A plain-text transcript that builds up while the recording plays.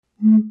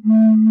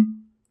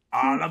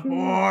All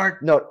aboard!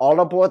 No, all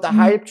aboard the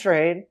hype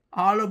train.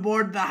 All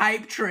aboard the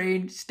hype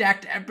train.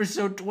 Stacked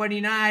episode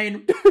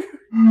 29.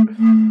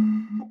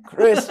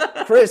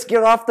 Chris,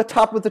 get off the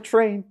top of the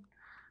train.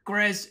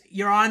 Chris,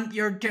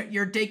 you're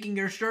taking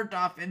your shirt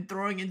off and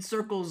throwing in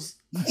circles.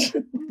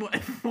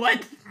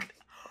 What?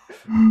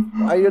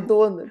 Why are you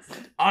doing this?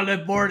 All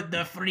aboard the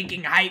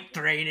freaking hype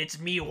train. It's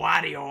me,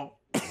 Wario,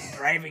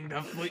 driving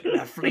the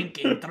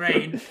flinking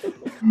train.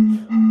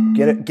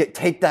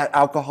 Take that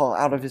alcohol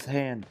out of his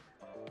hand.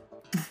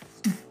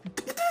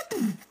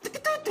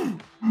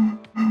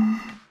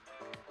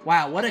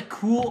 Wow,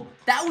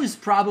 that was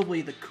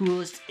probably the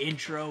coolest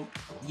intro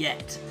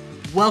yet.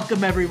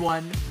 Welcome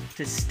everyone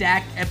to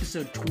Stacked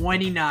episode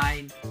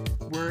 29.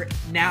 We're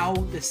now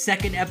the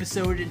second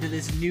episode into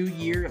this new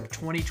year of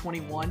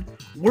 2021.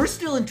 We're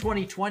still in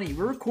 2020.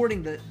 We're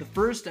recording the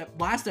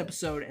last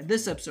episode and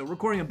this episode. We're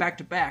recording them back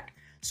to back.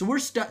 So we're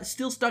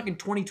still stuck in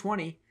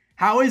 2020.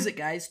 How is it,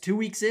 guys? 2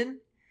 weeks in?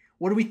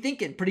 What are we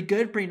thinking? Pretty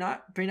good? Pretty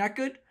not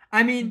good?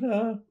 I mean,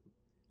 it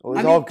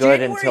was all good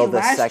January until the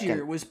last second.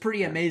 year was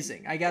pretty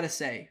amazing, I gotta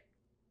say.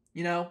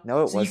 You know? No,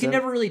 it wasn't. You can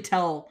never really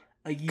tell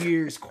a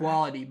year's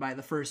quality by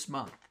the first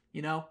month,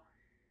 you know?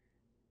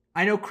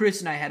 I know Chris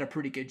and I had a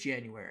pretty good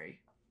January.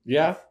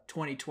 Yeah.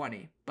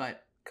 2020,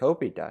 but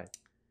Kobe died.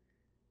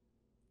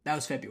 that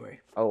was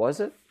February. Oh, was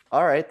it?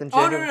 All right, then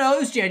Oh, January. no, it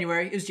was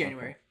January. It was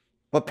January.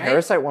 But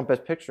Parasite won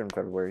Best Picture in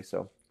February,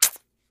 so.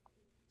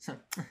 So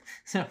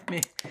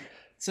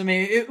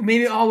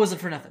maybe it all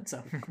wasn't for nothing,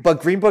 so.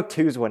 But Green Book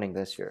 2 is winning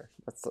this year.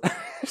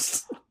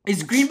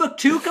 Is Green Book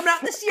 2 coming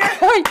out this year?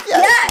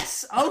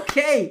 Yes!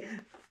 Okay.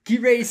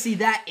 Get ready to see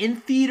that in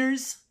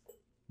theaters.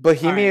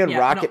 Bohemian All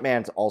right, Rocket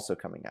Man's also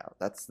coming out.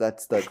 That's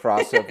the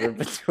crossover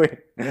between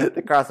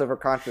the crossover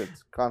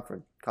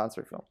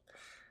concert film.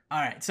 All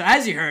right. So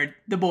as you heard,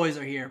 the boys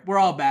are here. We're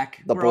all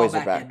back. The We're boys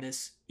all are back back. in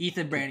this.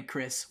 Ethan, Brandon,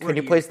 Chris. Can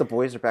you place The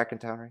Boys Are Back in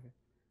Town right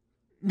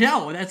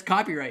now? No, that's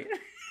copyright.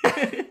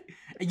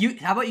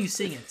 How about you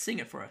sing it? Sing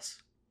it for us.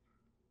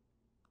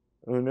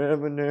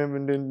 Never a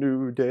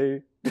new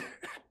day.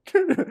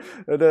 Yeah,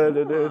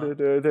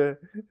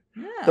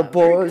 The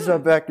boys are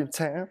back in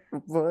town.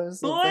 The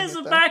boys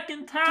are back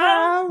in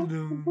town.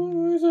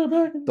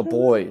 The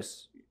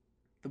boys.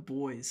 The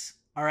boys.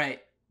 All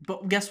right.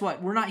 But guess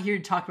what? We're not here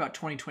to talk about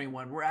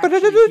 2021. We're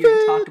actually here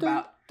to talk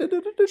about...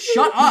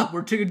 Shut up!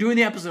 We're doing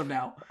the episode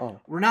now.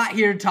 Oh. We're not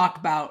here to talk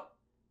about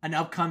an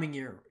upcoming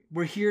year.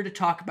 We're here to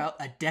talk about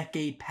a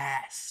decade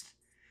past.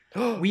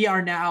 We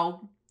are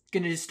now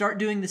going to start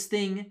doing this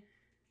thing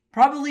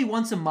probably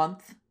once a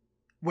month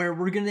where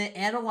we're going to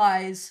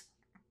analyze,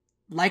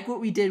 like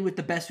what we did with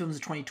the best films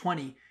of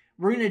 2020,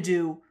 we're going to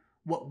do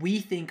what we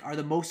think are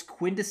the most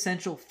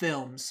quintessential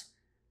films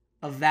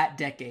of that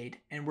decade.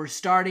 And we're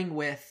starting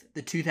with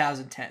the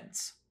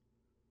 2010s.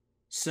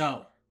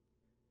 So,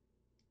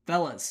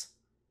 fellas,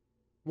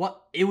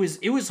 it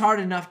was hard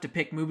enough to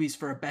pick movies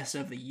for a best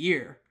of the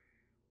year.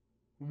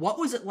 What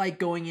was it like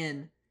going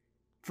in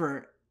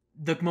for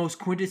the most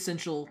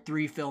quintessential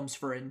 3 films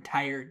for an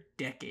entire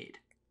decade?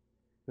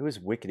 It was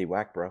wickety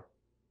whack, bro.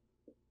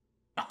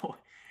 Oh,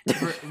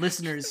 for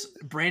listeners,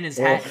 Brandon's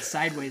hat is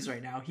sideways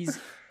right now.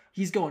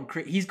 He's going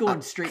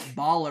straight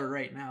baller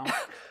right now.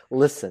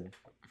 Listen,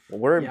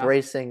 we're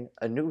embracing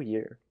a new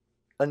year,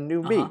 a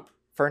new me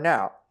for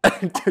now.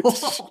 I'm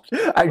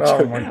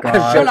Oh my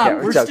God. Shut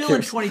up. We're still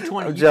in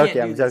 2020. I'm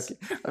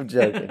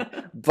joking.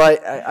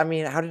 But I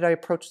mean, how did I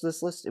approach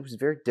this list? It was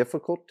very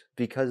difficult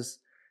because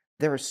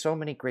there are so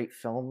many great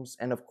films,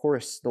 and of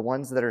course, the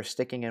ones that are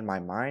sticking in my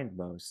mind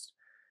most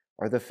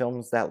are the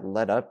films that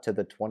led up to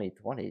the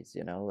 2020s,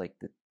 you know, like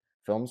the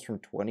films from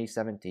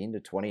 2017 to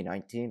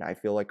 2019, I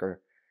feel like are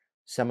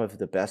some of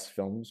the best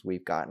films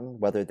we've gotten,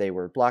 whether they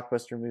were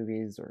blockbuster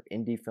movies or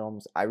indie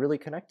films. I really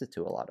connected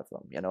to a lot of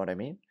them, you know what I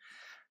mean?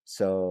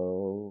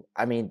 So,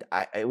 I mean,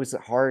 it was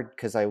hard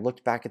because I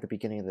looked back at the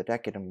beginning of the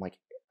decade and I'm like,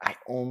 I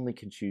only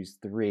can choose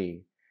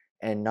 3.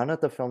 And none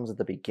of the films at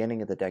the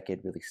beginning of the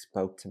decade really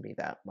spoke to me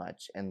that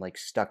much and like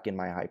stuck in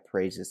my high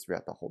praises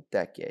throughout the whole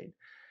decade.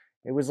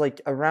 It was like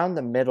around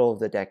the middle of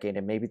the decade,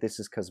 and maybe this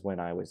is because when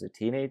I was a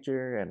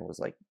teenager and was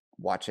like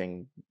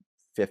watching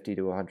 50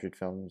 to 100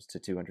 films to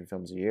 200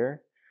 films a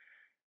year,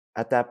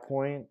 at that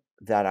point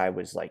that I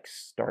was like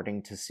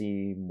starting to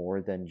see more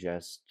than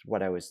just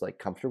what I was like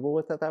comfortable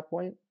with at that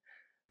point.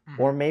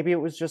 Mm-hmm. Or maybe it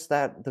was just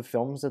that the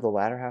films of the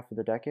latter half of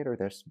the decade are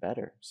just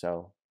better.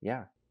 So,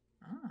 yeah.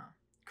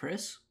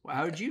 Chris,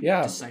 how did you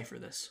decipher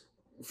this?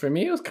 For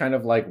me, it was kind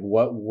of like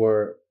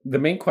the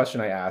main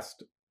question I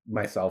asked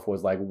myself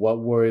was like, what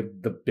were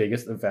the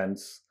biggest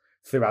events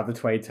throughout the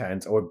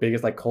 2010s or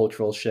biggest like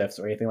cultural shifts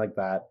or anything like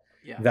that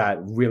that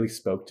really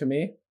spoke to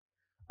me?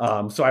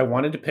 So I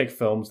wanted to pick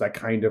films that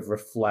kind of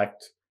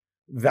reflect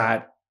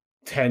that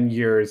 10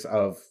 years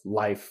of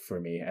life for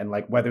me. And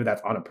like, whether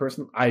that's on a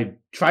person, I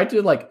tried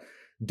to like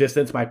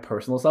distance my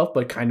personal self,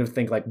 but kind of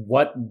think like,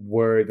 what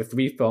were the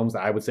 3 films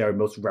that I would say are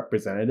most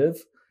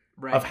representative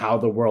of how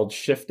the world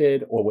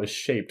shifted or was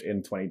shaped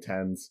in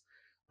 2010s.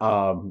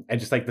 And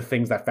just like the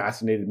things that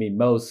fascinated me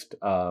most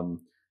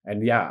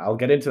And yeah, I'll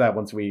get into that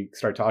once we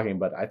start talking.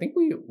 But I think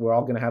we're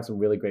all going to have some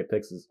really great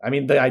picks. I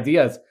mean, the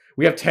idea is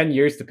we have 10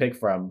 years to pick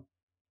from,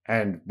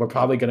 and we're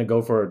probably going to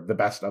go for the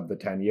best of the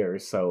 10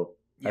 years. So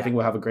I think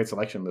we'll have a great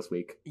selection this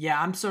week.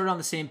 Yeah, I'm sort of on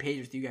the same page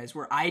with you guys,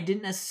 where I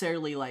didn't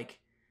necessarily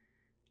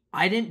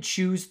I didn't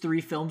choose 3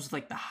 films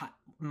with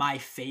my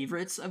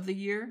favorites of the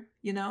year.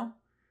 You know,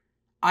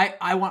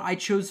 I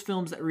chose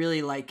films that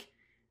really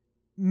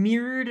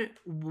mirrored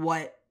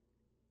what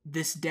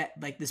this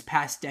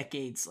past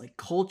decade's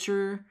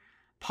culture,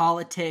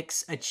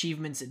 politics,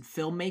 achievements in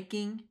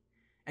filmmaking,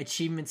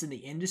 achievements in the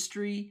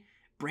industry.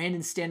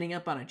 Brandon's standing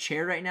up on a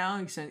chair right now.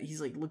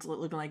 He's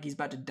looking like he's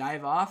about to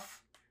dive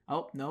off.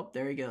 Oh nope,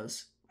 there he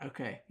goes.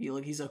 Okay,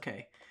 he's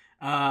okay.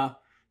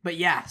 But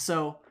yeah,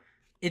 so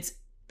it's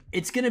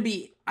gonna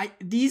be.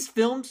 These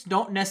films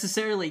don't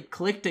necessarily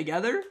click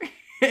together.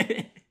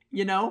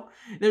 You know,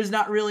 there's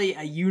not really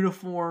a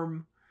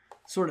uniform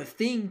sort of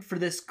thing for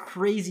this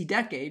crazy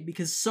decade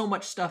because so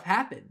much stuff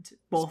happened.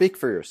 Both speak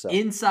for yourself.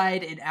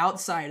 Inside and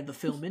outside of the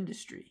film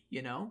industry,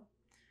 you know?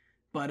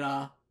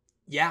 But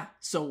yeah,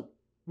 so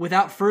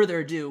without further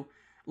ado,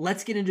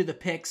 let's get into the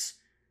picks.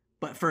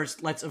 But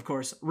first, let's of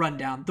course run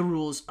down the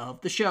rules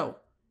of the show.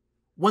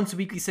 Once a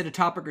week, we set a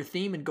topic or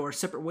theme and go our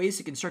separate ways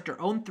to construct our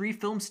own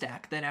 3-film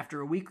stack. Then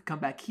after a week, we come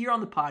back here on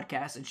the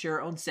podcast and share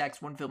our own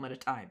stacks 1 film at a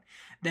time.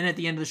 Then at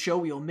the end of the show,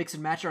 we will mix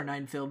and match our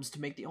 9 films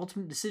to make the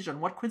ultimate decision on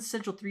what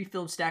quintessential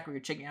 3-film stack we are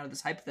checking out of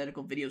this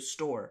hypothetical video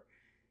store.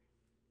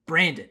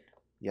 Brandon.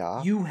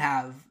 Yeah? You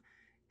have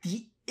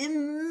the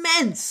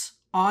immense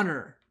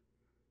honor.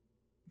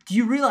 Do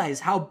you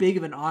realize how big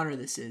of an honor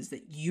this is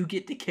that you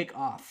get to kick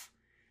off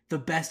the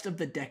best of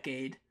the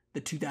decade, the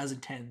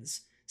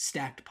 2010s,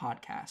 stacked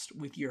podcast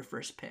with your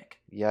first pick?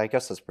 Yeah, I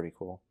guess that's pretty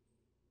cool.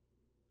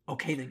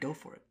 Okay, then go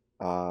for it.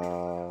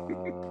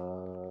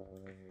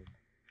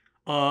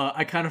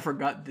 I kind of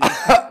forgot this.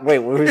 Wait,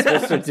 were we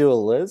supposed to do a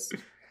list?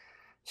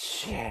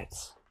 Shit.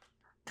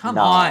 Come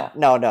on.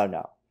 No.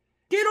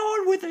 Get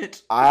on with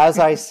it. As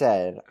I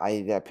said,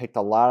 I picked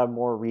a lot of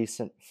more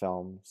recent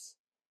films.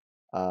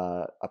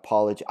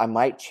 Apology. I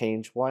might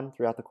change one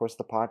throughout the course of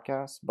the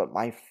podcast, but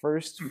my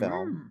first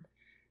film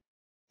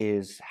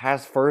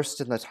has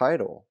first in the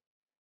title.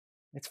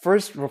 It's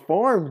First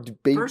Reformed,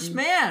 baby. First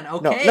Man.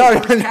 Okay.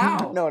 First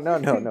Cow. No.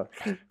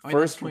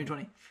 First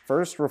 2020.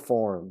 First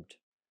Reformed.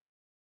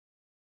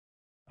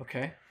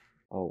 Okay.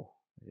 Oh,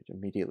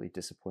 immediately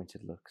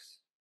disappointed looks.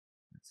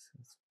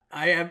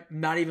 I am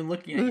not even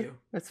looking at you.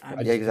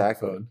 Yeah,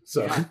 exactly.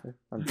 So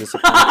I'm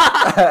disappointed.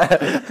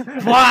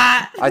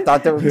 What? I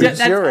thought that would be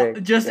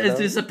cheering. Just as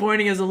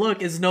disappointing as a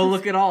look is no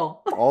look at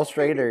all. All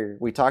Schrader.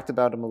 We talked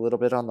about him a little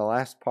bit on the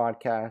last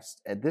podcast,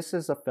 and this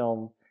is a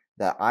film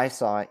that I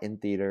saw in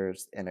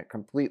theaters, and it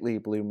completely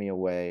blew me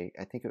away.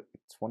 I think it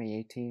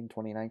 2018,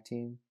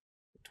 2019?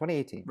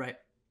 2018. Right?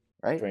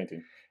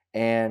 2018.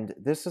 And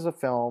this is a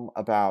film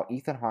about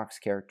Ethan Hawke's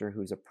character,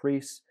 who's a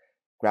priest,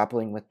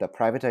 grappling with the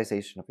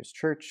privatization of his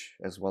church,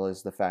 as well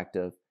as the fact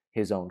of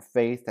his own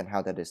faith and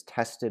how that is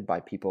tested by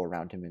people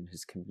around him in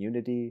his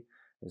community,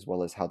 as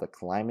well as how the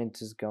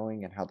climate is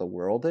going and how the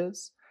world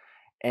is.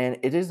 And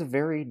it is a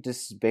very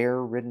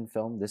despair-ridden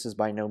film. This is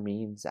by no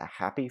means a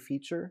happy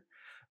feature,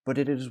 but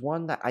it is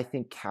one that I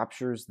think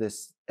captures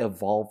this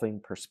evolving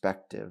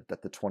perspective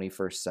that the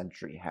 21st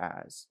century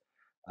has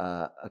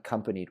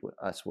accompanied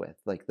us with.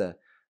 Like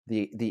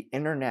the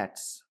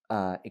internet's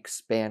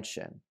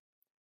expansion,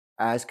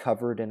 as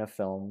covered in a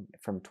film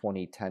from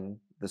 2010,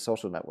 The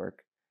Social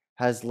Network,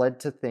 has led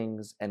to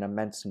things and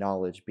immense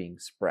knowledge being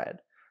spread.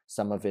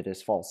 Some of it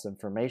is false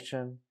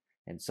information,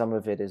 and some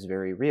of it is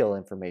very real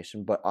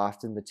information, but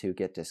often the two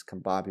get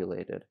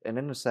discombobulated. And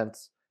in a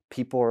sense,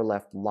 people are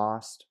left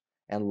lost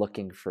and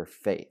looking for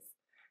faith.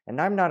 And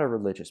I'm not a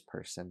religious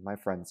person. My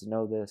friends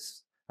know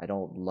this. I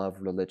don't love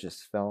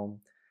religious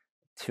film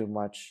too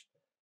much.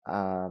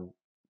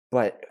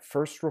 But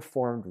First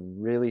Reformed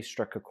really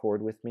struck a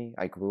chord with me.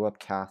 I grew up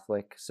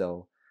Catholic,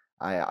 so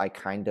I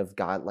kind of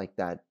got like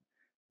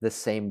the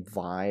same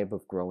vibe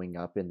of growing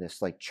up in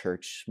this like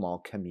church small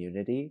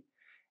community.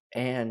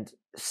 And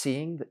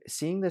seeing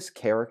this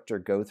character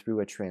go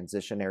through a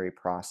transitionary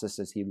process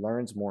as he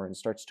learns more and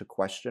starts to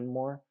question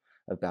more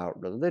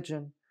about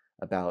religion,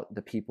 about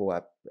the people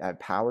at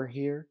power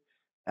here,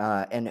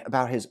 and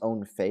about his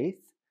own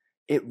faith,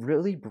 it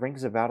really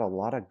brings about a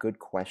lot of good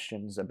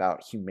questions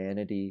about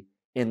humanity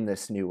in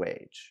this new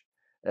age,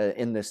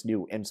 in this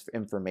new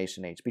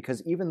information age.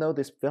 Because even though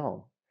this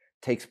film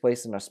takes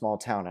place in a small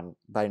town, and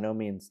by no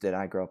means did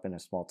I grow up in a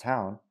small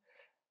town,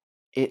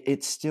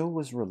 it still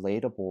was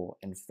relatable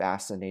and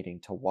fascinating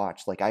to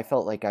watch. Like I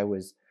felt like I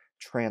was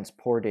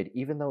transported,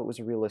 even though it was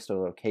a realistic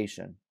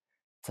location,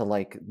 to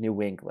like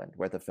New England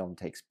where the film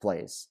takes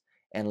place.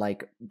 And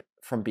like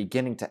from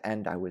beginning to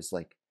end, I was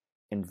like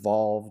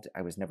involved.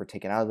 I was never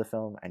taken out of the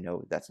film. I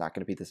know that's not going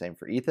to be the same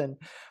for Ethan,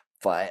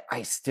 but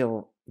I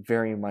still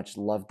very much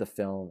love the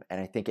film, and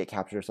I think it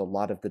captures a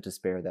lot of the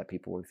despair that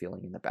people were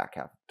feeling in the back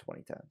half of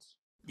 2010s.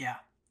 Yeah,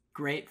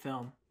 great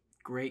film.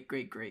 Great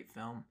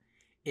film.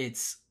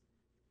 It's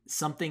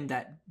something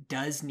that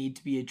does need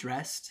to be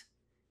addressed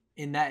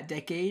in that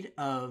decade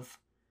of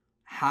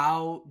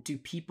how do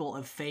people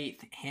of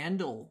faith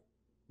handle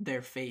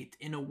their faith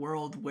in a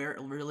world where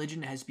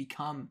religion has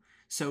become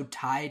so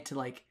tied to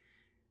like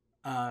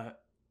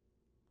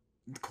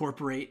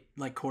corporate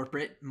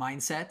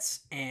mindsets,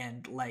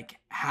 and like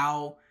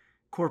how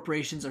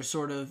corporations are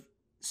sort of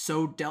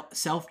so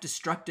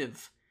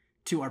self-destructive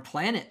to our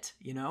planet,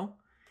 you know?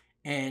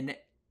 And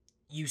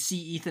you see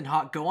Ethan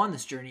Hawke go on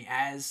this journey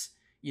as,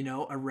 you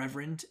know, a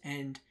reverend,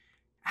 and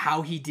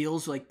how he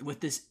deals like with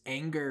this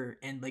anger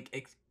and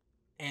like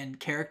and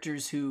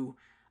characters who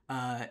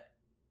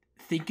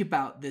think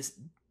about this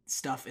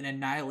stuff in a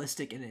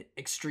nihilistic and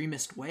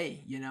extremist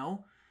way, you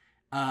know?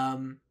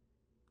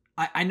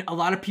 I a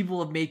lot of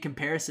people have made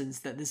comparisons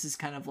that this is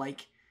kind of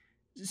like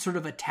sort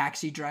of a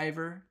Taxi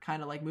Driver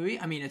kind of like movie.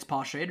 I mean, it's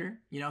Paul Schrader,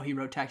 you know, he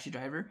wrote Taxi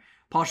Driver.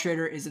 Paul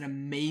Schrader is an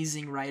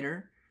amazing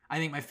writer. I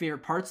think my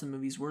favorite parts of the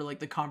movies were like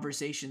the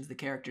conversations the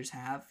characters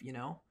have, you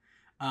know?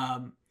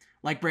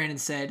 Like Brandon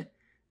said,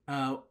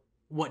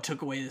 what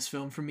took away this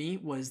film for me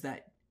was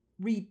that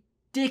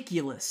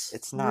ridiculous.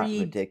 It's not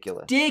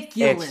ridiculous.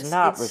 Ridiculous. It's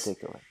not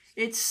ridiculous.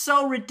 It's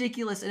so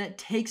ridiculous, and it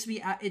takes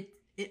me out.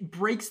 It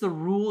breaks the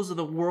rules of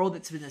the world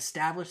that's been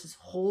established this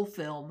whole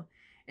film,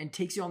 and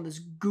takes you on this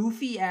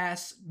goofy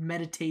ass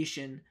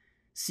meditation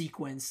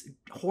sequence,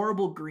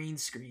 horrible green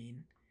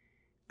screen.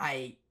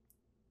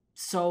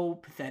 So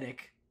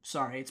pathetic.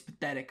 Sorry, it's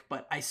pathetic,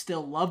 but I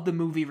still love the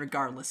movie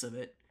regardless of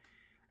it.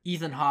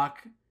 Ethan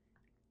Hawke,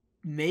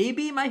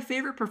 maybe my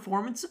favorite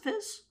performance of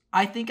his.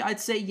 I think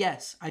I'd say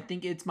yes. I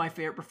think it's my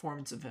favorite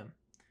performance of him.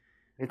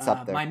 It's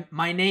up there.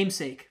 My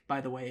namesake, by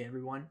the way,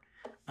 everyone.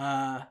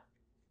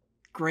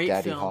 Great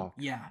Daddy film. Hawk.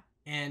 Yeah.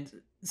 And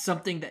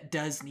something that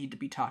does need to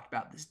be talked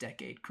about this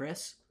decade.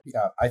 Chris?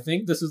 Yeah, I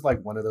think this is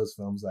like one of those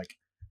films, like,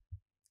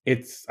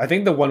 I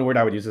think the one word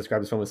I would use to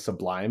describe this film is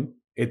sublime.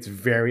 It's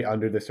very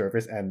under the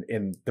surface and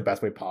in the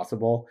best way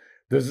possible.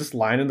 There's this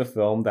line in the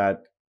film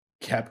that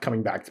kept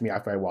coming back to me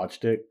after I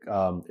watched it.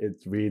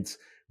 It reads,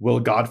 "Will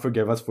God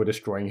forgive us for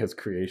destroying his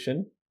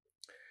creation?"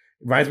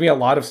 It reminds me a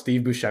lot of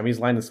Steve Buscemi's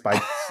line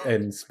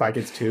in Spy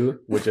Kids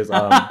 2, which is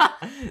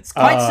it's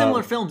quite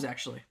similar films,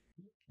 actually.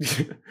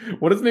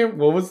 What was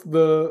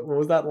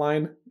that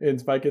line in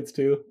Spy Kids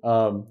 2?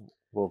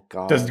 Well,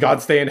 God, does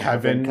God stay in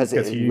heaven because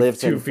he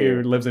lives in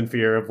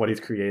fear of what he's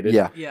created?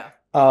 Yeah.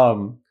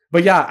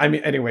 But yeah, I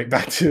mean, anyway,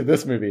 back to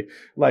this movie.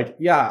 Like,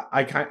 yeah,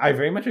 I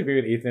very much agree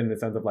with Ethan in the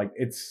sense of like,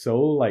 it's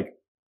so like,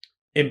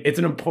 it's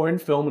an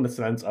important film in the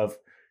sense of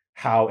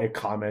how it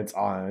comments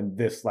on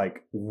this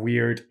like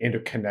weird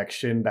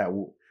interconnection that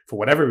for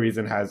whatever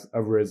reason has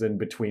arisen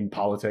between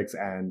politics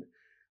and,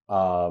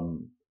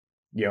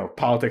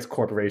 politics,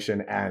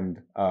 corporation,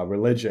 and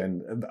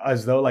religion,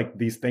 as though like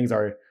these things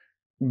are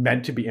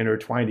meant to be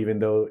intertwined, even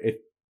though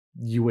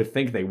you would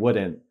think they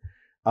wouldn't.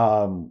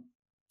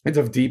 It's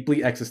a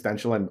deeply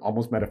existential and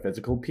almost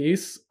metaphysical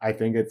piece. I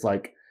think it's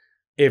like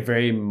it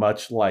very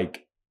much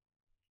like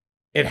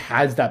it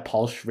has that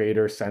Paul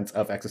Schrader sense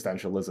of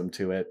existentialism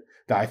to it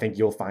that I think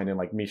you'll find in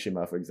like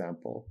Mishima, for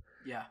example.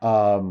 Yeah.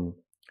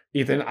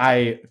 Ethan,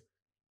 I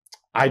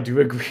do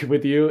agree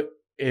with you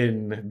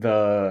in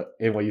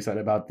what you said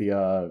about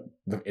the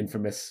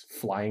infamous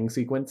flying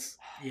sequence.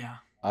 Yeah.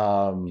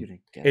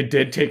 It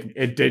did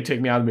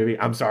take me out of the movie.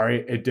 I'm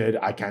sorry, it did.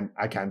 I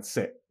can't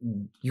say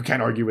you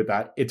can't argue with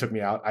that. It took me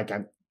out. I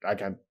can't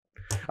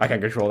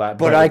control that.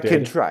 But I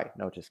can try.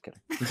 No, just kidding.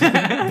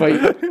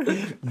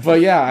 but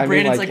yeah, I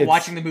Brandon's mean, like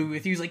watching the movie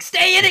with you. He's like,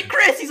 "Stay in it,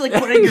 Chris." He's like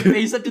putting your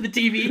face up to the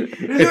TV.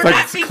 It's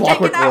like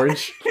Clockwork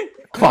Orange.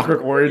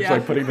 Clockwork Orange, yeah.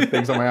 Like putting the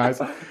things on my eyes.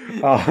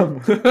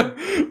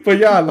 But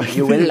yeah, like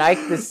you will like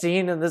the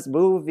scene in this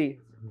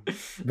movie.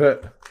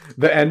 The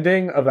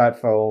ending of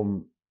that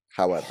film,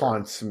 however,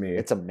 haunts me.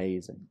 It's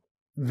amazing.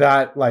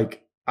 That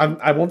like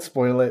I won't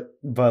spoil it,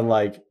 but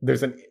like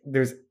there's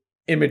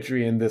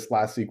imagery in this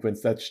last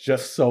sequence that's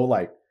just so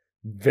like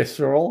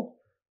visceral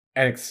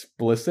and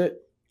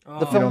explicit. The film,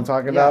 you know what I'm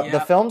talking about? The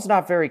film's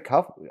not very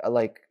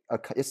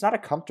it's not a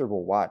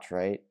comfortable watch,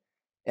 right?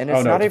 And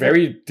it's not even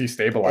very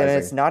destabilizing. And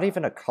it's not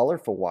even a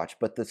colorful watch,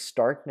 but the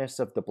starkness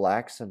of the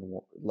blacks and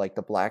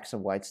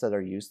whites that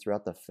are used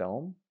throughout the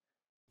film,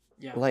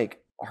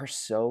 like are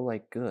so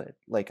like good.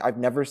 Like I've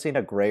never seen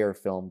a grayer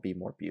film be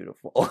more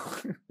beautiful.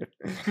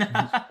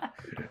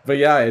 But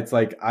yeah, it's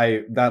like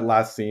that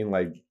last scene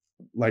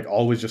like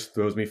always just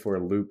throws me for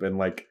a loop, and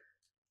like,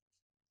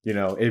 you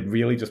know, it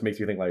really just makes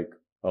you think like,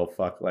 oh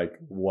fuck,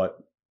 like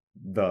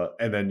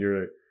and then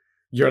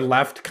you're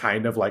left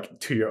kind of like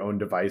to your own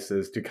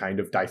devices to kind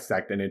of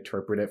dissect and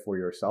interpret it for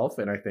yourself.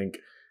 And I think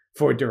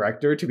for a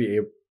director to be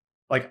able,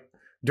 like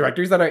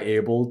directors that are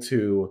able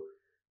to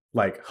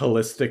like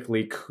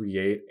holistically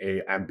create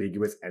a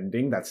ambiguous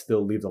ending that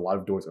still leaves a lot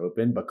of doors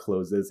open but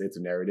closes its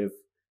narrative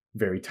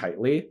very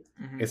tightly,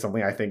 is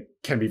something I think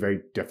can be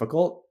very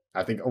difficult.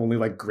 I think only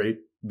like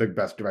the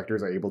best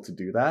directors are able to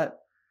do that.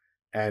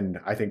 And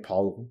I think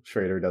Paul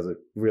Schrader does it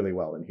really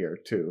well in here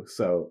too.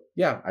 So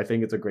yeah, I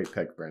think it's a great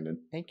pick, Brandon.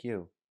 Thank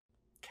you.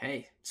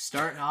 Okay,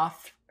 starting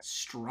off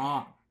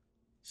strong.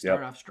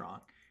 Start off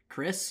strong.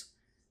 Chris,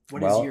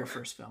 what is your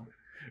first film?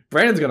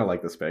 Brandon's gonna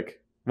like this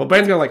pick. Well,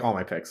 Brandon's gonna like all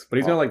my picks, but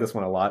he's gonna like this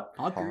one a lot.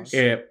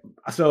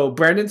 So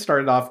Brandon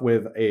started off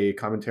with a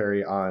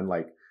commentary on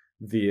like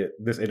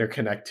this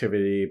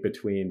interconnectivity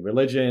between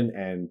religion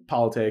and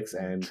politics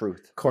and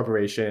truth,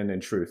 corporation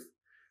and truth.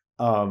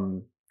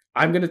 I'm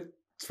gonna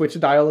switch the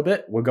dial a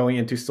bit. We're going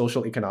into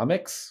social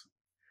economics,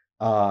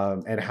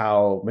 and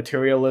how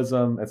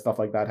materialism and stuff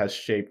like that has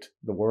shaped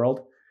the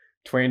world.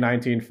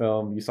 2019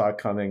 film, you saw it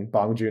coming.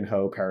 Bong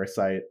Joon-ho,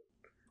 Parasite.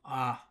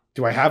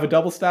 Do I have a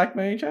double stack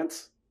by any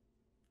chance?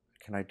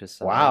 Can I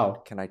decide?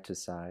 Wow. Can I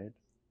decide?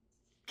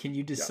 Can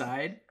you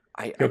decide?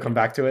 You'll come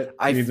back to it.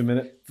 Needs a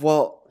minute.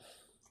 Well,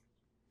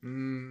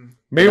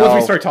 maybe once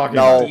we start talking.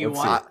 No,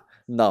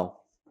 no.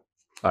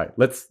 All right.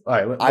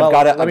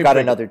 I've got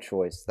another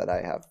choice that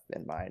I have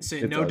in mind. So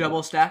no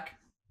double stack.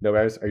 No,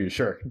 guys. Are you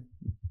sure?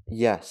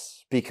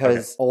 Yes,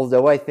 because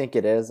although I think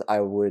it is,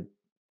 I would.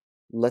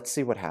 Let's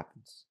see what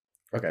happens.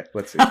 Okay,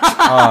 let's see.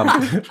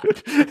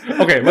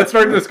 Okay, let's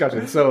start the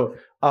discussion. So,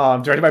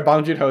 directed by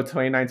Bong Joon-ho,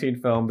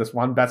 2019 film. This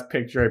won Best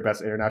Picture,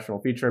 Best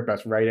International Feature,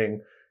 Best Writing.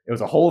 It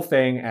was a whole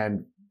thing,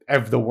 and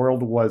the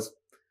world was.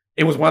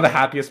 It was one of the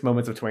happiest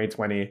moments of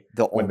 2020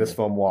 when this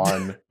film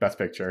won Best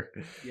Picture.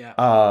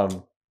 Yeah.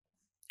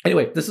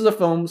 Anyway, this is a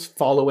film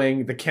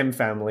following the Kim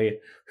family,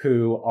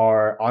 who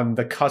are on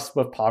the cusp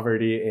of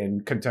poverty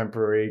in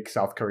contemporary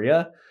South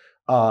Korea.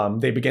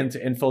 They begin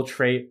to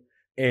infiltrate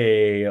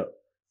a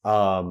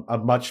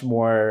much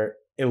more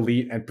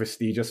elite and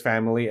prestigious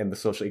family in the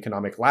social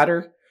economic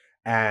ladder,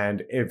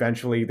 and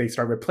eventually they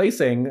start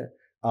replacing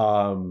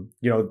some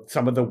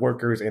of the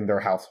workers in their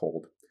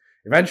household.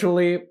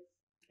 Eventually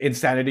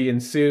insanity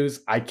ensues.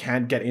 I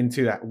can't get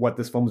into what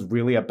this film is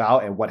really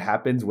about and what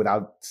happens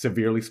without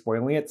severely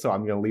spoiling it, so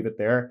I'm going to leave it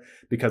there,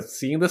 because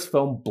seeing this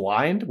film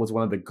blind was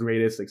one of the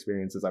greatest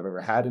experiences I've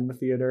ever had in the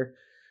theater.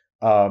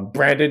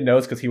 Brandon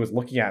knows because he was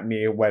looking at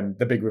me when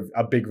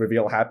a big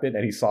reveal happened,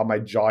 and he saw my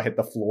jaw hit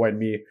the floor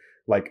and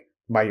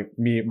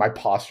my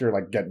posture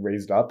like get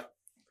raised up.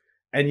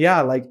 And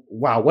yeah, like,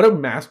 wow, what a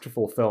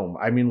masterful film.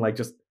 I mean, like,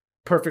 just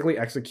perfectly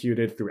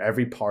executed through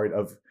every part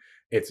of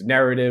its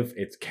narrative,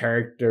 its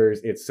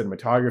characters, its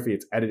cinematography,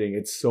 its editing.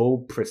 It's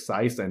so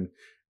precise and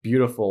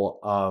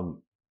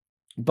beautiful.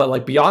 But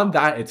like beyond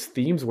that, its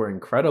themes were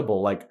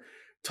incredible. Like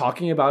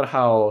talking about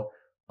how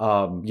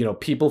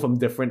people from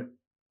different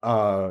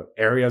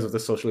areas of the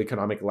social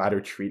economic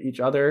ladder treat each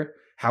other,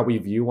 how we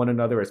view one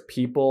another as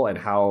people, and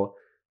how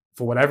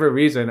for whatever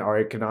reason our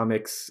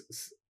economics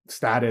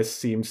status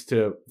seems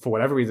to for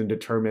whatever reason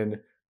determine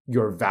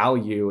your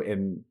value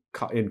in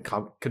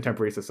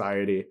contemporary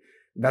society.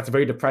 That's a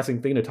very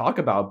depressing thing to talk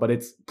about, but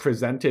it's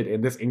presented in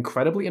this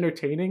incredibly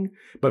entertaining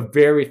but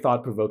very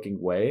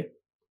thought-provoking way.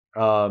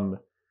 And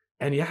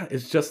yeah,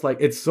 it's just like,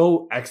 it's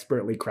so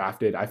expertly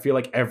crafted. I feel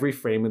like every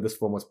frame in this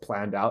film was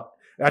planned out.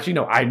 Actually,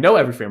 no, I know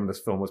every frame in this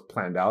film was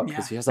planned out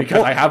because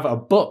I have a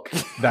book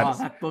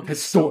that book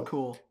is so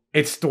cool.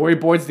 It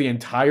storyboards the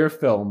entire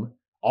film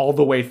all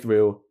the way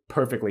through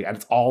perfectly, and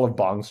it's all of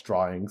Bong's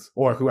drawings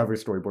or whoever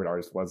storyboard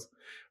artist was.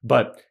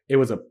 But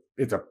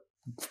it's a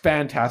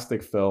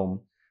fantastic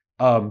film.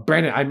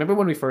 Brandon, I remember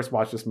when we first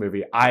watched this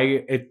movie,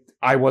 I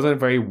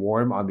wasn't very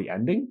warm on the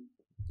ending.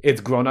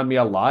 It's grown on me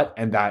a lot,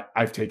 and that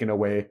I've taken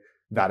away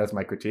that as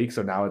my critique.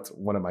 So now it's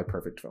one of my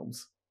perfect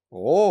films.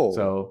 Oh,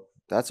 so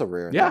that's a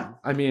rare thing.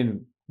 I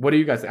mean, what do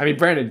you guys think? I mean,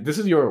 Brandon, this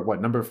is your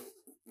number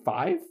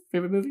 5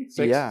 favorite movie? 6?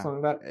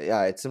 Something like that?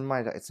 Yeah, it's in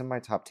my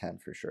top 10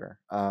 for sure.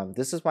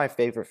 This is my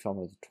favorite film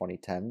of the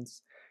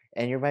 2010s.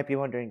 And you might be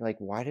wondering, like,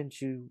 why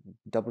didn't you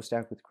double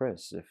stack with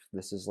Chris if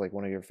this is like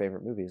one of your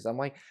favorite movies? I'm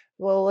like,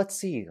 well, let's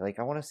see. Like,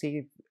 I want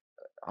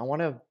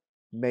to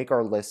make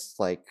our lists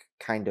like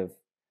kind of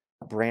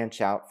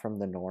branch out from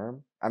the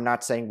norm. I'm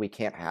not saying we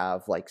can't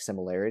have like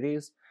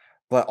similarities,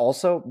 but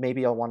also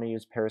maybe I'll want to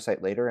use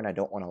Parasite later, and I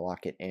don't want to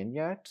lock it in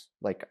yet,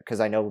 like, because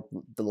I know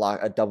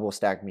a double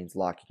stack means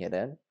locking it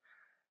in.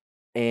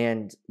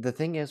 And the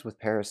thing is with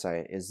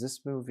Parasite is this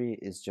movie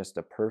is just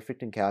a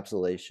perfect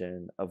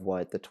encapsulation of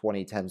what the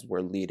 2010s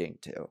were leading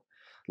to.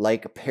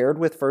 Like, paired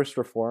with First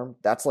Reform,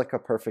 that's like a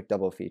perfect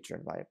double feature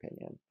in my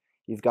opinion.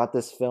 You've got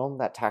this film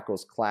that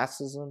tackles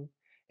classism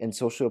and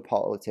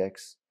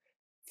sociopolitics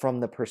from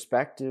the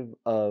perspective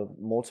of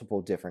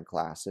multiple different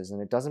classes,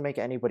 and it doesn't make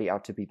anybody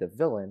out to be the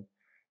villain,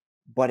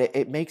 but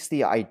it makes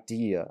the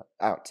idea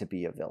out to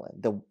be a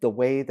villain. The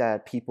way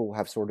that people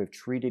have sort of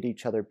treated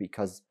each other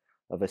because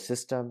of a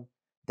system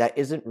that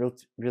isn't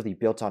really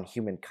built on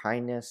human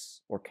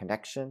kindness or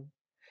connection.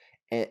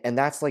 And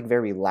that's like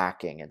very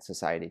lacking in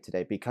society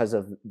today because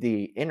of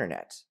the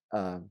internet.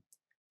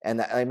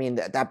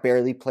 That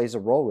barely plays a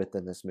role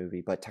within this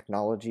movie, but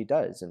technology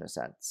does in a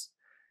sense.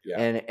 Yeah.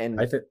 And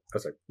I think,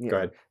 go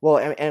ahead. Well,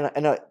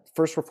 and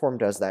First Reform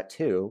does that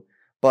too.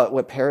 But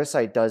what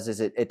Parasite does is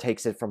it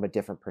takes it from a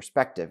different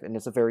perspective. And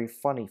it's a very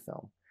funny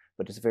film,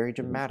 but it's a very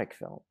dramatic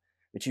film.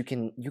 But you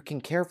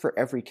can care for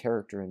every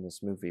character in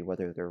this movie,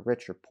 whether they're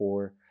rich or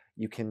poor.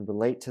 You can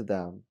relate to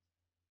them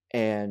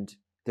and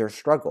their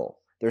struggle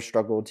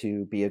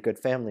to be a good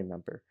family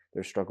member,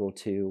 their struggle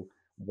to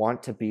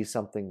want to be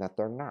something that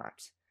they're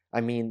not. I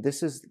mean,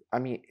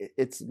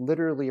 it's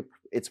literally,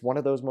 it's one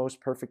of those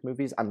most perfect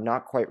movies. I'm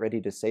not quite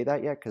ready to say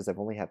that yet because I've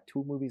only had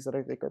 2 movies that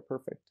I think are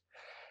perfect.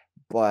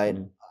 But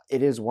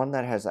it is one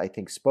that has, I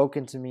think,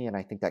 spoken to me, and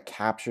I think that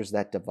captures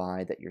that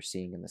divide that you're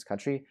seeing in this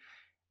country.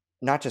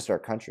 Not just our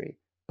country,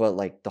 but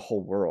like the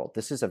whole world.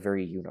 This is a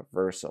very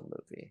universal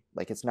movie.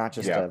 Like, it's not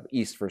just a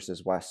East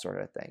versus West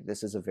sort of thing.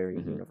 This is a very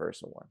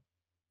universal one.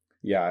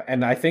 Yeah,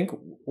 and I think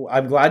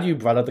I'm glad you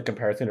brought up the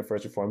comparison to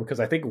First Reform,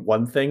 because I think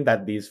one thing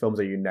that these films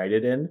are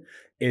united in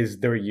is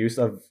their use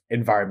of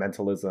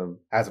environmentalism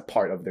as a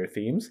part of their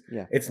themes.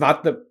 Yeah. It's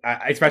not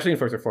especially in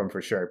First Reform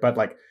for sure, but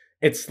like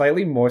it's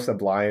slightly more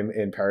sublime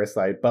in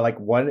Parasite. But like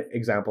one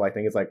example I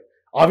think is like,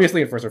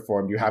 obviously in First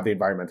Reform you have the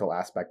environmental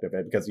aspect of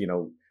it because, you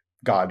know,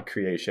 God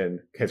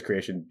creation, his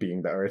creation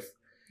being the earth.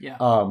 Yeah.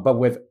 But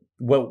with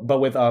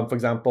for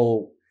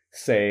example,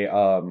 say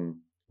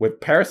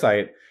with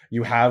Parasite,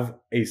 you have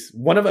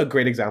one of the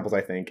great examples, I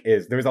think,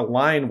 is there's a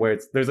line where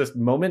there's this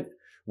moment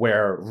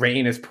where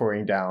rain is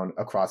pouring down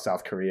across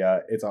South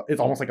Korea. It's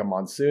almost like a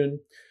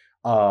monsoon.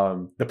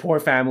 The poor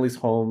family's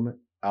home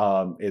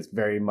is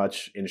very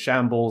much in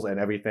shambles and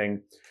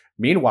everything.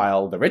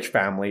 Meanwhile, the rich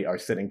family are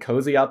sitting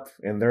cozy up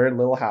in their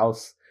little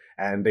house,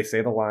 and they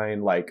say the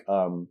line like,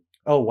 oh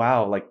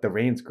wow, like the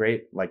rain's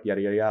great, like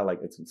yada yada yada, like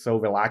it's so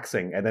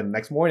relaxing. And then the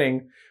next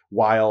morning,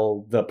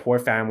 while the poor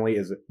family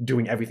is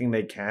doing everything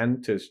they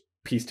can to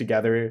piece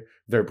together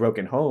their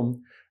broken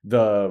home,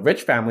 the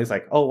rich family's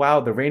like, oh wow,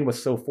 the rain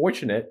was so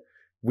fortunate,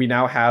 we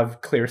now have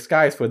clear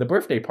skies for the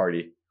birthday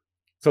party.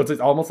 So it's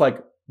almost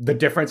like the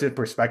difference in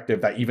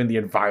perspective that even the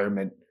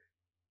environment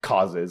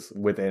causes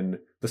within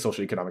the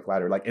social economic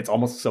ladder. Like it's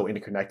almost so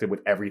interconnected with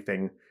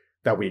everything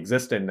that we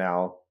exist in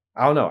now.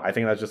 I don't know, I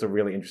think that's just a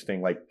really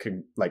interesting like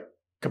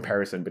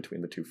comparison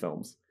between the two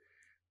films.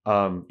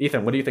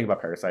 Ethan, what do you think about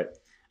Parasite?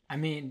 I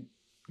mean,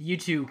 you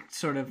two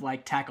sort of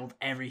like tackled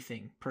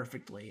everything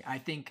perfectly. I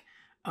think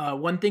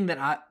one thing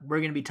that we're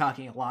going to be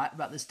talking a lot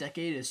about this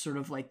decade is sort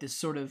of like this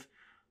sort of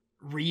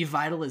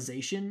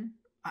revitalization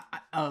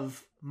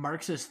of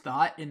Marxist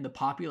thought in the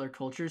popular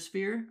culture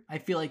sphere. I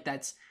feel like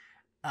that's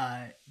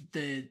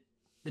the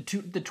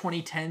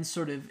 2010s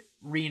sort of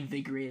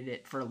reinvigorated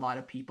it for a lot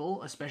of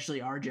people, especially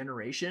our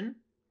generation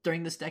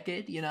during this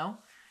decade, you know?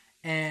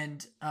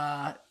 And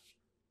I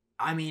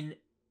mean,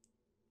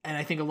 and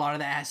I think a lot of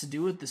that has to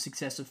do with the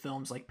success of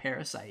films like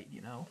Parasite,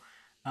 you know?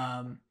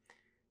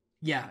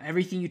 Yeah,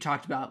 everything you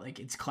talked about, like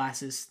it's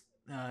classist,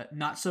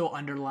 not so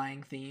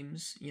underlying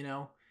themes, you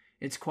know?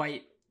 It's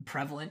quite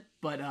prevalent,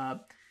 but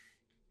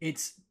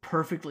it's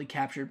perfectly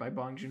captured by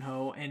Bong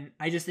Joon-ho. And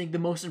I just think the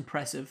most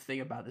impressive thing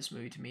about this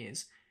movie to me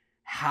is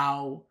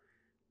how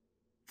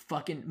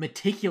fucking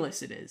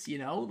meticulous it is, you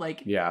know?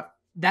 Like, yeah,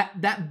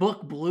 that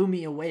book blew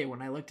me away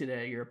when I looked at it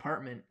at your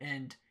apartment,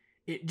 and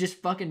it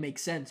just fucking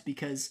makes sense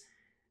because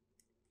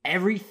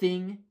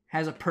everything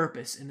has a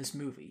purpose in this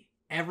movie.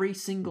 Every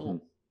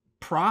single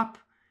prop,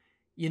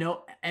 you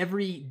know,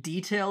 every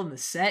detail in the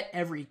set,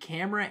 every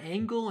camera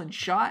angle and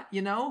shot,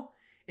 you know,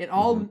 it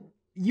all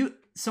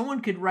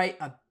someone could write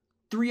a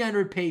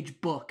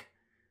 300-page book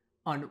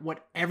on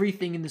what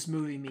everything in this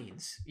movie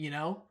means, you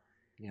know?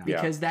 Yeah.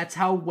 Because that's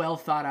how well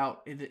thought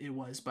out it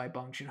was by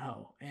Bong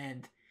Joon-ho,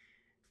 and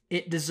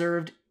it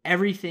deserved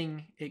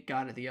everything it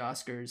got at the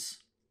Oscars.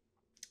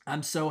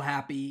 I'm so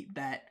happy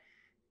that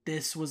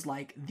this was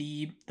like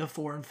the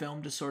foreign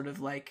film to sort of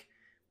like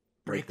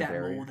break that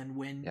mold and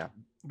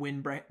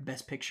win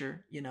Best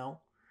Picture, you know?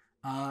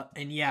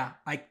 And yeah,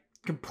 I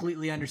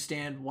completely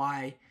understand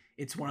why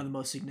it's one of the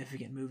most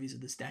significant movies of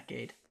this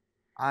decade.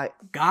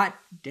 God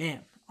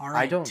damn. All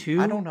right. I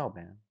don't know,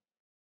 man.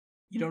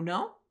 You don't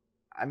know?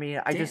 I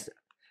mean,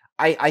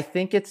 I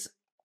think it's,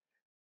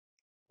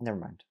 never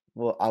mind.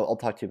 Well, I'll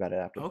talk to you about it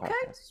after the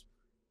podcast.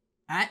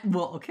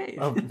 Okay.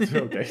 Oh,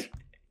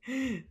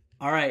 okay.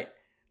 All right.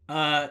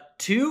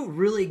 2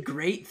 really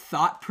great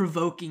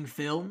thought-provoking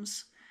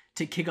films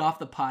to kick off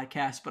the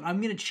podcast, but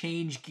I'm going to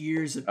change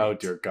gears a bit. Oh,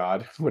 dear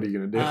God. What are you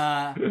going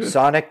to do?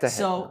 Sonic the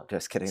Hedgehog. No,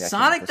 just kidding.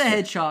 Sonic the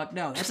Hedgehog.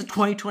 No, that's a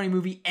 2020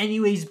 movie.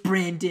 Anyways,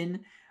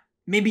 Brandon.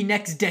 Maybe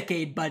next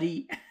decade,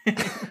 buddy.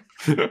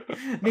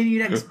 Maybe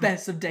next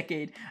best of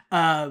decade.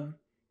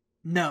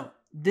 No,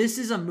 this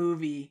is a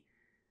movie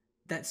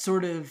that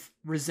sort of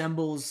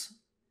resembles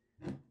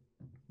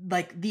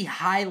like the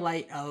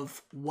highlight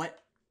of what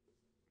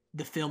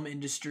the film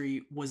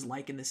industry was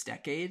like in this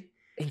decade.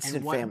 Instant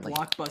and what Family.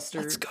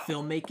 Blockbuster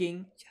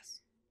filmmaking. Yes.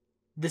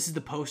 This is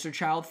the poster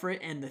child for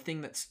it, and the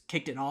thing that's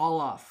kicked it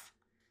all off.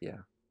 Yeah.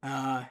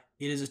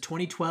 It is a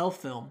 2012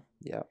 film.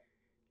 Yeah.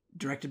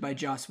 Directed by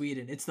Joss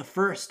Whedon. It's the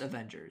first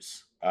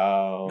Avengers.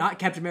 Oh. Not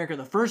Captain America,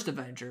 the first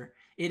Avenger.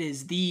 It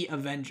is the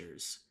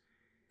Avengers.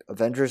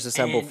 Avengers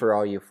Assemble for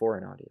all you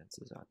foreign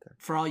audiences out there.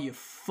 For all you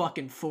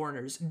fucking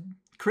foreigners.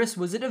 Chris,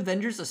 was it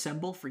Avengers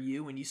Assemble for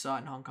you when you saw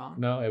it in Hong Kong?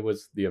 No, it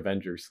was the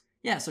Avengers.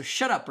 Yeah, so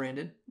shut up,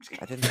 Brandon.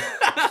 I didn't.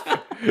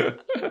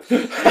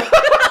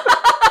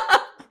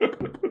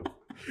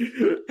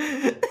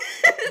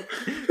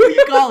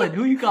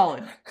 Who you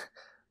calling?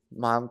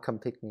 Mom, come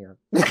pick me up.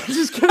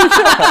 Just kidding.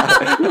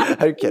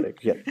 I'm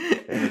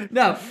kidding.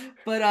 No,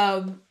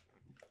 but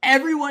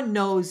everyone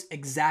knows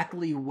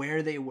exactly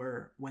where they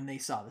were when they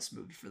saw this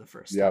movie for the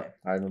first time.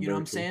 I remember. You know what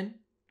I'm saying?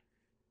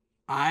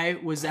 I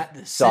was at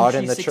the saw Century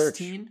it in the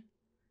 16. church.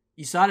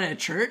 You saw it at a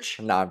church?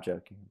 No, I'm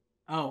joking.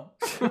 Oh,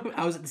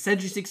 I was at the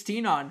Century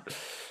 16 on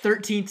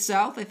 13th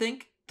South, I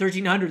think.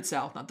 1300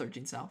 South, not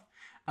 13th South.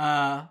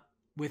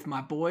 With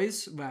my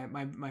boys,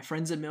 my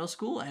friends in middle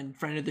school, and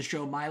friend of the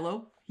show,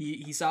 Milo.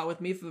 He saw it with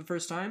me for the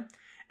first time.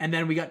 And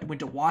then we went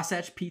to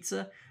Wasatch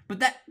Pizza. But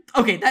that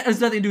has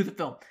nothing to do with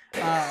the film.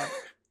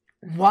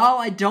 While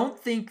I don't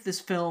think this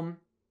film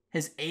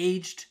has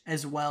aged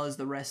as well as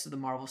the rest of the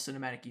Marvel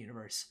Cinematic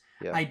Universe,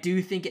 I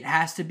do think it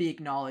has to be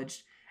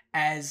acknowledged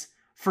as,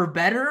 for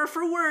better or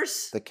for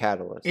worse, the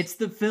catalyst. It's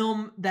the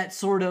film that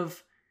sort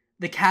of,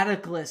 the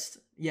catalyst,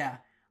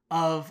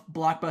 of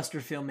blockbuster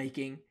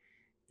filmmaking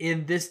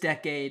in this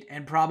decade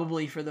and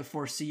probably for the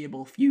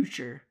foreseeable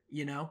future,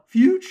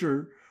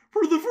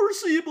 for the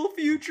foreseeable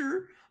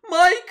future.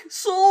 Mike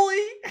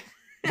Sully.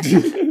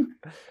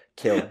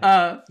 Kill him.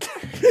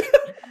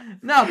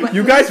 No, but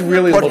you guys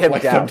really look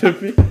like down. them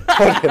to me.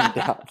 Put him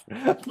down.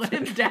 Put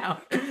him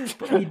down.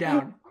 Put me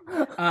down.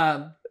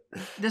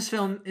 This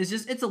film is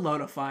it's a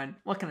load of fun.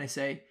 What can I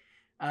say?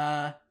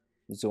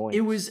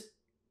 It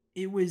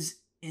was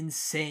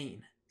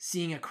insane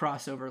seeing a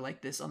crossover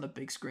like this on the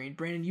big screen.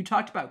 Brandon, you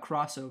talked about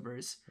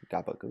crossovers.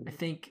 I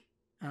think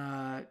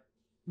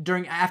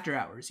during After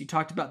Hours, you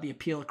talked about the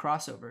appeal of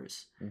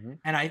crossovers. Mm-hmm.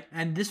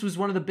 And this was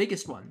one of the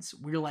biggest ones.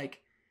 We were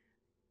like,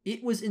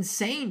 it was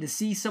insane to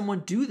see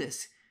someone do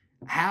this.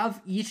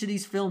 Have each of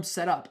these films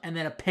set up and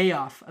then a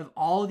payoff of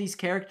all of these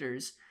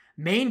characters,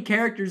 main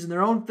characters in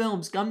their own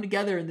films, come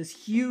together in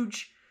this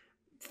huge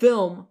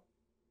film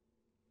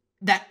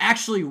that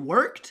actually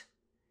worked.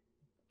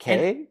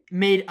 Okay.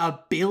 Made $1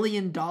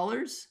 billion.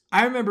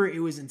 I remember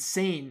it was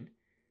insane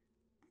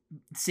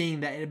seeing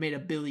that it made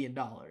 $1 billion,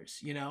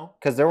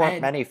 Because there weren't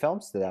many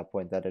films to that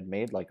point that had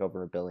made like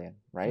over $1 billion,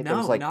 right? No, there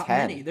was like not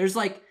 10. many. There's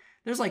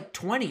like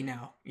 20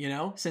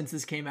 now, since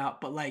this came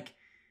out. But like,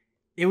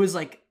 it was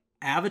like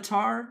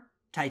Avatar,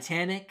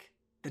 Titanic,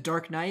 The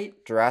Dark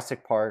Knight,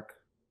 Jurassic Park,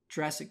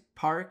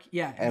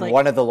 yeah, and like,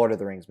 one of the Lord of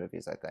the Rings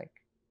movies, I think.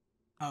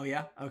 Oh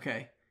yeah,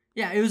 okay,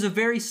 yeah. It was a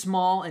very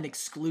small and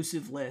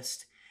exclusive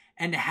list,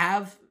 and to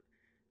have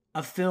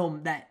a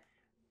film that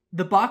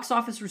the box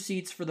office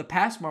receipts for the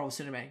past Marvel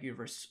Cinematic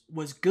Universe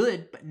was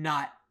good, but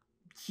not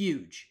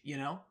huge.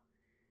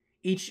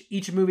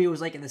 Each movie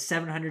was like in the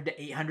 700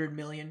 to 800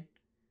 million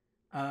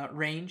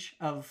range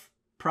of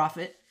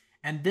profit,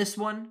 and this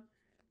one,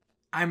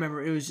 I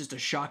remember it was just a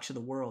shock to the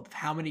world of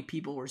how many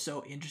people were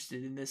so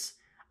interested in this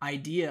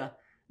idea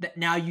that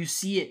now you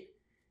see it.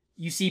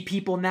 You see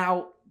people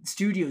now,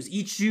 studios,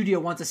 each studio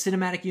wants a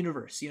cinematic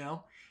universe,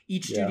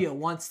 Each studio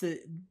wants to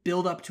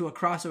build up to a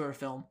crossover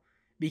film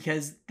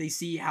because they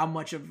see how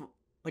much of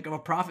a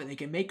profit they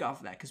can make off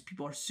of that, because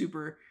people are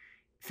super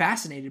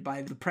fascinated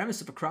by the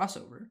premise of a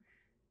crossover.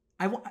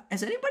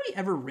 Has anybody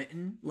ever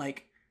written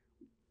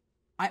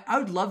I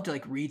would love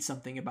to read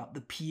something about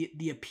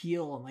the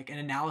appeal and an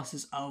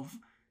analysis of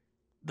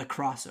the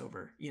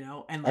crossover,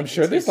 and I'm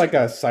sure there's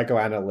a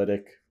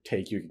psychoanalytic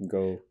take you can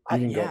go.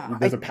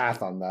 There's a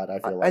path on that.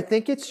 I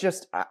think it's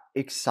just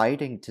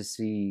exciting to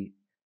see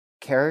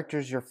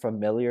characters you're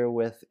familiar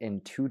with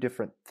in two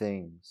different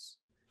things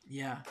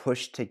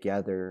pushed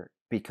together,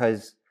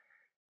 because,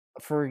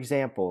 for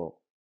example,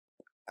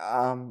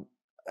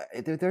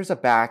 there's a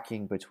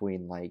backing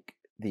between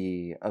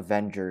the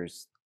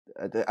Avengers.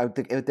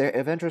 The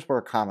Avengers were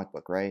a comic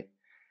book, right?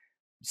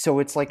 So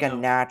it's a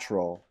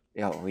natural.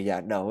 Oh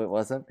yeah, no, it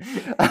wasn't.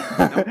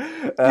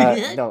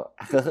 No,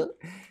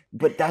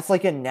 but that's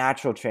a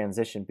natural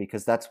transition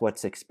because that's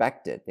what's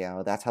expected.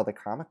 That's how the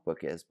comic book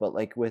is. But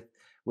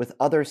with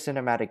other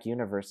cinematic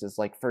universes,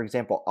 for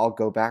example, I'll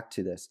go back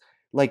to this,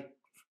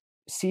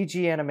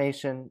 CG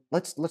animation.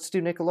 Let's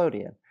do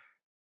Nickelodeon.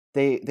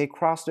 They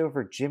crossed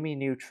over Jimmy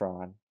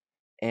Neutron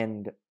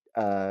and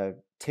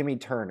Timmy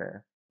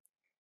Turner.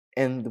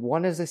 And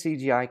one is a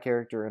CGI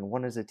character and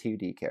one is a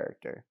 2D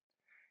character.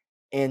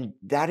 And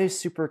that is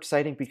super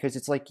exciting because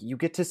it's you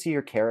get to see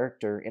your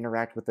character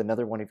interact with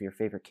another one of your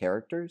favorite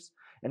characters.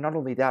 And not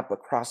only that,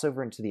 but cross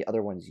over into the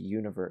other one's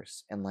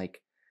universe and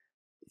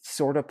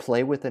sort of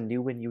play with a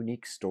new and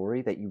unique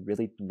story that you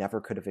really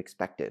never could have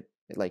expected.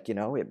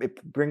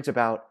 It brings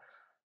about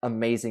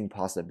amazing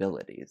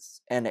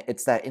possibilities. And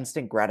it's that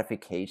instant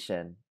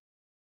gratification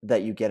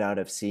that you get out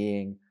of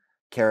seeing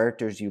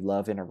characters you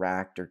love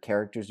interact, or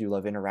characters you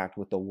love interact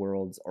with the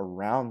worlds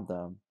around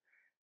them,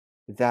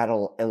 that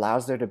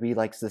allows there to be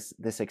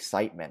this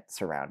excitement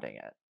surrounding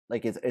it.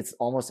 It's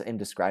almost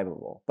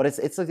indescribable, but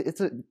it's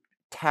a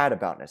tad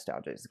about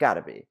nostalgia. It's got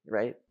to be,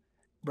 right?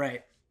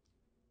 Right.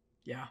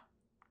 Yeah.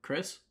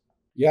 Chris?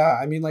 Yeah,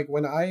 I mean,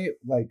 when I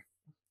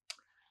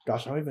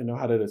gosh, I don't even know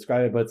how to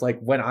describe it, but it's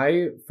when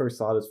I first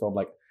saw this film,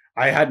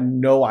 I had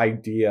no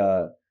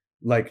idea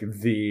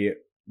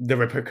the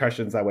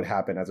repercussions that would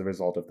happen as a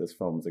result of this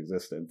film's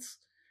existence.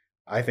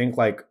 I think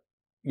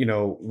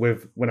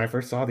when I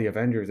first saw the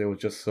Avengers, it was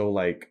just so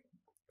like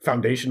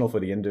foundational for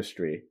the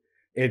industry.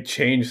 It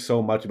changed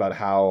so much about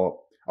how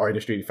our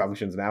industry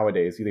functions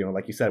nowadays.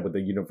 Like you said, with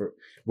the universe,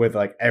 with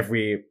like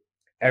every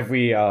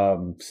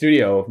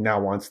studio now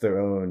wants their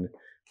own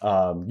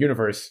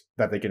universe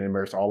that they can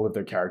immerse all of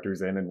their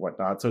characters in and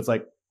whatnot. So it's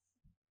like,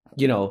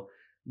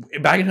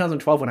 back in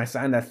 2012 when I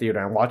sat in that theater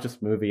and watched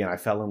this movie and I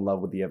fell in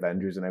love with the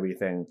Avengers and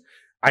everything,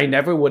 I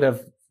never could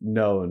have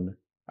known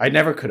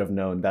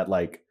that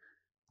like,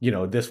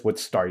 this would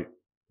start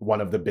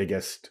one of the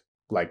biggest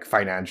like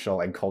financial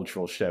and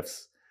cultural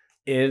shifts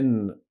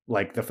in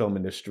like the film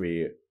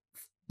industry,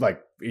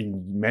 like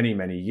in many,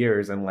 many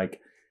years. And like,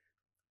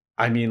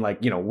 I mean, like,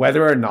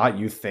 whether or not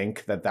you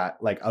think that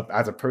like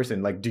as a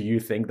person, like, do you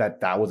think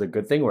that was a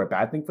good thing or a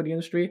bad thing for the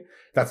industry?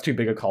 That's too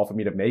big a call for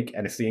me to make.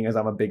 And seeing as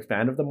I'm a big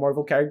fan of the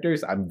Marvel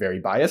characters, I'm very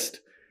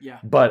biased. Yeah.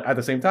 But at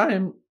the same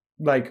time,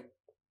 like,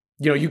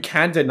 you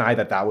can't deny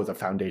that was a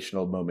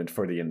foundational moment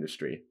for the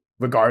industry,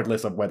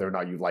 regardless of whether or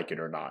not you like it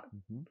or not.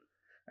 Mm-hmm.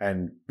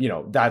 And,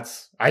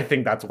 I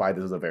think that's why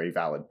this is a very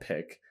valid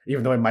pick,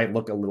 even though it might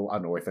look a little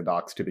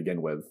unorthodox to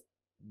begin with.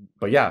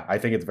 But yeah, I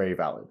think it's very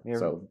valid.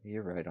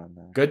 You're right on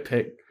that. Good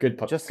pick. Good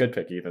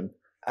pick, Ethan.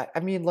 I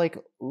mean, like,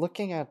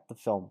 looking at the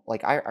film,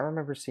 like, I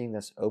remember seeing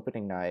this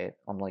opening night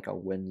on like a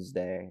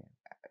Wednesday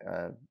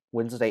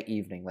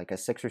evening, like a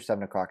 6 or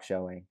 7 o'clock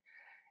showing.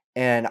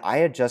 And I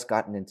had just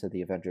gotten into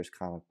the Avengers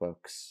comic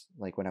books,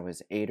 like when I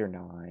was 8 or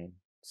 9.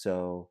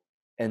 So,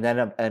 and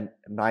then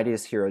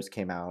Mightiest Heroes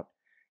came out.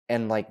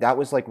 And like, that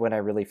was like when I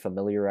really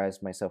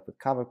familiarized myself with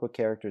comic book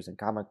characters and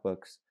comic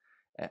books.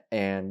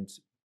 And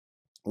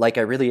like,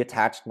 I really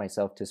attached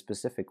myself to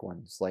specific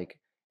ones like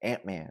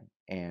Ant-Man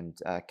and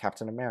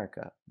Captain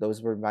America.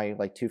 Those were my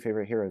like 2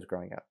 favorite heroes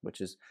growing up, which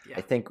is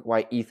I think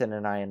why Ethan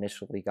and I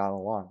initially got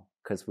along,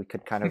 because we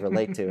could kind of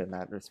relate to in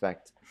that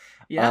respect.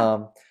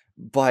 Yeah.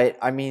 But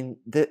I mean,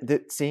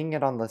 the seeing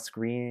it on the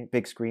screen,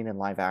 big screen in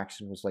live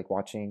action was like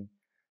watching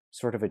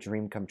sort of a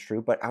dream come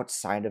true. But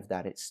outside of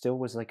that, it still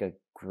was like a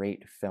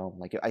great film.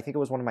 Like, I think it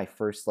was one of my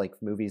first like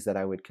movies that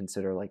I would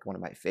consider like one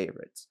of my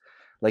favorites.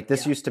 Like,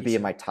 this used to be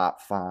in my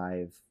top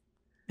 5.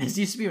 This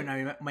used to be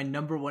my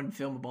number 1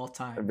 film of all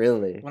time.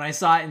 Really? When I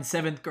saw it in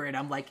 7th grade,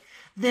 I'm like,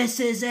 this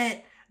is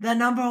it, the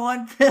number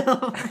 1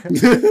 film.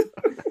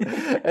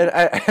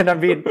 and I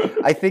mean,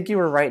 I think you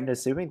were right in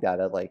assuming that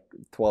at like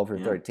 12 or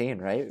 13,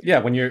 right? Yeah,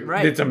 when you're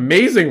right. It's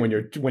amazing when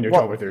you're 12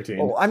 or 13.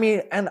 Well, I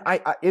mean, and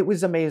I it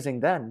was amazing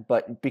then,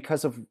 but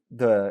because of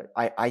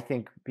I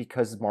think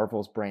because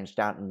Marvel's branched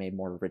out and made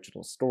more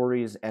original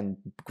stories and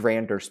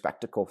grander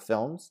spectacle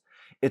films,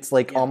 it's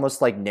like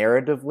almost like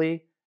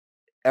narratively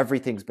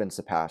everything's been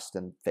surpassed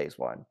in Phase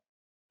 1,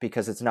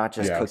 because it's not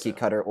just cookie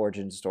cutter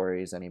origin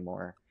stories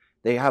anymore.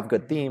 They have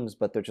good themes,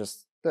 but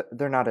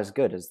they're not as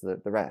good as the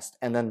rest.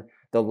 And then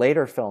the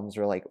later films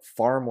are like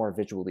far more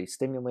visually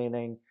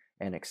stimulating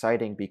and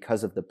exciting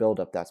because of the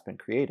buildup that's been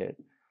created.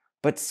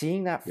 But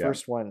seeing that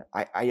first one,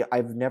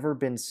 I've never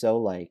been so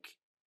like,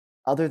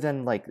 other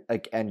than like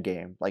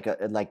Endgame, like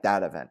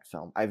that event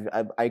film.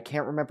 I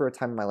can't remember a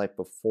time in my life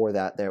before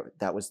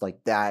that was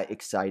like that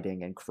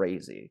exciting and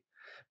crazy.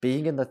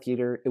 Being in the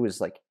theater, it was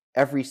like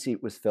every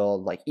seat was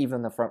filled, like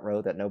even the front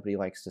row that nobody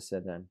likes to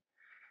sit in.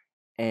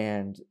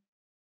 And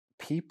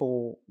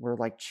people were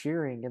like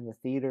cheering in the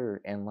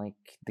theater, and like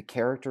the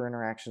character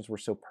interactions were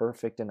so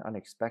perfect and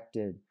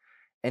unexpected,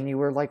 and you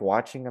were like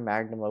watching a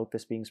magnum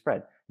opus being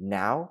spread.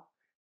 Now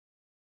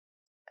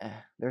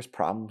there's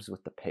problems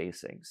with the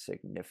pacing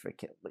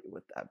significantly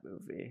with that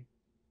movie,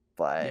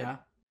 but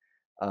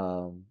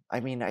I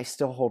mean, I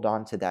still hold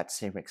on to that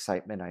same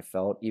excitement I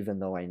felt, even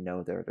though I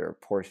know there are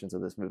portions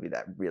of this movie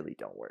that really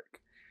don't work.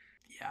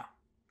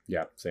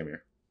 Yeah, same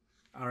here.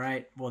 All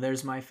right, well,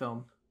 there's my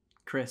film.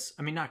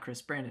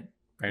 Brandon.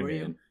 Who are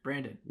you?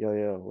 Brandon.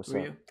 Yo, what's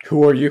up?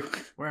 Who are you?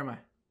 Where am I?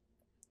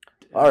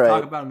 All right.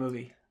 Talk about a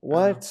movie.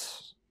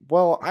 What?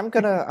 Well, I'm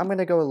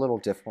gonna go a little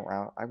different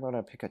route. I'm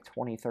gonna pick a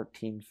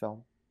 2013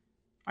 film.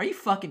 Are you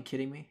fucking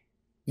kidding me?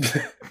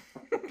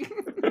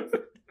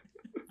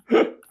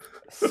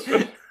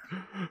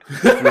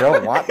 If you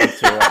don't want me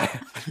to,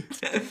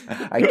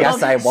 I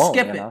guess I won't.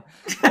 Skip it.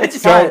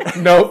 It's fine.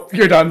 No,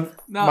 you're done.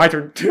 No, my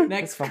turn.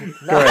 Next. Fine.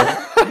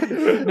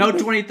 No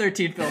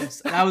 2013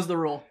 films. That was the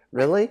rule.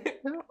 Really?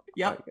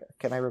 Yep.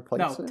 Can I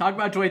replace it? Talk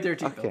about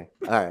 2013 Okay.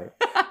 All right.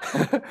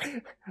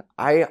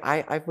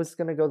 I was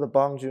gonna go the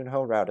Bong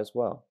Joon-ho route as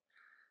well.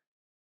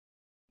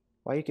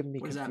 Why are you giving me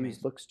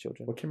confused looks,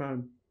 children? What came out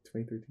in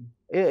 2013?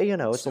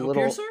 It's a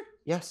little. Snowpiercer?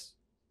 Yes.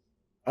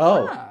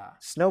 Oh.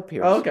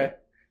 Snowpiercer. Oh, okay.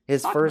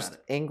 His first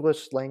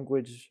English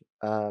language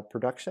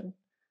production,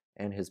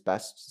 and his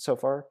best so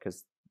far,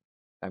 because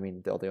I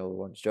mean the other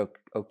one's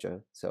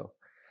Okja. So.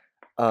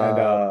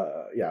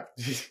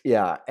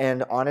 Yeah,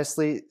 and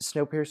honestly,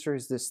 Snowpiercer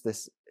is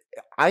this.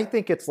 I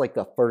think it's like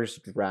the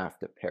first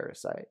draft of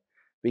Parasite,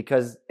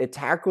 because it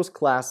tackles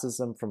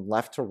classism from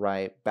left to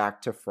right,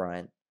 back to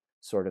front,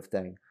 sort of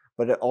thing.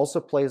 But it also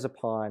plays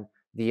upon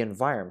the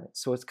environment.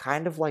 So it's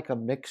kind of like a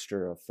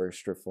mixture of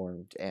First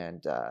Reformed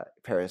and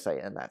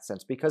Parasite in that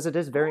sense, because it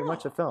is very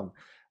much a Oh. film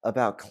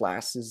about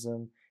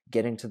classism,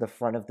 getting to the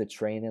front of the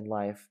train in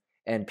life,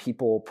 and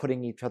people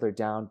putting each other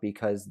down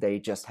because they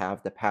just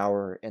have the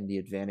power and the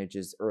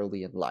advantages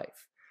early in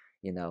life,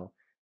 you know.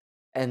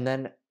 And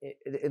then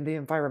the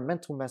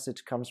environmental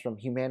message comes from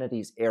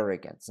humanity's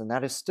arrogance, and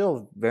that is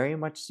still very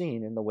much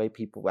seen in the way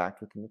people act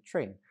within the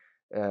train,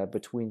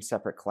 between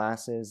separate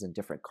classes and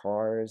different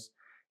cars.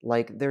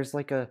 Like there's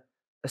like a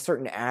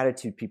certain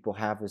attitude people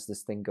have as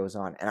this thing goes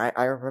on. And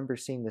I remember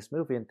seeing this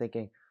movie and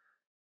thinking,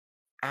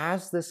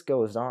 as this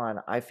goes on,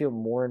 I feel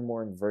more and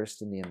more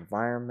immersed in the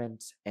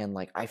environment, and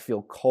like I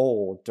feel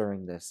cold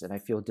during this and I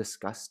feel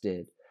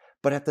disgusted.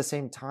 But at the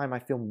same time, I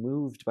feel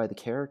moved by the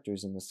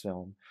characters in this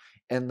film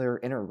and their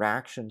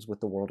interactions with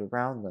the world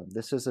around them.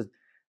 This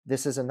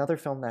is another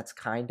film that's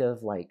kind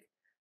of like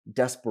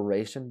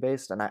desperation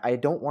based, and I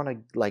don't want to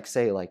like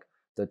say like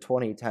the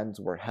 2010s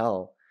were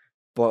hell,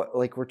 but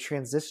like we're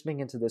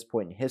transitioning into this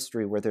point in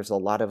history where there's a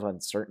lot of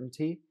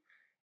uncertainty,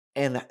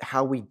 and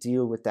how we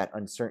deal with that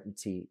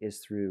uncertainty is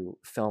through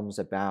films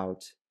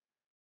about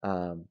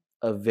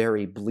a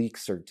very bleak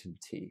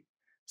certainty,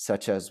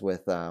 such as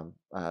with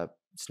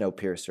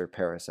Snowpiercer,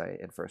 Parasite,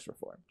 and First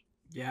Reformed.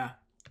 Yeah,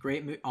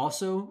 great movie.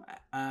 Also,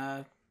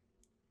 an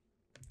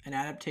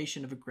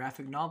adaptation of a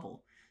graphic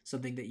novel,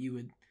 something that you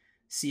would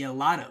see a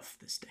lot of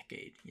this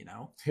decade. You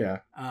know. Yeah.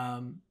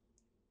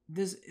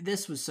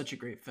 This was such a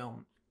great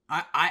film.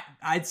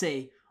 I'd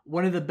say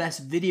one of the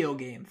best video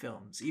game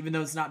films, even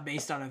though it's not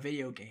based on a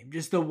video game.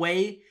 Just the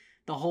way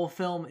the whole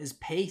film is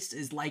paced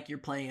is like you're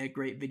playing a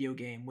great video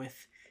game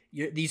with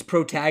these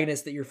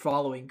protagonists that you're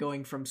following,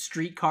 going from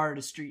streetcar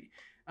to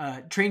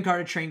train car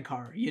to train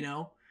car. You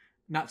know,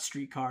 not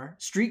streetcar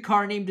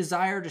named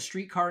Desire to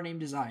streetcar named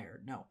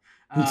Desire. No,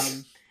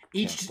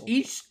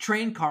 each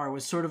train car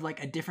was sort of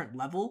like a different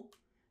level,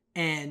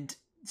 and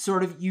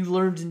sort of you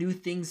learned new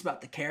things about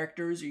the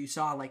characters, or you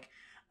saw like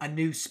a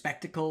new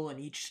spectacle in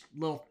each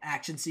little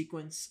action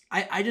sequence.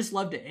 I just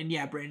loved it. And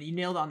yeah, Brandon, you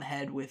nailed it on the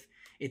head with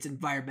its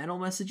environmental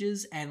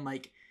messages, and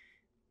like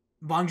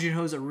Bong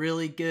Joon-ho's a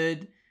really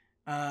good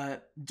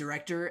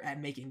director at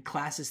making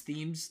classist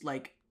themes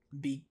like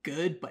be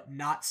good but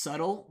not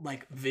subtle,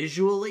 like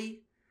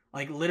visually,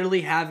 like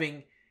literally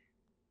having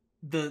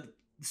the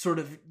sort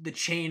of the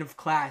chain of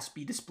class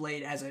be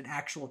displayed as an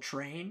actual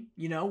train,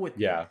 you know, with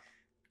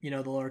you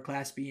know, the lower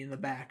class being in the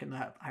back and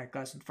the higher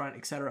class in front,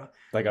 etc.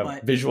 Like a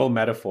visual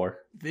metaphor.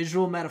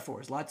 Visual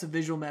metaphors. Lots of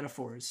visual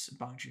metaphors.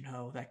 Bong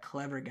Joon-ho, that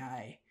clever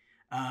guy.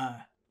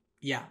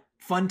 Yeah,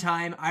 fun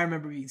time. I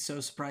remember being so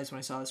surprised when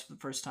I saw this for the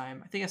first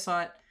time. I think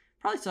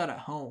probably saw it at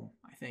home,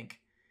 I think.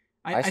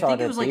 I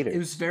think it was like, it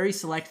was very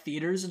select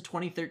theaters in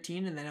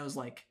 2013, and then it was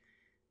like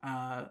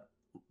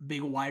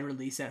big wide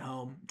release at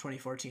home in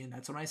 2014.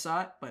 That's when I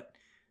saw it, but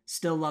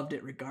still loved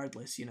it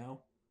regardless, you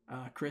know.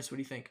 Chris, what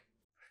do you think?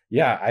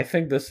 Yeah, I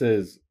think this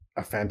is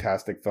a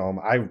fantastic film.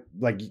 I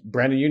like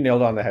Brandon, you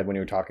nailed it on the head when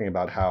you were talking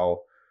about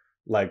how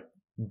like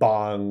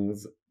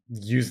Bong's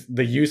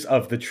use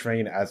of the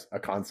train as a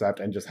concept,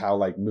 and just how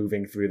like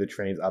moving through the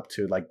trains up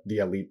to like the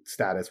elite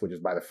status, which is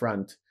by the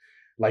front,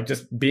 like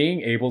just being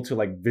able to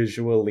like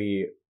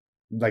visually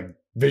like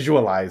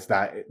visualize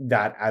that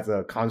as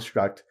a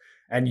construct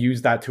and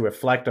use that to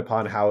reflect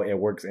upon how it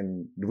works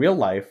in real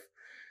life.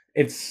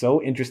 It's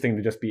so interesting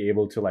to just be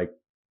able to like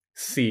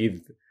see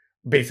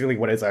basically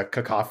what is a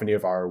cacophony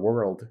of our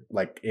world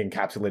like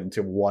encapsulated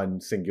into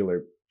one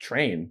singular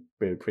train,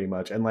 pretty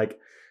much, and like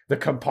the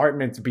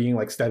compartments being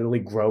like steadily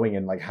growing,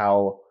 and like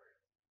how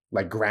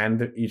like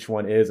grand each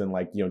one is, and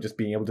like, you know, just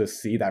being able to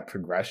see that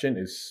progression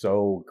is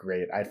so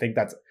great. I think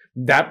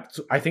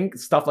I think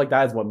stuff like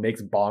that is what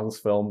makes Bong's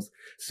films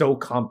so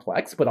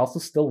complex but also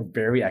still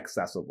very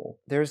accessible.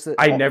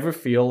 I never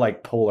feel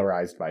like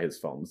polarized by his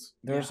films.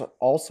 There's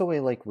also a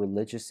like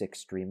religious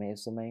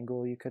extremism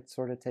angle you could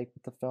sort of take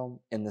with the film,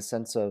 in the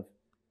sense of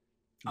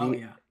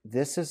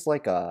this is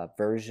like a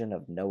version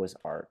of Noah's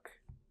Ark.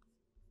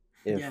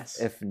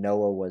 If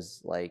Noah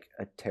was like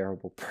a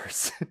terrible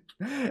person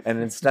and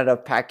instead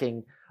of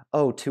packing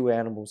 2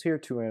 animals here,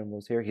 2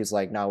 animals here, he's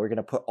like, no, we're going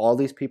to put all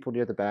these people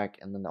near the back,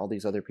 and then all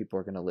these other people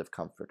are going to live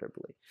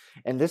comfortably.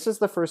 And this is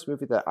the first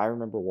movie that I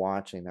remember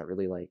watching that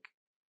really like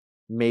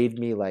made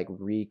me like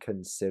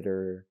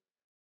reconsider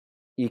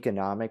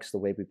economics, the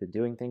way we've been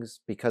doing things,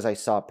 because I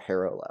saw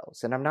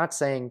parallels. And I'm not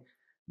saying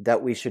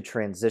that we should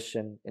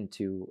transition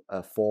into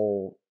a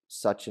full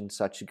such and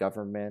such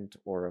government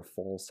or a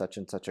full such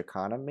and such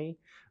economy,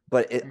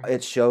 but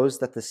it shows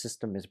that the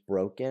system is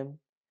broken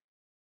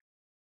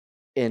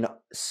in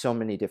so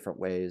many different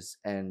ways,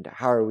 and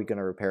how are we going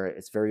to repair it?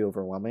 It's very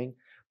overwhelming,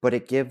 but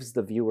it gives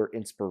the viewer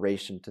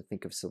inspiration to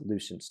think of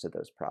solutions to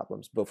those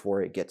problems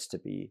before it gets to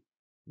be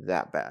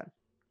that bad.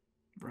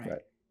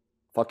 Right.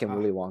 Fucking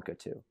Willy Wonka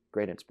too.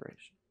 Great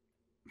inspiration.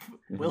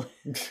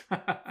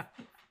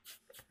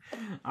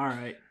 All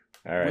right.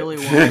 Willy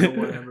Wonka,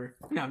 whatever.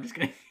 No, I'm just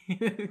kidding.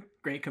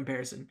 Great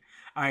comparison.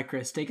 All right,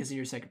 Chris, take us in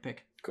your second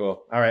pick.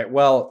 Cool. All right.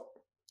 Well,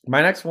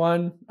 My next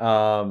one,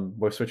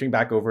 we're switching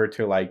back over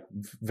to like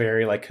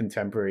very like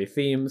contemporary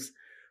themes,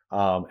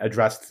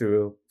 addressed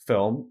through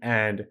film.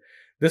 And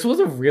this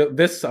was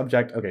this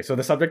subject. Okay, so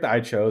the subject that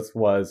I chose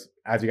was,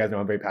 as you guys know,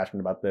 I'm very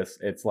passionate about this.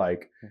 It's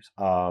like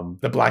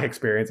the Black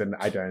experience and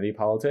identity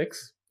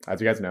politics.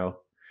 As you guys know,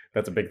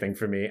 that's a big thing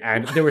for me.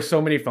 And there were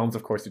so many films,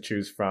 of course, to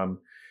choose from,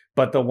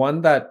 but the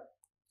one that,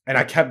 and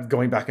I kept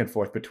going back and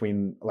forth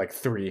between like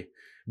three,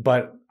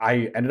 but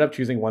I ended up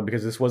choosing one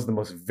because this was the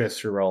most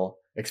visceral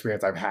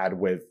experience I've had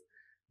with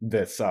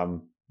this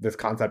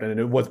concept, and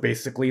it was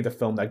basically the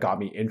film that got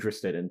me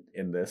interested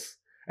in this.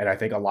 And I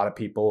think a lot of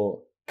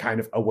people kind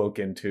of awoke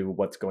into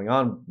what's going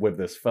on with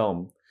this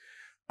film.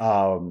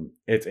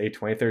 It's a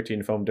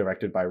 2013 film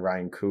directed by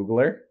Ryan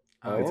Coogler.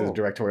 It's his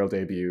directorial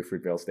debut,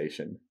 Fruitvale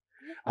Station.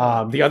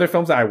 The other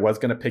films that I was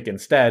going to pick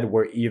instead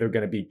were either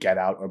going to be Get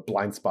Out or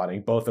Blind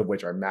Spotting, both of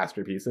which are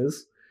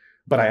masterpieces.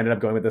 But I ended up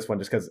going with this one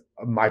just because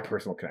of my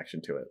personal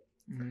connection to it.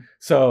 Mm-hmm.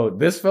 So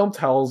this film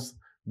tells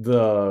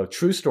the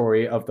true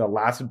story of the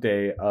last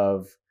day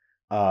of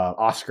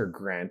Oscar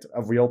Grant,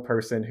 a real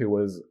person who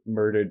was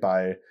murdered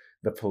by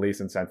the police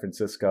in San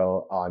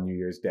Francisco on New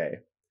Year's Day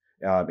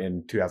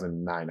in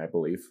 2009, I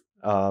believe.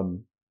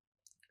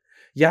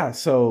 Yeah,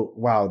 so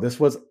wow, this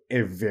was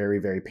a very,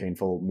 very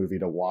painful movie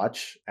to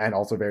watch, and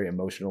also very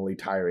emotionally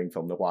tiring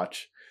film to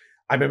watch.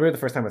 I remember the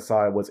first time I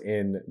saw it was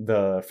in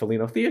the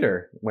Foligno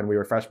Theater when we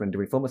were freshmen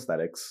doing film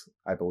aesthetics.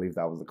 I believe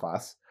that was the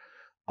class.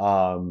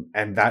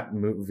 And that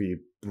movie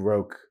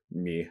broke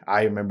me.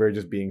 I remember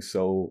just being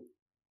so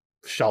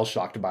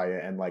shell-shocked by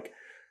it. And like,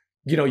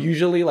 you know,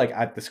 usually like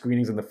at the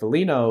screenings in the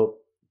Foligno,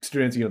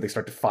 students, you know, they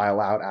start to file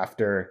out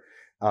after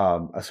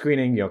a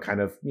screening, you know, kind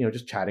of, you know,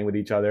 just chatting with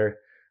each other.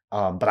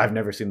 But I've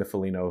never seen the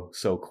Foligno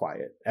so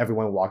quiet.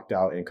 Everyone walked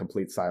out in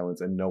complete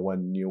silence and no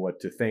one knew what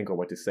to think or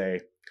what to say,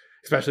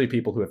 especially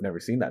people who have never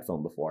seen that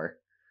film before.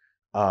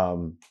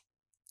 And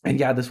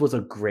yeah, this was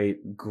a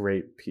great,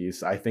 great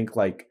piece. I think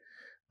like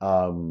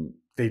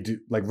they do,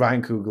 like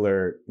Ryan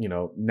Coogler, you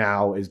know,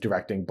 now is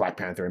directing Black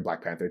Panther and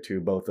Black Panther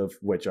 2, both of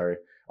which are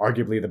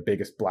arguably the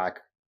biggest Black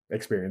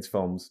experience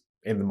films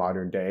in the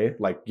modern day,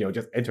 like, you know,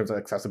 just in terms of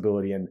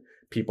accessibility and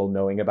people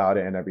knowing about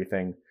it and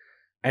everything.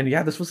 And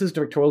yeah, this was his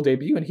directorial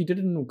debut, and he did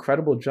an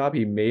incredible job.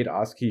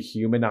 He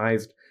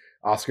humanized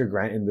Oscar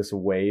Grant in this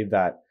way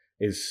that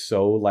is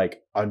so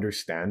like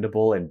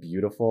understandable and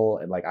beautiful.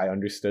 And like I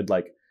understood,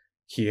 like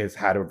he has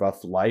had a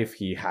rough life.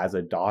 He has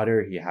a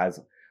daughter. He has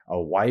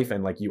a wife,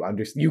 and like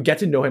you get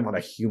to know him on a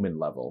human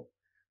level.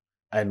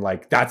 And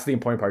like that's the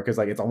important part, because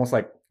like it's almost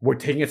like we're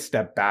taking a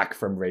step back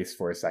from race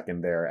for a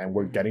second there, and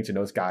we're getting to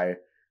know this guy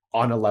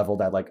on a level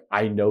that like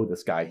I know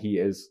this guy. He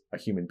is a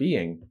human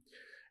being.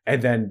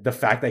 And then the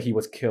fact that he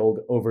was killed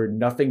over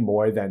nothing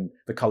more than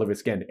the color of his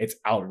skin, it's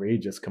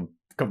outrageous,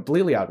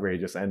 completely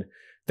outrageous. And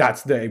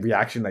that's the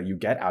reaction that you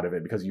get out of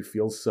it, because you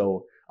feel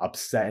so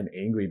upset and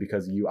angry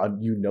because you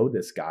know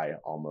this guy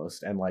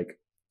almost. And like,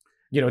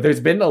 you know,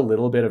 there's been a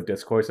little bit of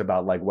discourse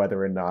about like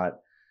whether or not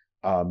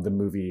the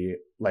movie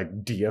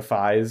like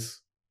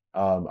deifies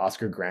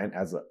Oscar Grant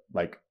as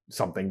like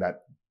something that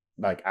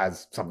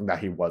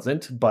he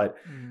wasn't. But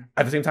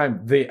at the same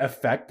time, the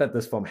effect that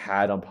this film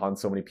had upon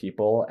so many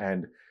people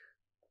and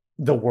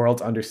the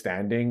world's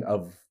understanding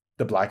of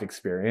the Black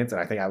experience, and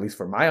I think at least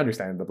for my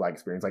understanding of the Black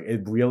experience, like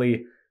it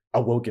really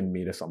awoken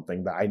me to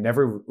something that I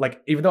never,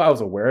 like, even though I was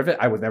aware of it,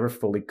 I was never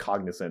fully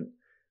cognizant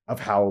of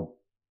how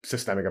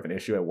systemic of an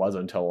issue it was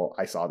until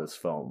I saw this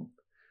film.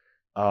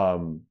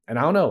 And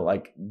I don't know,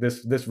 like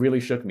this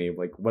really shook me.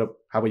 Like,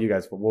 how about you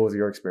guys? What was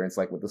your experience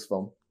like with this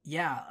film?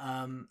 Yeah,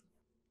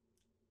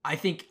 I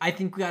think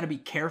we got to be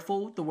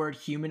careful with the word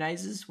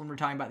humanizes when we're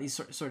talking about these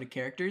sort of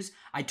characters.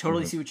 I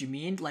totally see what you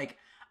mean. Like,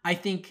 I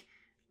think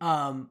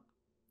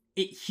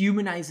it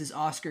humanizes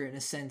Oscar in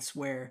a sense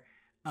where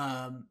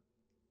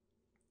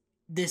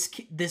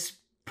this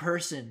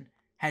person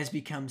has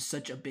become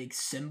such a big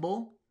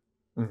symbol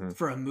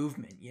for a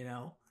movement, you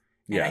know?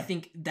 And I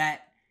think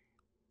that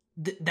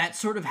that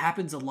sort of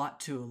happens a lot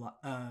to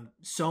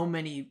so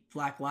many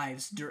Black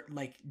lives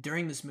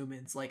during this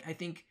movement. It's like, I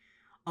think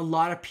a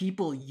lot of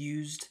people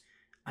used,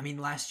 I mean,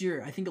 last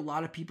year, I think a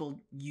lot of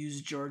people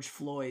used George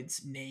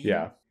Floyd's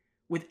name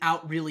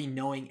without really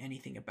knowing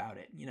anything about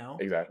it, you know?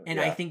 Exactly. And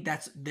I think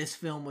this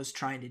film was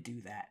trying to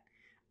do that.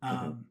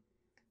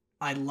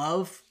 I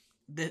love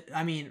that.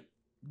 I mean,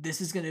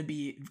 this is going to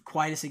be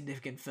quite a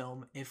significant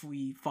film if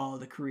we follow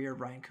the career of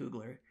Ryan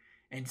Coogler,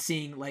 and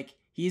seeing like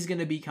he's going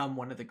to become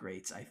one of the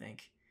greats. I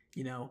think,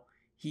 you know,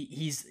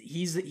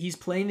 he's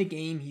playing the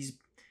game. He's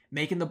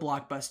making the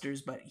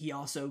blockbusters, but he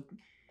also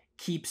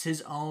keeps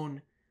his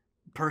own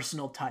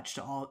personal touch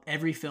to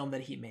every film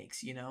that he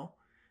makes, you know?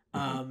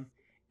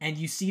 And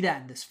you see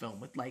that in this film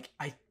with like,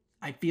 I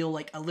feel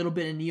like a little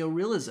bit of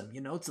neorealism,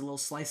 you know, it's a little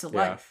slice of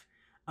life.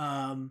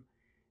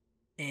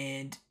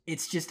 And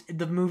it's just,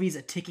 the movie's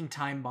a ticking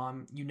time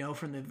bomb, you know,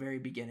 from the very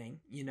beginning,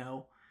 you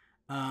know?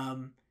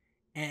 And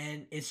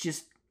it's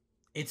just,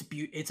 it's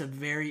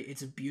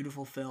a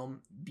beautiful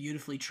film,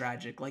 beautifully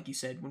tragic. Like you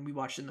said, when we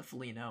watched it in the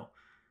Foligno,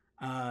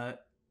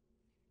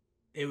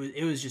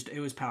 it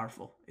was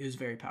powerful. It was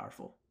very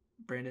powerful.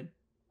 Brandon?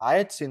 I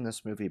had seen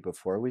this movie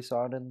before we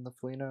saw it in the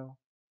Flino,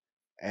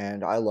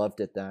 and I loved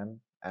it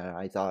then. And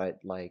I thought,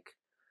 like,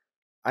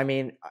 I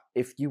mean,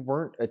 if you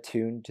weren't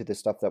attuned to the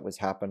stuff that was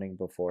happening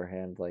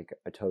beforehand, like,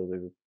 I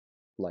totally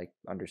like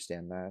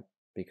understand that,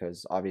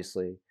 because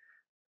obviously,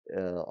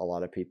 a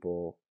lot of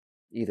people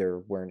either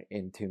weren't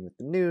in tune with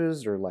the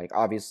news, or like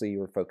obviously you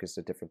were focused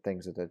at different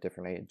things at a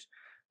different age.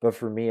 But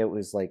for me, it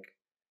was like,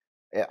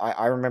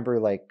 I remember,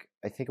 like,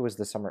 I think it was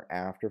the summer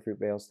after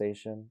Fruitvale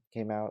Station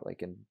came out,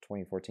 like in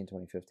 2014,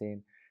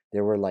 2015.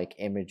 There were like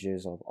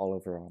images of all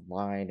over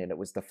online, and it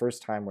was the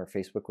first time where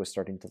Facebook was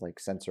starting to like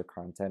censor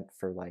content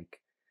for like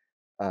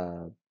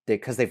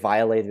because they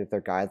violated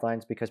their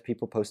guidelines, because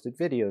people posted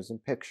videos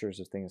and pictures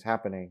of things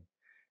happening.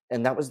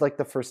 And that was like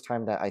the first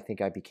time that I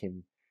think I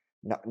became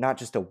not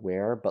just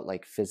aware, but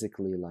like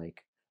physically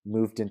like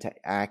moved into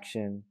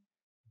action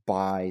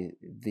by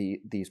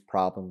these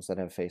problems that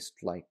have faced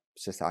like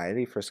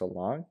society for so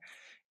long.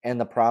 And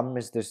the problem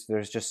is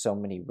there's just so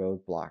many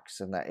roadblocks,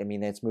 and that, I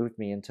mean, it's moved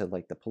me into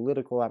like the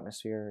political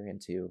atmosphere,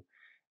 into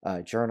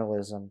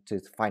journalism, to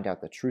find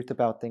out the truth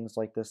about things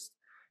like this,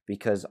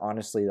 because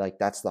honestly, like,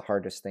 that's the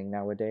hardest thing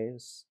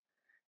nowadays.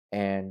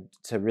 And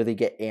to really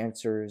get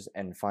answers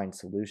and find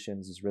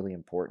solutions is really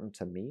important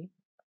to me.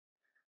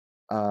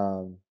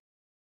 um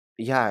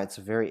yeah, it's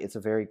a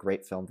very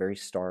great film, very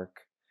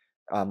stark.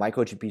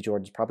 Michael B.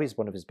 Jordan's probably is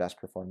one of his best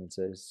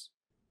performances.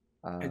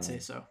 I'd say um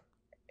so.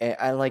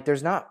 and like,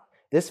 there's not,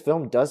 this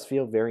film does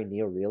feel very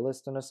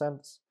neorealist in a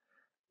sense,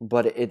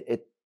 but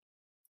it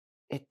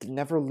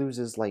never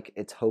loses like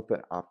its hope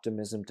and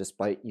optimism,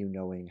 despite you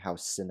knowing how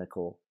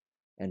cynical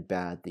and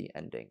bad the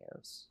ending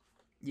is.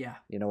 Yeah.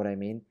 You know what I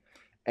mean?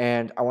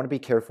 And I want to be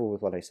careful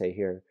with what I say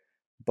here,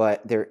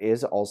 but there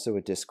is also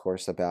a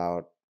discourse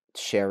about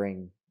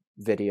sharing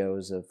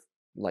videos of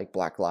like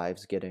Black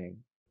lives getting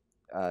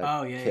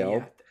Oh yeah,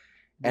 killed. yeah.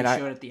 They And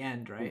showed at the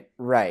end, right?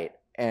 right,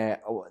 and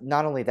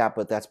not only that,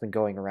 but that's been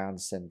going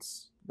around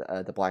since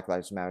the Black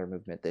Lives Matter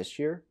movement this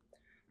year.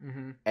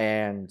 Mm-hmm.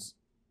 And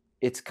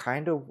it's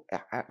kind of,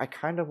 I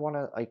kind of want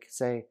to like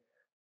say,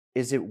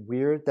 is it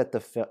weird that the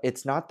film,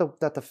 it's not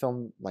that the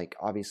film like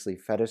obviously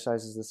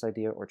fetishizes this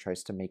idea or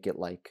tries to make it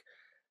like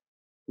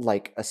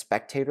a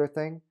spectator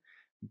thing,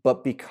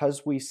 but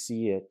because we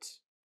see it,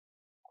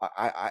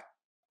 I I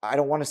I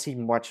don't want to see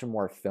much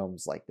more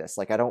films like this.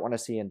 Like, I don't want to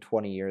see in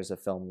 20 years a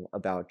film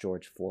about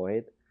George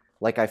Floyd.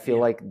 Like, I feel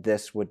Yeah. like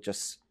this would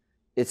just,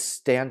 it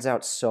stands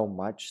out so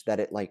much that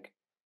it like,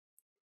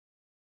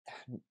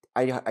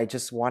 I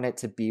just want it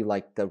to be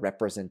like the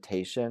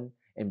representation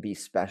and be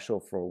special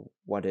for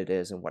what it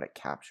is and what it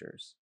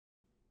captures,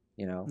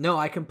 you know? No,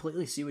 I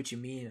completely see what you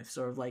mean. It's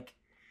sort of like,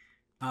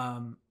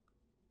 um,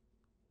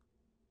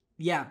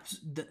 yeah,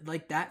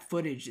 like that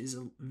footage is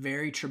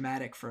very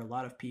traumatic for a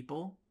lot of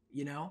people,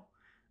 you know,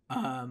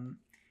 um,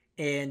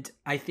 and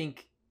I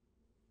think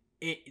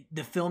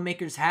the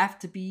filmmakers have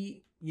to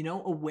be, you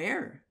know,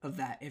 aware of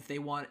that if they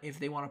want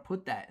to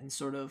put that, and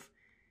sort of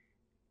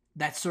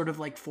that's sort of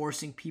like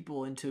forcing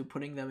people into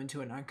putting them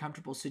into an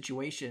uncomfortable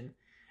situation,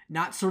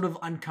 not sort of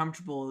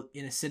uncomfortable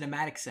in a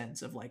cinematic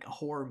sense of like a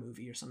horror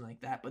movie or something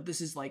like that, but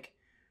this is like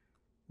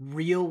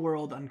real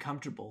world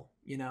uncomfortable,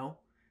 you know,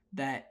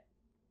 that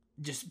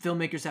just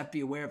filmmakers have to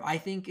be aware of.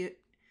 I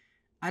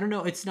don't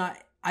know, it's not,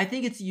 I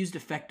think it's used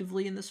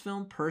effectively in this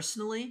film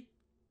personally,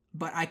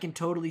 but I can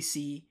totally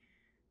see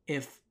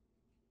if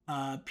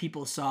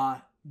people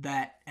saw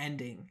that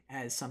ending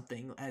as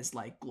something as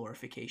like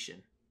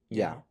glorification, you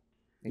Yeah. know?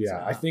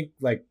 Yeah, I think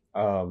like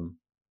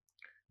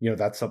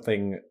that's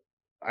something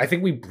I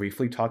think we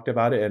briefly talked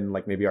about it in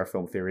like maybe our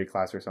film theory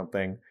class or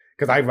something,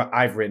 because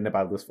I've written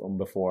about this film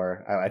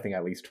before, I think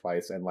at least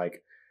twice, and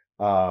like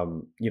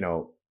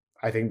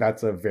I think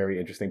that's a very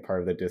interesting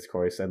part of the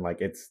discourse, and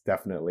like it's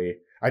definitely,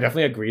 I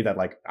definitely agree that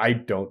like I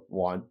don't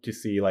want to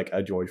see like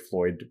a George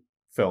Floyd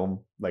film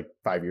like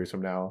 5 years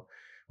from now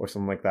or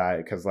something like that,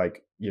 because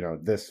like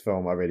this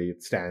film already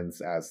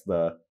stands as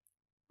the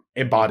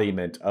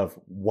embodiment of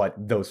what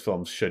those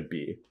films should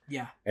be.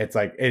 Yeah. It's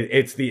like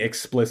it's the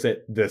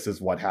explicit, this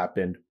is what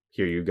happened,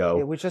 here you go.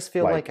 It would just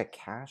feel like a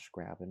cash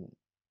grab, and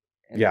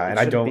yeah, and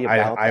I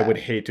would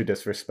that. hate to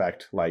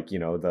disrespect like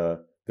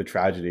the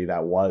tragedy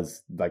that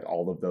was like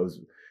all of those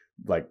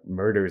like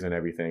murders and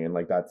everything, and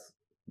like that's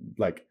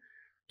like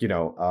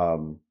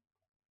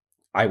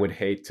I would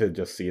hate to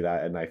just see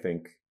that. And I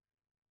think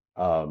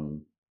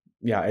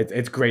yeah,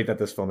 it's great that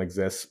this film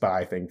exists, but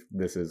I think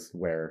this is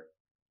where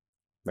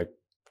like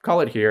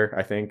call it here,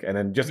 I think, and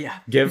then just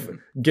give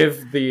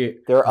the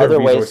there are other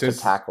ways to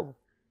tackle.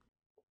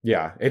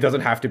 Yeah, it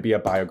doesn't have to be a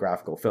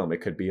biographical film.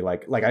 It could be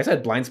like I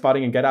said, Blind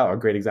Spotting and Get Out are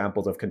great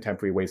examples of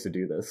contemporary ways to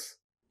do this.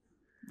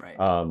 Right.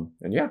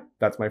 And yeah,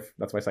 that's my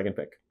second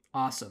pick.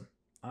 Awesome.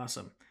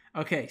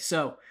 Okay,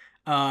 so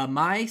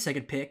my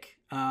second pick.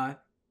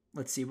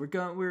 Let's see, we're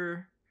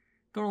going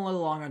a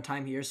little long on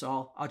time here,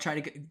 so I'll try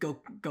to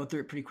go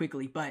through it pretty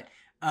quickly. But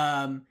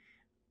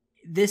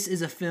this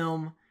is a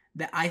film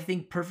that I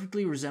think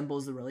perfectly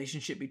resembles the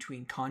relationship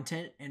between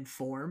content and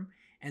form,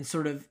 and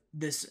sort of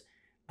this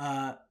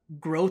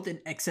growth and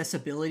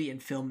accessibility in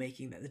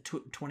filmmaking that the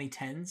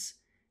 2010s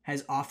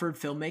has offered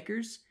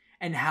filmmakers,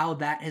 and how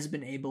that has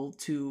been able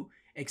to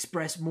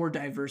express more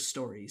diverse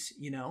stories,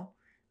 you know,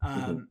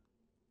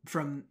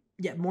 from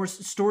more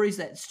stories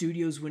that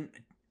studios wouldn't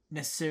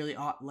necessarily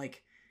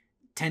like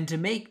tend to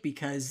make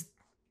because,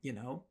 you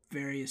know,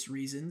 various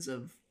reasons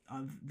of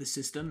the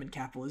system and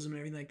capitalism and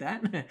everything like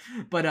that.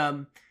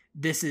 But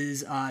this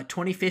is a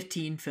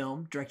 2015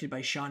 film directed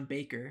by Sean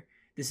Baker.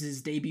 This is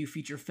his debut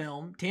feature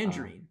film,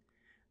 Tangerine.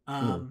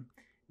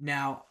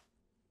 Now,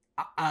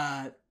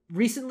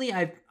 recently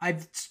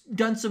I've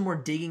done some more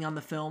digging on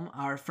the film.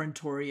 Our friend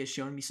Tori has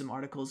shown me some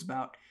articles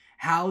about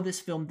how this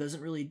film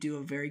doesn't really do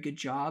a very good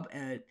job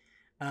at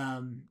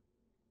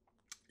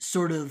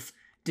sort of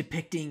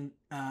depicting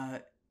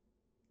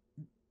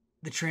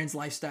the trans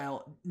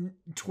lifestyle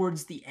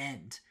towards the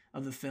end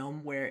of the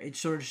film, where it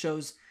sort of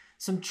shows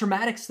some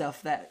traumatic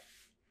stuff that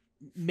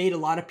made a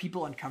lot of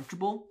people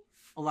uncomfortable,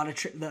 a lot of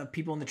the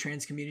people in the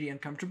trans community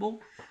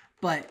uncomfortable.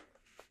 But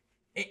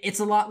it's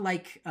a lot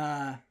like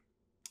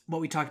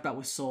what we talked about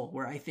with Soul,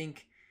 where I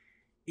think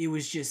it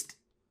was just,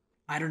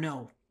 I don't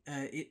know,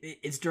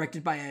 it's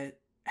directed by a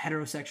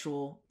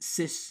heterosexual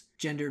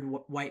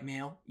cisgendered white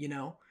male, you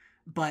know,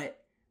 but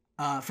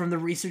from the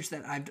research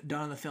that I've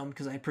done on the film,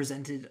 because I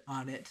presented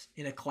on it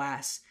in a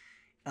class,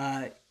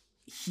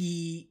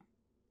 he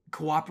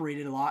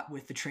cooperated a lot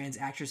with the trans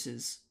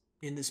actresses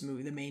in this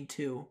movie, the main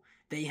two.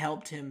 They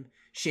helped him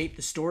shape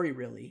the story,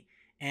 really,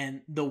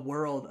 and the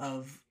world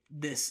of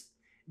these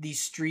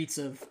streets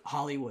of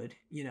Hollywood,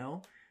 you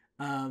know.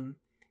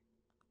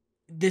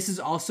 This is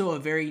also a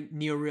very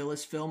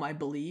neorealist film, I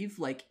believe.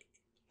 Like,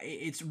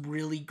 it's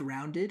really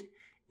grounded,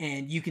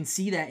 and you can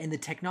see that in the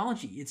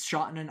technology. It's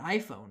shot on an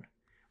iPhone,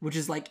 which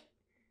is like,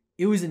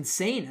 it was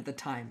insane at the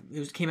time.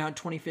 Came out in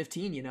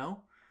 2015, you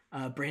know.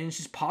 Brandon's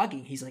just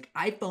pogging. He's like,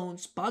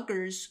 iPhones,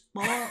 buggers.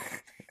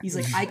 He's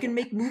like, I can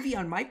make movie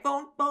on my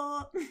phone.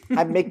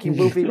 I'm making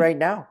movie right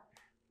now.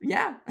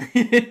 Yeah.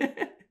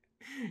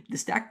 The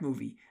Stack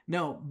movie.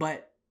 No,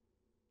 but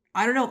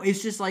I don't know.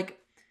 It's just like,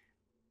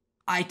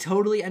 I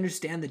totally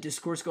understand the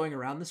discourse going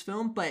around this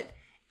film, but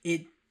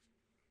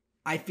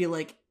I feel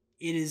like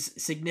it is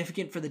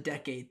significant for the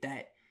decade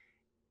that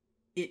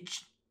it,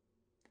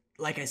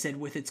 like I said,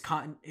 with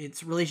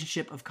its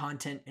relationship of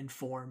content and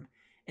form,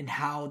 and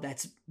how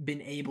that's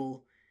been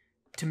able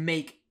to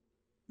make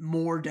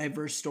more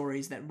diverse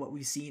stories than what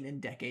we've seen in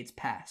decades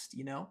past,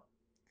 you know?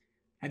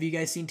 Have you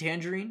guys seen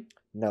Tangerine?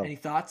 No. Any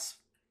thoughts?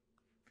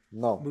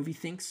 No. Movie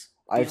thinks?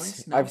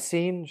 No? I've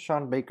seen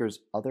Sean Baker's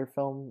other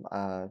film,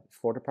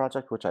 Florida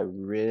Project, which I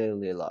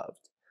really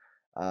loved,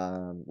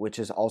 which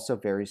is also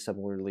very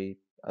similarly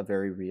a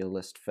very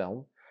realist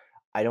film.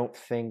 I don't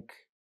think,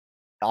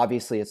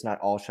 obviously it's not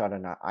all shot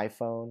on an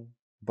iPhone,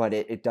 but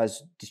it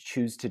does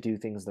choose to do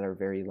things that are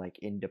very like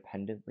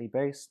independently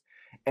based.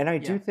 And I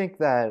do think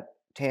that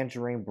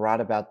Tangerine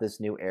brought about this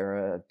new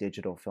era of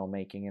digital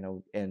filmmaking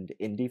and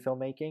indie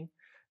filmmaking,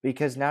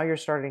 because now you're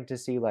starting to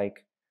see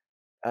like,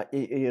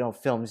 you know,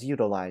 films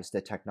utilize the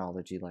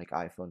technology like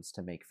iPhones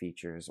to make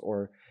features,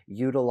 or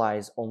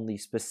utilize only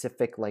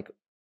specific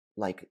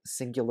like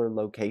singular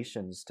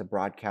locations to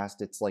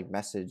broadcast its like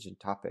message and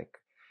topic.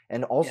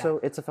 And also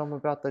it's a film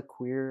about the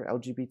queer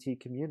LGBT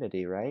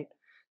community, right?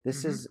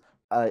 This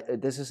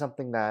is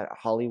something that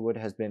Hollywood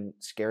has been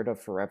scared of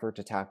forever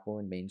to tackle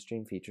in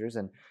mainstream features.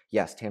 And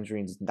yes,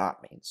 Tangerine's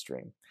not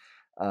mainstream.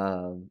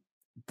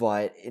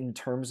 But in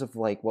terms of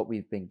like what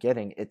we've been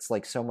getting, it's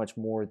like so much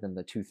more than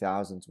the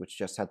 2000s, which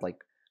just had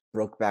like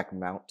Brokeback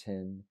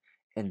Mountain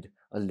and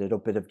a little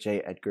bit of J.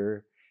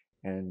 Edgar.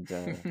 And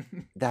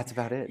that's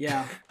about it.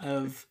 Yeah,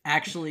 of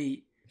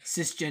actually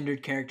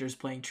cisgendered characters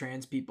playing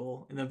trans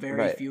people in the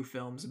very few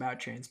films about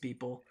trans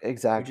people.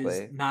 Exactly. Which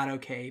is not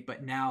okay.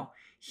 But now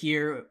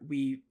here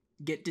we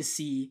get to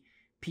see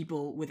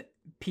people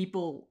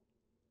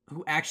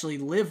who actually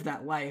live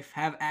that life,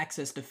 have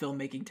access to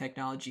filmmaking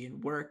technology,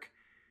 and work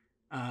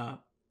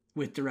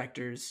with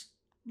directors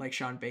like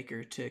Sean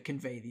Baker to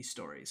convey these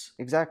stories.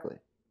 Exactly.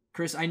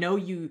 Chris, I know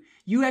you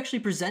actually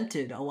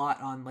presented a lot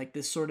on like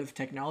this sort of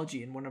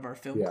technology in one of our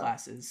film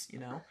classes, you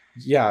know?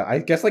 Yeah, I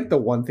guess like the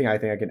one thing I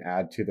think I can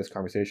add to this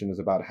conversation is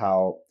about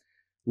how,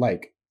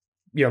 like,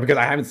 you know, because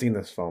I haven't seen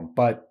this film,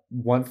 but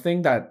one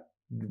thing that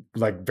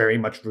like very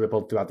much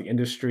rippled throughout the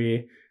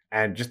industry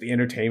and just the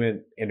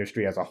entertainment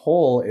industry as a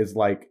whole is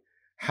like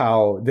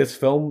how this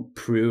film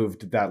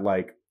proved that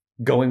like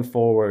going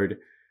forward,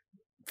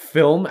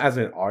 film as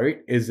an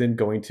art isn't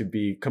going to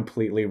be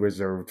completely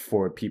reserved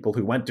for people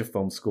who went to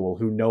film school,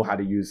 who know how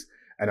to use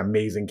an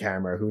amazing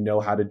camera, who know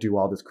how to do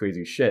all this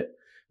crazy shit.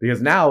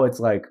 Because now it's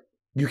like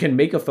you can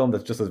make a film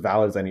that's just as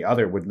valid as any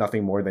other with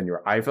nothing more than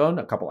your iPhone,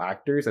 a couple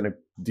actors, and a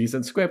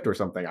decent script or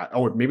something.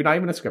 Or maybe not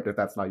even a script if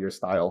that's not your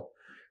style.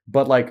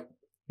 But like,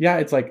 yeah,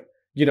 it's like,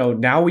 you know,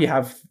 now we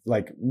have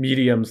like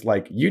mediums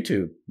like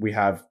YouTube. We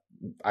have,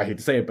 I hate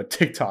to say it, but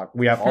TikTok.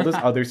 We have all this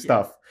other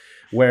stuff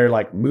where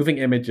like moving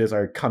images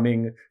are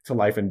coming to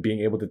life and being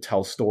able to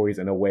tell stories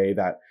in a way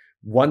that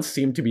once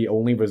seemed to be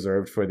only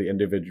reserved for the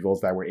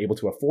individuals that were able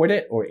to afford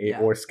it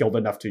or skilled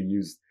enough to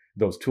use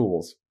those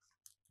tools.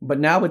 But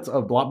now it's a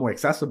lot more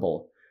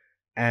accessible.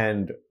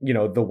 And, you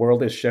know, the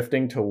world is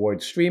shifting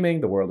towards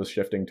streaming. The world is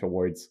shifting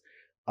towards,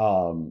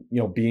 you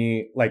know,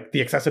 being like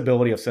the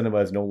accessibility of cinema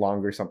is no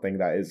longer something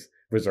that is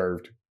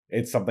reserved.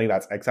 It's something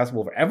that's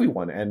accessible for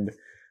everyone. And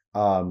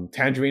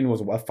Tangerine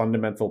was a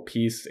fundamental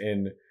piece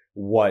in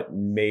what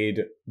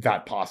made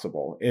that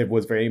possible. It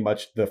was very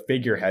much the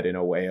figurehead in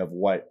a way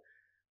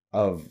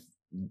of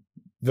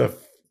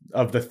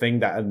the thing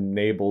that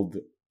enabled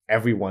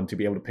everyone to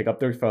be able to pick up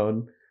their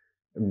phone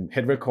and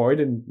hit record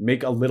and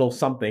make a little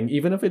something,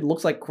 even if it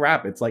looks like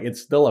crap. It's like,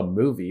 it's still a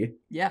movie.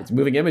 Yeah. It's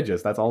moving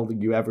images. That's all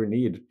you ever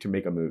need to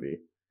make a movie.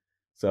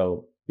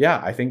 So yeah,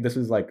 I think this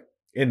is like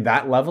in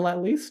that level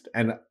at least.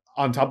 And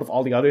on top of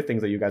all the other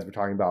things that you guys were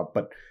talking about,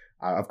 but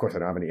of course I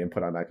don't have any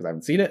input on that because I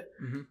haven't seen it.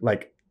 Mm-hmm.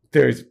 Like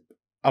there's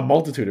a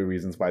multitude of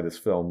reasons why this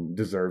film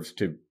deserves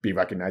to be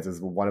recognized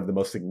as one of the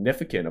most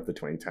significant of the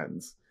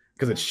 2010s,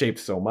 because it shaped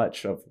so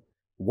much of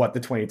what the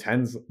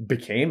 2010s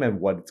became and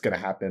what's going to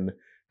happen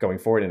going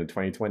forward in the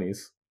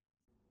 2020s.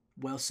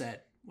 Well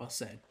said. Well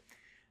said.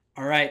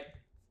 All right,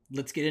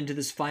 let's get into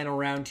this final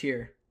round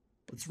here.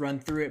 Let's run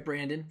through it,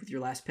 Brandon, with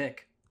your last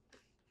pick.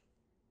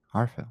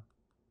 Our film.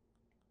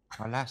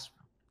 Our last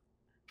film.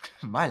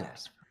 My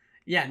last film.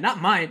 Yeah,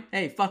 not mine.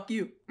 Hey, fuck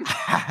you.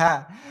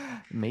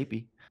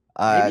 Maybe.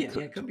 Maybe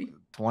it could be.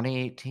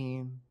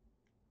 2018.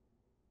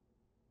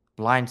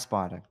 Blind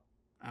Spotting.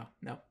 Oh,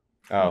 no.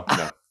 Oh,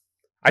 no.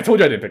 I told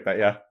you I didn't pick that,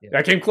 yeah.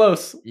 I came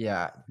close.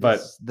 Yeah. But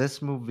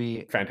this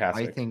movie,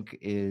 fantastic. I think,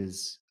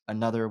 is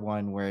another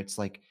one where it's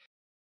like,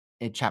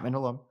 Chapman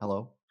alum,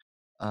 hello.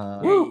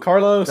 Woo,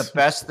 Carlos. The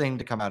best thing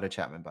to come out of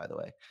Chapman, by the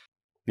way.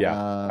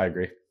 Yeah, I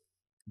agree.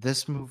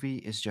 This movie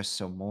is just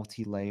so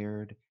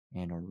multi-layered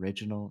and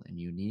original and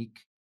unique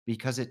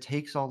because it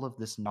takes all of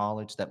this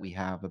knowledge that we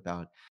have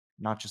about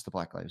not just the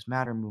Black Lives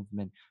Matter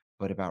movement,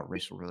 but about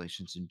racial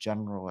relations in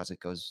general as it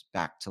goes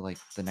back to like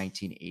the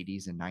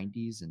 1980s and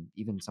 90s and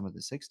even some of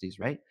the 60s,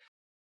 right?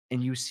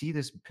 And you see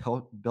this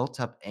built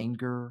up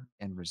anger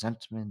and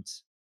resentment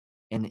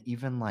and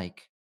even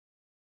like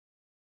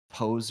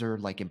poser,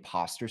 like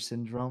imposter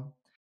syndrome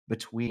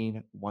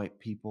between white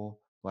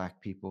people,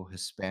 Black people,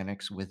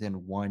 Hispanics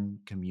within one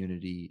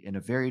community in a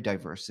very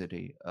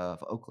diversity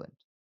of Oakland.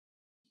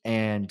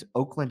 And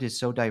Oakland is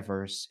so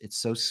diverse, it's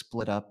so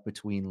split up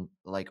between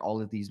like all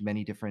of these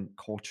many different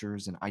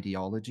cultures and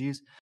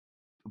ideologies,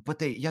 but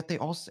they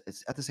also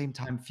at the same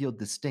time feel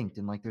distinct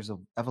and like there's a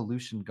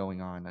evolution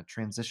going on, a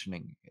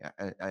transitioning,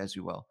 as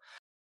you will.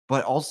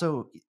 But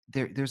also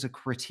there's a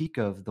critique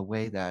of the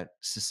way that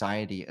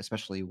society,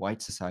 especially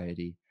white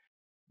society,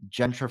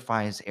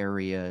 gentrifies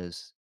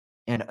areas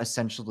and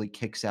essentially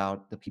kicks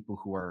out the people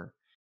who are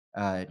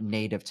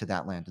native to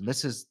that land. And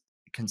this is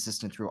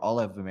consistent through all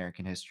of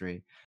American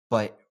history,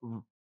 but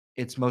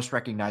it's most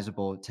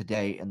recognizable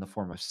today in the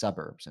form of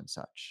suburbs and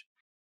such.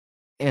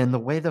 And the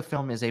way the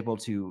film is able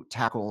to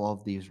tackle all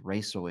of these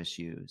racial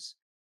issues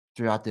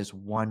throughout this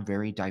one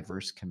very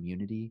diverse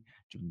community,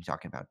 we're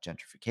talking about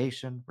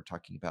gentrification, we're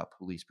talking about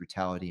police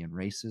brutality and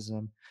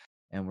racism,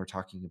 and we're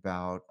talking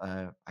about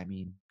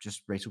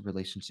just racial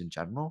relations in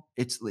general.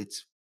 It's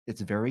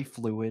very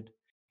fluid.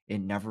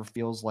 It never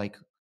feels like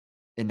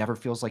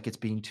it's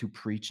being too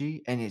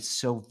preachy, and it's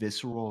so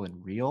visceral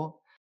and real.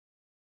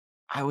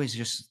 I was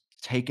just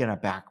taken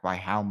aback by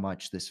how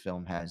much this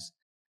film has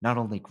not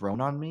only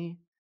grown on me,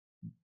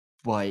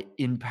 but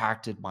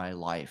impacted my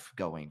life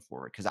going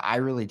forward. Because I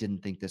really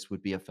didn't think this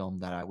would be a film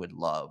that I would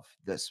love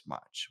this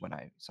much when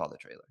I saw the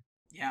trailer.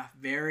 Yeah,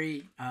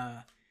 very,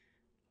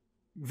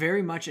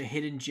 very much a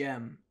hidden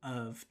gem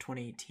of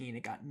 2018.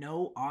 It got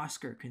no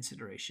Oscar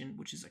consideration,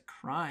 which is a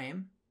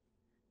crime.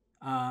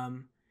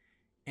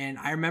 And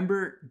I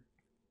remember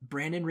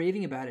Brandon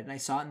raving about it, and I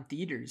saw it in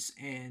theaters.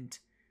 And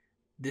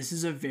this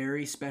is a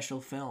very special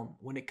film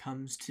when it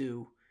comes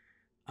to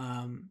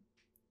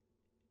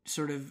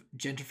sort of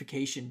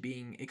gentrification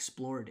being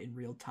explored in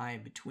real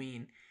time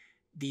between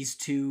these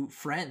two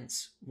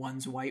friends.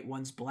 One's white,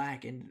 one's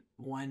Black, and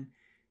one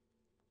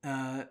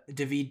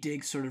Daveed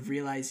Diggs sort of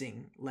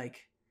realizing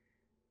like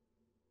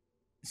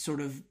sort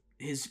of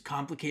his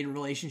complicated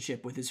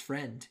relationship with his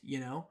friend, you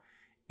know?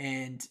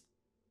 And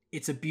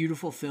it's a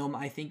beautiful film.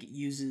 I think it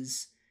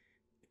uses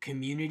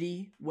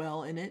community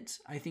well in it.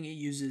 I think it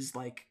uses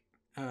like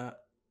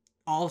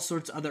all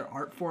sorts of other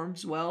art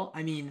forms well.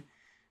 I mean,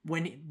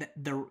 when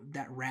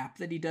that rap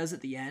that he does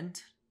at the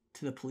end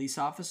to the police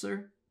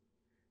officer,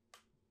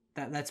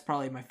 that's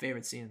probably my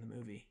favorite scene in the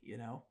movie, you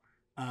know?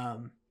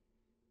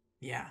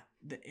 Yeah.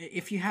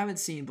 If you haven't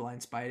seen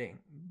Blind Spotting,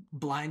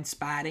 if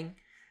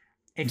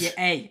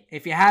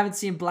you haven't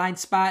seen Blind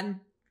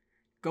Spotting,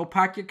 go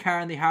park your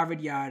car in the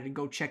Harvard Yard and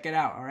go check it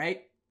out, all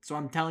right? So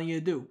I'm telling you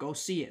to do. Go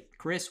see it.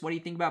 Chris, what do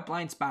you think about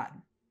Blind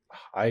Spotting?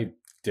 I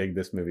dig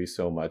this movie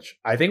so much.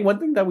 I think one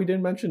thing that we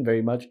didn't mention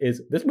very much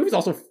is this movie's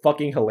also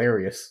fucking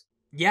hilarious.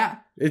 Yeah.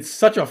 It's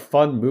such a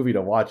fun movie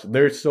to watch.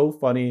 They're so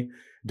funny.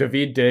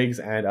 Daveed Diggs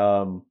and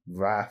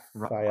Rafael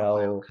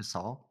Raphael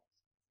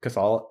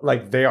Casal.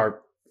 like they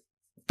are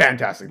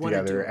fantastic What a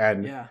together. duo.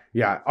 And Yeah.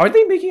 yeah, are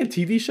they making a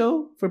TV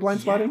show for Blind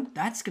Yeah, Spotting?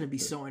 that's gonna be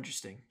so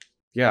interesting.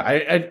 Yeah,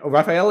 I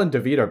Raphael and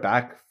David are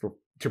back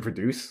to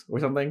produce or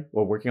something.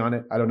 Or working on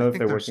it. I don't know if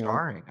they're working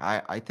starring.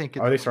 I think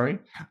Are they starring?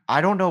 I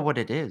don't know what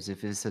it is.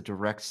 If it's a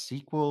direct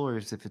sequel or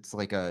if it's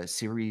like a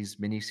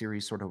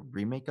miniseries sort of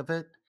remake of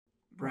it.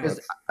 Right. Because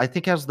I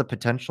think it has the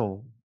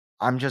potential.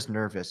 I'm just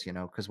nervous,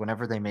 because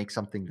whenever they make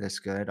something this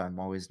good, I'm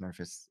always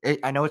nervous.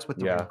 I know it's with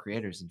the real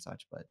creators and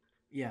such, but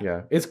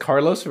Yeah. Is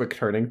Carlos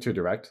returning to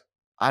direct?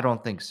 I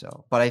don't think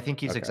so. But I think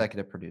he's Okay.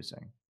 executive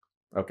producing.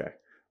 Okay.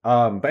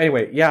 But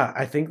anyway, yeah,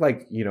 I think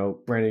like,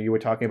 Brandon, you were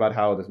talking about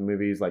how this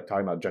movie is like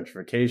talking about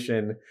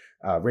gentrification,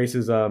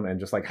 racism, and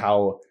just like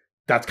how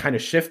that's kind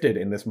of shifted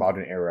in this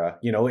modern era.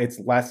 It's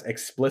less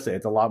explicit.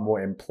 It's a lot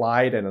more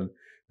implied, and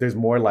there's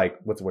more like,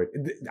 what's the word?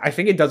 I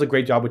think it does a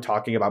great job with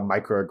talking about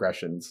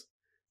microaggressions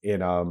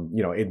in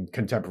in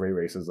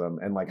contemporary racism,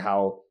 and like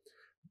how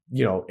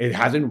it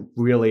hasn't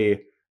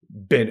really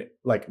been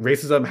like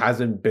racism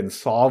hasn't been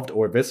solved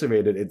or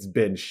eviscerated. It's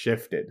been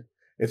shifted.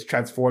 It's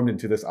transformed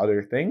into this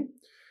other thing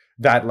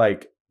that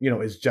like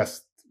is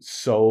just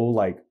so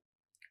like,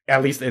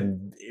 at least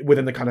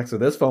within the context of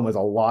this film, is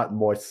a lot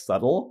more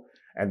subtle.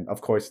 And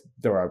of course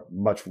there are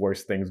much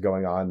worse things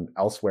going on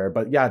elsewhere,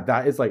 but yeah,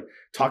 that is like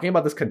talking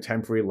about this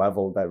contemporary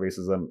level that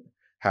racism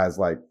has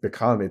like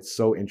become. It's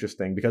so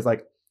interesting because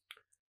like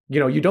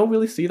you don't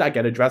really see that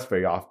get addressed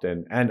very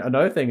often. And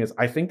another thing is,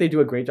 I think they do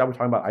a great job of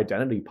talking about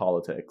identity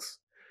politics,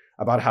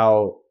 about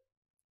how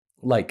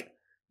like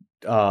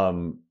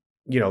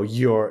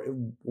you're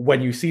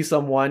when you see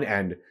someone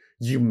and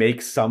you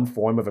make some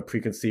form of a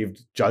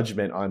preconceived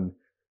judgment on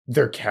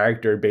their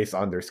character based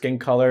on their skin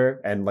color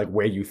and like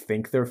where you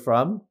think they're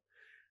from,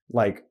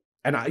 like,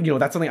 and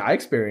that's something I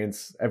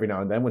experience every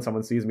now and then. When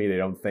someone sees me, they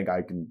don't think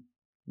I can,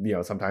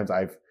 sometimes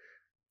I've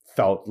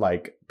felt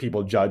like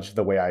people judge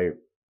the way I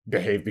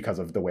behave because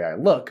of the way I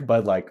look,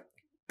 but like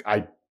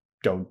I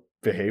don't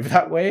behave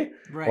that way,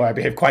 Right. Or I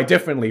behave quite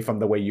differently from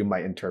the way you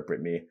might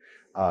interpret me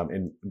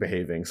in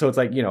behaving. So it's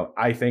like,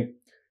 I think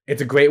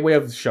it's a great way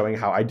of showing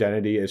how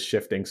identity is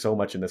shifting so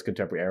much in this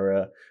contemporary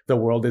era. The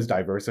world is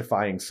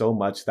diversifying so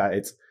much that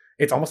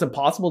it's almost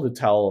impossible to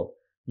tell,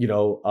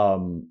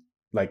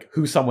 like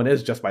who someone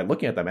is just by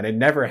looking at them. And it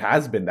never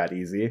has been that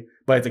easy,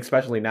 but it's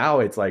especially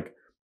now. It's like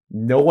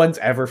no one's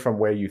ever from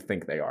where you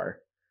think they are.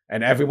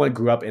 And everyone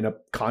grew up in a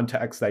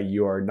context that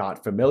you are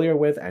not familiar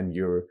with, and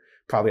you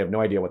probably have no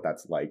idea what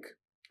that's like.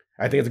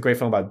 I think it's a great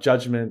film about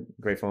judgment,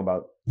 great film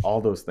about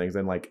all those things.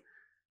 And like,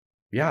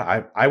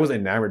 yeah, I was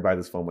enamored by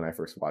this film when I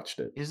first watched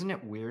it. Isn't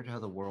it weird how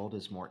the world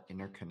is more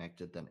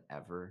interconnected than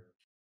ever?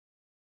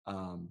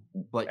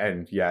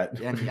 And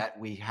yet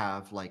we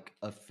have like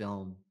a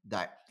film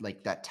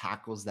that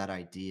tackles that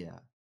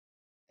idea,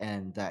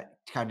 and that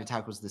kind of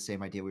tackles the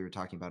same idea we were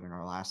talking about in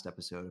our last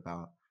episode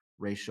about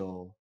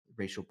racial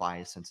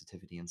bias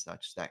sensitivity and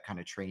such, that kind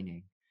of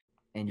training.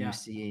 And you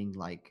seeing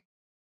like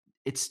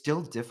it's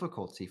still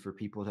difficulty for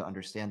people to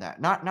understand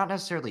that, not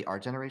necessarily our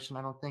generation,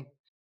 I don't think,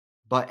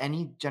 but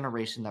any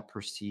generation that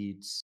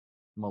precedes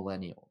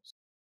millennials,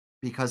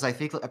 because I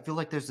feel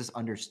like there's this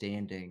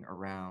understanding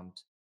around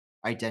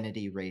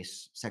identity,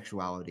 race,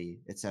 sexuality,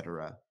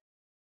 etc.,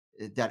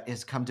 that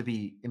has come to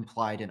be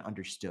implied and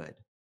understood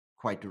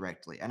quite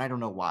directly. And I don't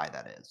know why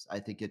that is. I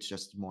think it's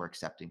just more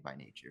accepting by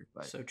nature.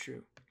 But so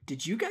true.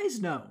 Did you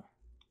guys know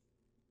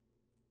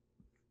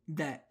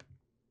that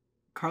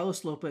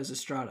Carlos Lopez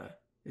Estrada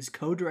is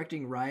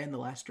co-directing Raya and the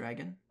Last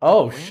Dragon?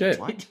 Oh, shit.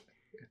 What?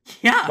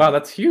 Yeah. Wow,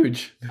 that's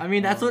huge. I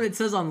mean, that's what it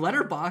says on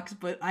Letterboxd,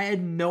 but I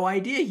had no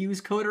idea he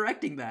was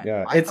co-directing that.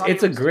 Yeah, I thought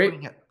it's he a was great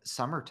doing it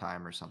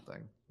summertime or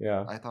something.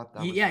 Yeah. I thought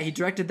that he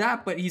directed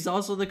that, but he's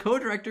also the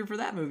co-director for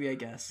that movie, I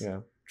guess.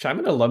 Yeah.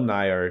 Chapman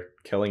alumni are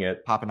killing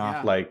it. Popping off.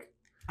 Yeah. Like,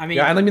 I mean,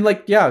 yeah, and I mean,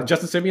 like, yeah,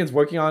 Justin Simeon's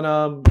working on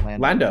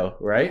Lando,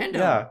 right? Lando.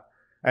 Yeah.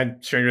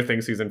 And Stranger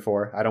Things season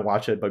 4. I don't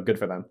watch it, but good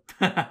for them.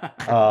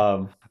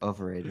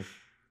 Overrated.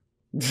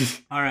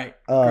 All right.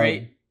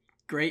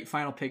 Great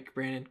final pick,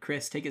 Brandon.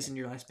 Chris, take us in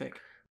your last pick.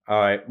 All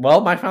right.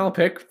 Well, my final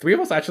pick, 3 of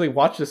us actually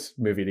watched this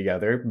movie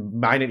together.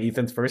 Mine and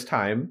Ethan's first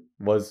time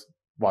was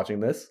watching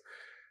this.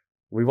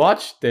 We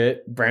watched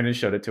it. Brandon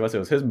showed it to us. It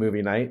was his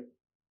movie night.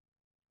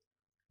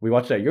 We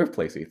watched it at your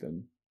place,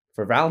 Ethan,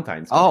 for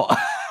Valentine's Day.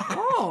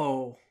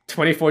 Oh.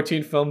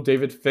 2014 film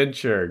David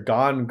Fincher,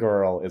 Gone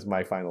Girl is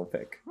my final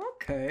pick.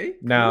 Okay.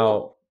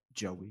 Now,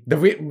 Joey.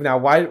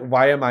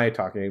 Why am I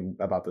talking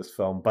about this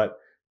film? But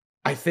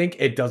I think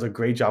it does a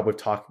great job with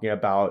talking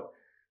about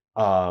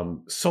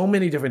so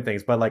many different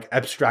things, but like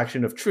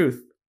abstraction of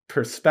truth,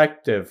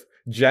 perspective,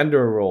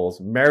 gender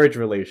roles, marriage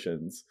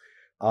relations,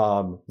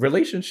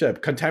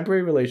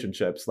 contemporary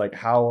relationships, like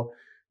how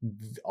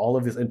all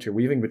of this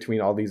interweaving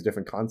between all these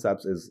different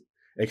concepts is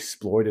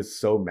explored is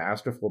so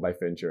masterful by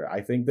Fincher.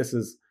 I think this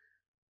is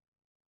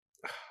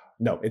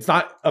it's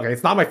not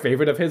my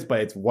favorite of his, but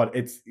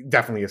it's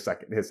definitely his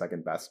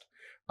second best.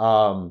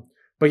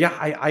 but yeah,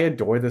 I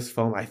adore this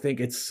film. I think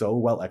it's so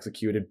well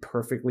executed,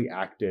 perfectly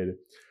acted,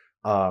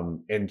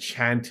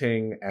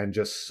 enchanting, and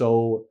just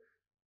so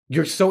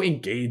you're so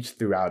engaged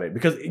throughout it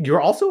because you're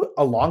also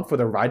along for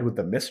the ride with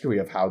the mystery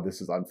of how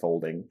this is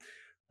unfolding.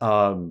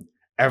 Um,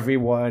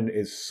 Everyone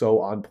is so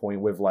on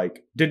point with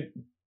like, did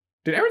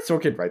Aaron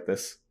Sorkin write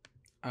this?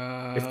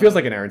 It feels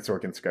like an Aaron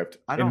Sorkin script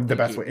in the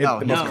best way, in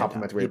the most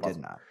complimentary way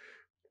possible.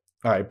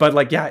 All right, but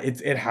like, yeah,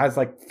 it has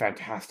like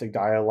fantastic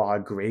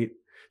dialogue, great,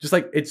 just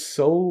like it's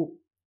so,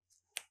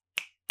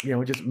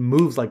 it just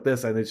moves like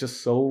this, and it's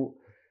just so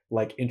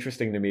like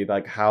interesting to me,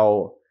 like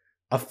how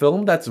a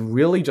film that's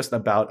really just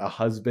about a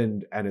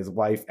husband and his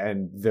wife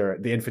and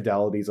the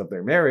infidelities of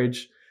their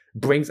marriage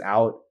brings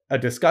out a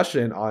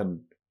discussion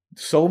on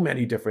so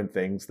many different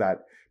things that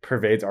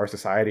pervades our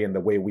society and the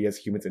way we as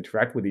humans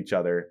interact with each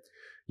other.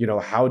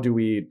 How do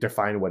we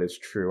define what is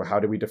true? How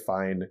do we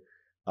define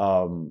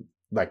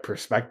like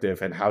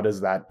perspective, and how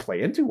does that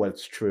play into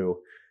what's true?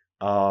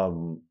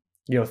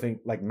 Think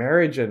like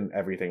marriage and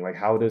everything, like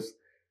how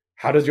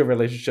does your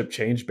relationship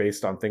change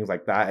based on things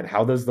like that, and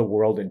how does the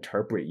world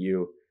interpret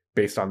you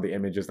based on the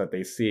images that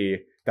they see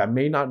that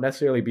may not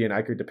necessarily be an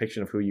accurate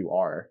depiction of who you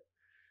are?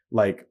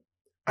 Like,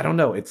 I don't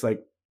know, it's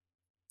like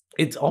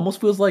it almost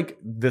feels like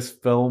this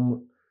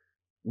film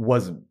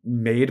was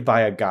made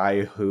by a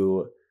guy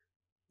who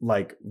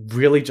like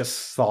really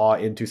just saw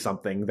into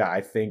something that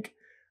I think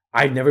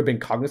I've never been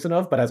cognizant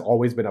of, but has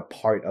always been a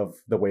part of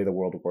the way the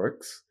world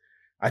works.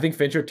 I think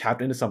Fincher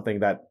tapped into something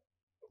that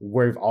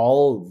we've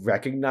all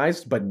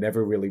recognized but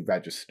never really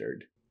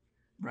registered.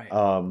 Right.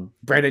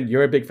 Brandon,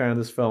 you're a big fan of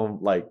this film.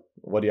 Like,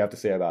 what do you have to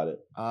say about it?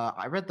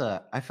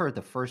 I've heard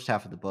the first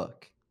half of the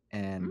book,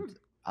 and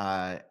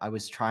I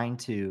was trying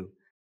to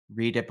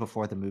read it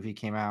before the movie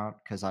came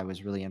out because I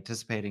was really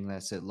anticipating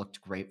this. It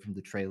looked great from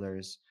the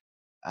trailers.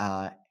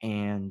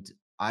 And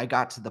I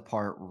got to the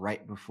part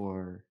right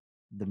before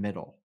the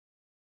middle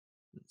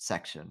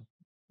section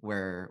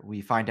where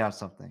we find out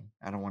something.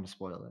 I don't want to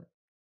spoil it.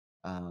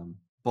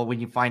 But when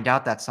you find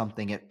out that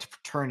something, it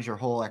turns your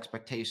whole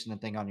expectation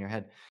and thing on your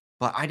head.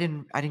 But I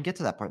didn't get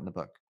to that part in the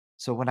book.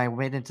 So when I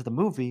went into the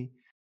movie,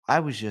 I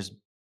was just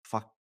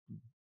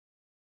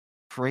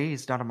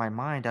crazed out of my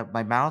mind.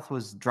 My mouth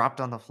was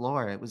dropped on the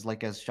floor. It was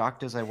like as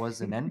shocked as I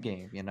was in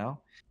Endgame,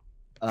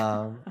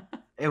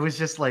 It was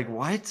just like,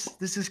 what?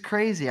 This is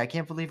crazy. I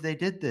can't believe they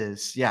did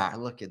this. Yeah,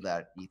 look at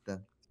that,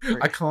 Ethan.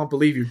 I can't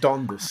believe you've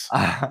done this.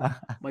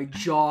 My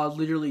jaw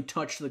literally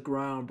touched the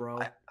ground, bro.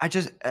 I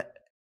just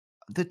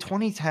the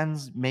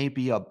 2010s may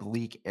be a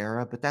bleak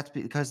era, but that's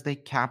because they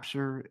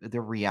capture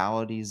the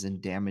realities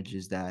and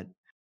damages that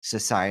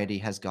society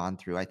has gone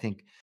through. I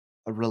think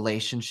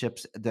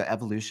relationships, the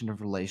evolution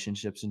of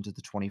relationships into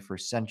the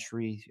 21st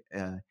century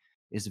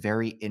is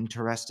very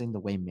interesting. The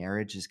way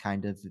marriage has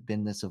kind of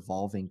been this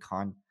evolving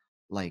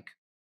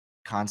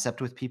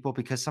concept with people,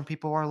 because some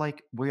people are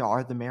like, we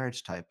are the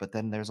marriage type, but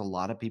then there's a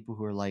lot of people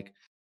who are like,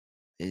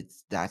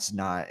 that's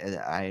not,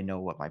 I know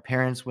what my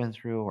parents went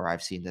through, or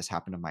I've seen this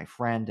happen to my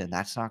friend, and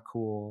that's not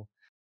cool.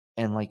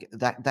 And like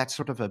that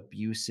sort of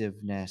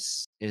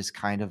abusiveness is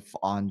kind of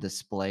on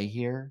display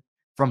here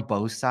from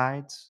both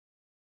sides.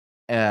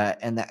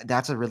 And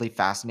that's a really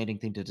fascinating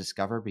thing to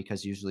discover,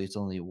 because usually it's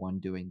only one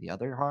doing the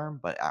other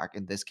harm, but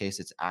in this case,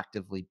 it's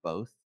actively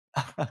both.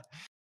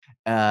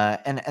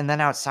 And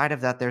then outside of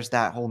that, there's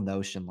that whole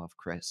notion of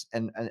Chris,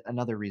 and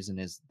another reason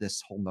is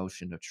this whole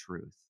notion of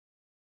truth.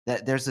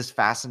 That there's this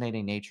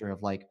fascinating nature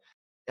of like,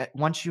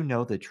 once you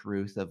know the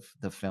truth of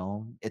the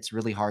film, it's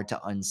really hard to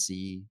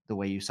unsee the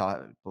way you saw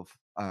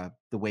it,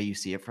 the way you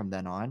see it from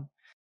then on.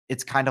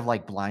 It's kind of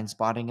like blind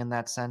spotting in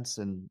that sense,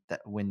 and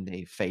that when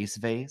they face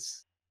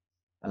Vase,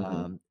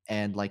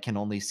 and like can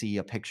only see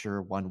a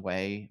picture one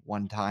way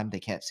one time,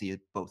 they can't see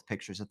both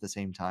pictures at the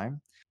same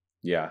time.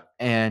 Yeah.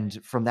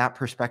 And from that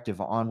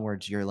perspective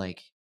onwards,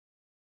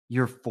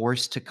 you're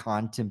forced to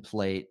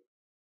contemplate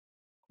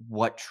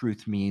what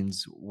truth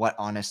means, what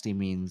honesty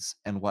means,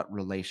 and what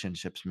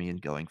relationships mean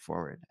going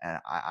forward. And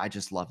I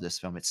just love this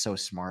film. It's so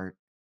smart.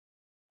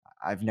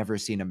 I've never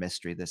seen a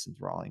mystery this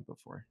enthralling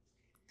before.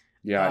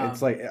 Yeah,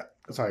 it's like,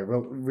 sorry,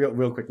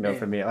 real quick note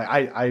from me. Like,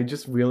 I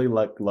just really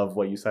love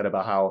what you said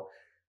about how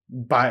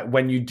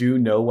when you do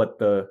know what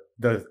the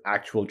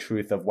actual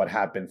truth of what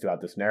happened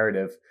throughout this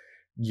narrative,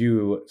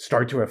 you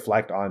start to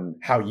reflect on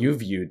how you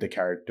viewed the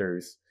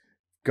characters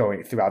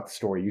going throughout the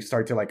story. You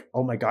start to like,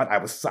 oh my god, I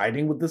was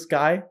siding with this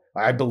guy.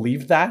 I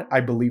believed that. I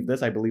believe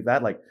this. I believe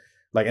that. Like,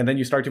 and then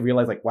you start to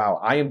realize like, wow,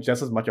 I am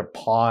just as much a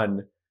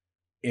pawn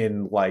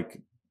in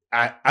like,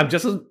 I'm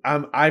just as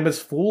I'm as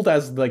fooled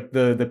as like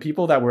the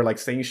people that were like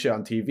saying shit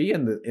on TV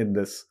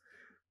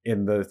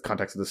in the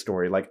context of the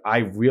story. Like, I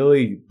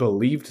really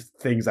believed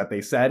things that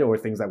they said or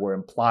things that were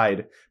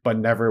implied, but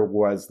never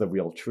was the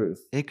real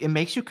truth. It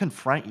makes you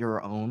confront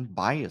your own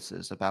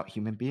biases about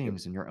human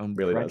beings and your own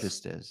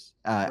prejudices.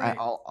 Right.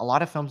 A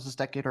lot of films this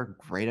decade are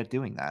great at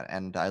doing that,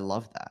 and I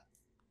love that.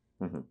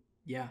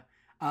 Yeah.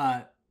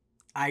 I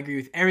agree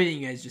with everything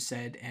you guys just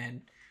said,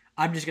 and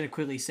I'm just going to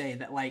quickly say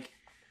that, like,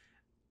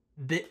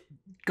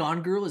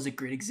 Gone Girl is a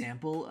great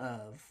example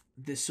of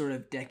this sort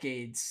of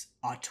decade's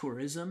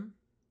auteurism,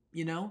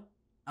 you know,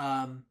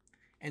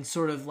 and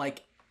sort of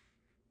like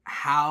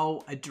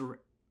how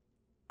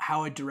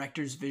a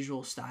director's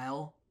visual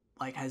style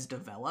like has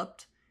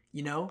developed,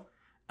 you know,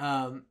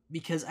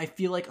 because I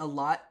feel like a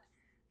lot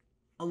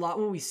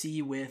what we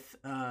see with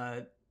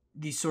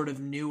these sort of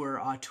newer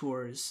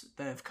auteurs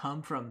that have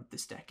come from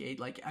this decade.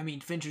 Like, I mean,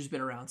 Fincher's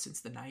been around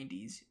since the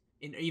 90s,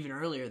 and even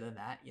earlier than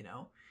that, you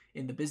know,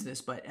 in the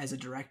business. But as a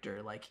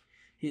director, like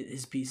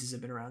his pieces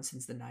have been around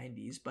since the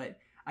 90s. But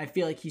I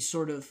feel like he's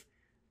sort of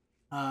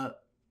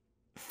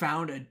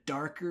found a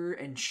darker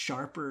and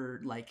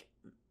sharper like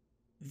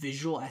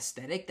visual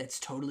aesthetic that's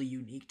totally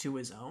unique to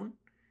his own,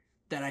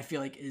 that I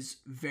feel like is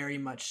very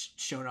much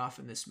shown off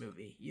in this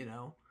movie, you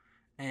know.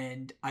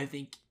 And I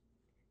think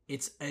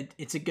it's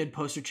a good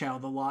poster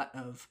child. A lot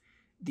of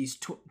these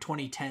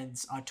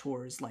 2010s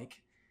auteurs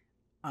like,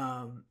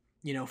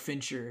 you know,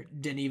 Fincher,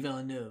 Denis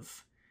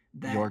Villeneuve,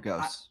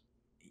 Yorgos.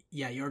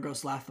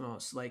 Yorgos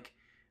Lanthimos. Like,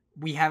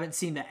 we haven't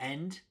seen the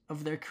end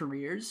of their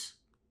careers,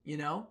 you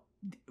know.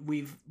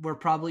 We're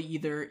probably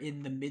either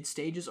in the mid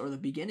stages or the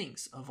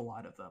beginnings of a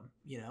lot of them,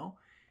 you know.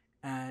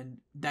 And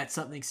that's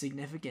something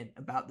significant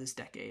about this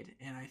decade.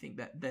 And I think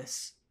that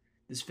this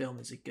film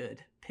is a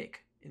good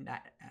pick in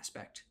that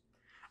aspect.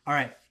 All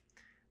right,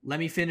 let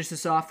me finish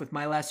this off with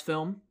my last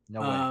film.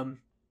 No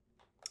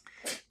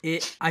way.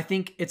 I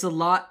think it's a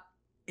lot.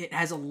 It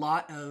has a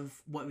lot of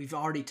what we've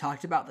already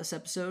talked about this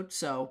episode,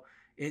 so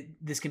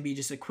this can be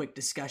just a quick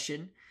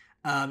discussion.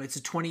 It's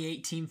a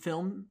 2018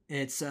 film.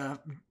 It's a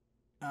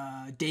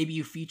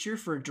debut feature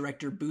for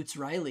director Boots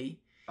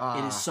Riley.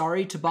 It is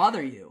Sorry to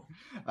Bother You.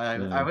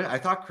 I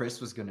thought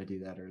Chris was going to do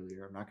that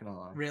earlier. I'm not going to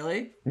lie.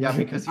 Really? Yeah,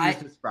 because he was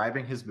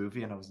describing his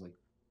movie, and I was like,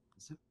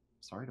 is it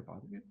Sorry to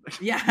Bother You?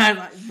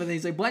 Yeah, but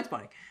he's like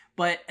Blindspotting.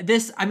 But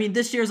this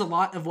shares a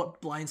lot of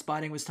what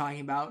Blindspotting was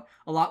talking about,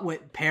 a lot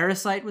what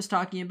Parasite was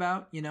talking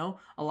about, you know,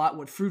 a lot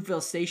what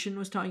Fruitvale Station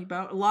was talking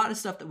about, a lot of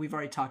stuff that we've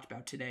already talked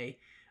about today.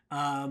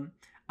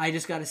 I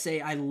just got to say,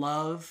 I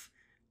love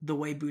the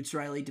way Boots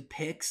Riley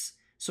depicts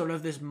sort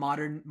of this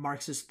modern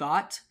Marxist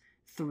thought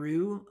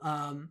through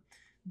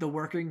the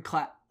working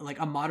class, like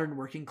a modern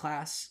working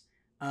class,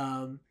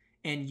 and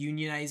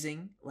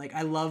unionizing. Like,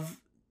 I love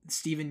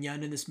Stephen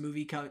Yeun in this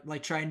movie,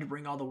 like trying to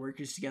bring all the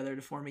workers together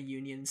to form a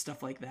union and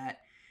stuff like that.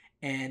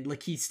 And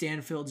Lakeith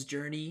Stanfield's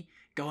journey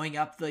going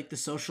up like the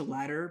social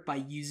ladder by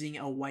using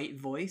a white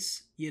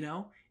voice, you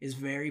know, is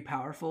very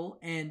powerful.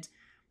 And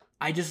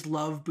I just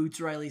love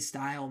Boots Riley's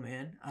style,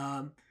 man.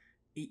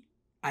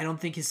 I don't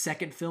think his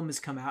second film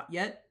has come out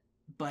yet,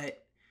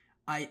 but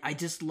I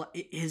just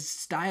his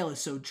style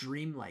is so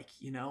dreamlike,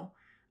 you know.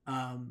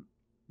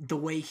 The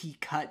way he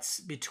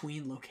cuts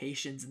between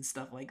locations and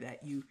stuff like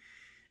that,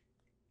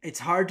 it's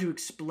hard to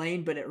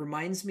explain, but it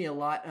reminds me a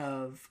lot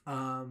of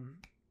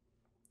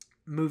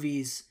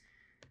movies.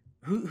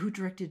 Who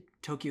directed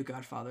Tokyo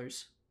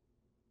Godfathers?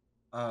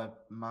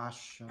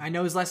 Masha. I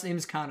know his last name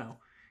is Kano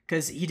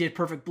because he did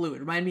Perfect Blue. It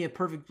reminded me of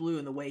Perfect Blue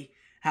in the way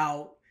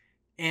how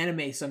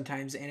anime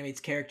sometimes animates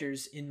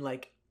characters in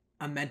like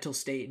a mental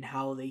state and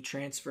how they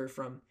transfer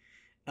from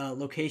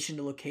location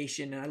to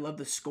location. And I love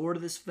the score to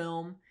this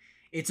film.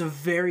 It's a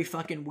very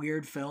fucking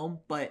weird film,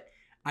 but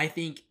I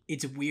think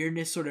its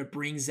weirdness sort of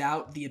brings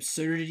out the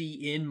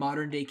absurdity in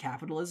modern day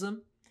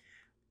capitalism.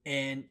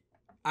 And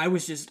I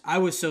was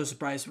so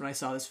surprised when I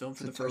saw this film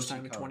for the first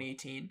time in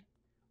 2018.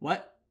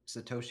 What?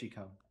 Satoshi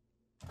Kon.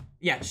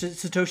 Yeah,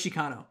 Satoshi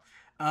Kano.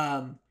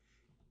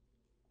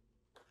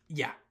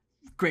 Yeah,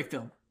 great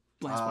film.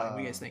 Blindspotting. What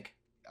do you guys think?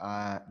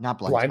 Not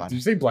Blindspotting. Did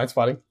you say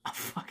Blindspotting? Oh,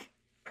 fuck.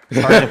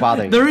 Sorry to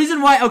bother you. The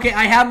reason why, okay,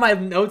 I have my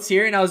notes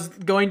here, and I was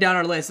going down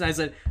our list, and I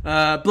said,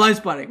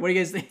 Blindspotting. What do you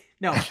guys think?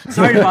 No,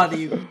 sorry to bother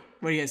you.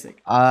 What do you guys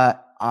think?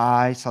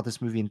 I saw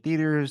this movie in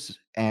theaters,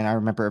 and I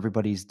remember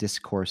everybody's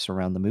discourse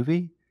around the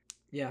movie.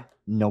 Yeah.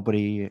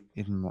 Nobody,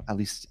 at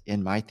least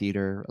in my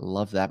theater,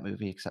 loved that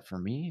movie except for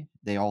me.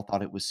 They all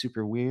thought it was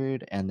super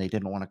weird, and they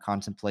didn't want to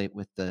contemplate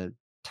with the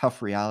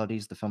tough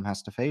realities the film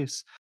has to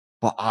face.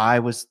 But I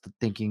was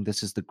thinking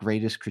this is the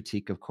greatest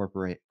critique of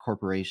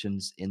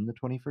corporations in the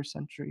 21st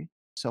century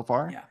so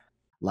far. Yeah.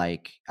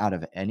 Like, out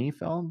of any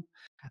film.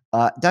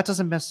 That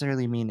doesn't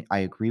necessarily mean I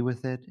agree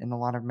with it in a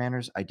lot of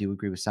manners. I do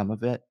agree with some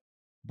of it.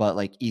 But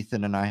like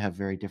Ethan and I have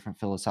very different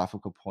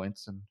philosophical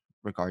points in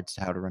regards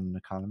to how to run an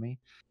economy.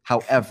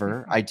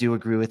 However, I do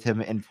agree with him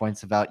in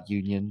points about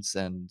unions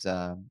and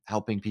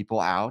helping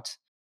people out.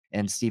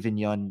 And Stephen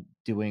Yeun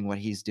doing what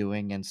he's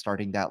doing and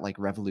starting that like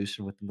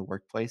revolution within the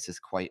workplace is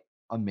quite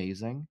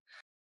amazing.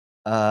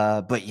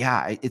 But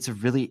yeah, it's a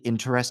really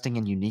interesting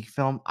and unique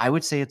film. I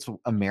would say it's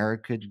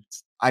America's.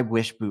 I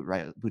wish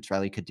Boots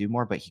Riley could do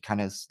more, but he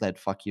kind of said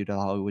 "fuck you" to the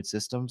Hollywood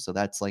system, so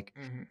that's like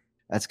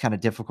that's kind of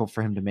difficult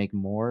for him to make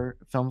more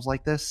films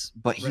like this.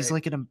 But he's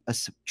like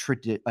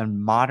a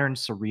modern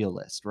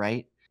surrealist,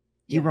 right?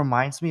 He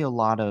reminds me a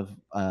lot of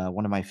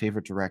one of my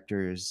favorite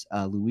directors,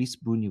 Luis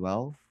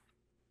Buñuel,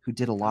 who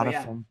did a lot of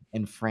film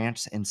in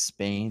France and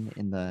Spain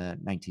in the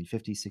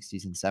 1950s,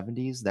 60s, and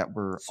 70s that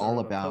were sort all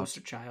of about a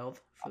poster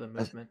child for the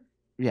movement.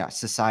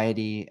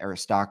 society,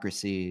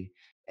 aristocracy,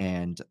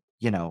 and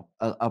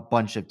a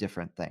bunch of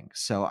different things.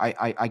 So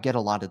I get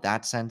a lot of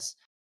that sense.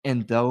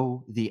 And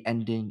though the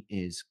ending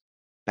is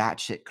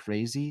batshit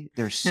crazy,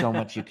 there's so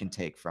much you can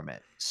take from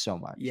it. So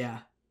much. Yeah.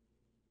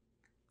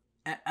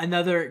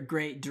 Another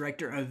great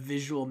director of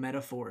visual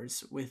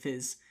metaphors with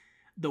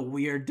the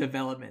weird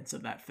developments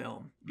of that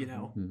film, you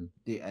know.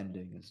 The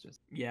ending is just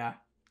Yeah.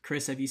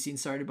 Chris, have you seen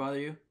Sorry to Bother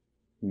You?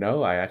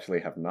 No, I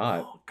actually have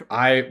not.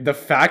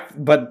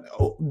 But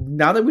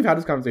now that we've had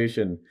this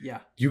conversation, yeah,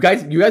 you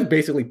guys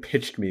basically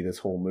pitched me this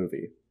whole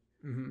movie,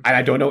 and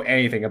I don't know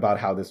anything about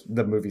how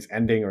the movie's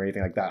ending or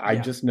anything like that. I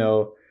just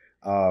know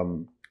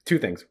two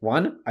things.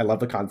 One, I love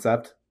the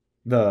concept,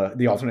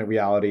 the alternate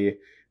reality,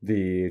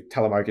 the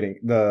telemarketing,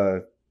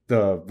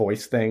 the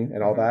voice thing,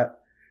 and all that.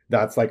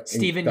 That's like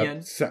Steven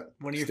Yeun,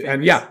 one of your favorites.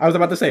 And yeah, I was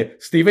about to say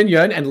Steven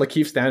Yeun and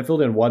Lakeith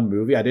Stanfield in one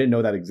movie. I didn't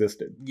know that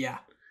existed. Yeah.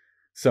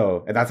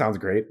 So, and that sounds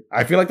great.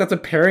 I feel like that's a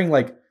pairing,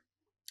 like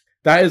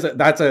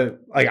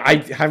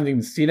I haven't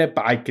even seen it,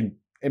 but I can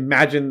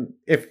imagine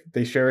if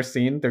they share a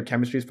scene, their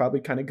chemistry is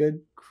probably kind of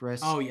good.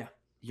 Chris, oh yeah,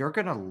 you're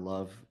gonna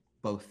love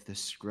both the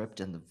script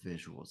and the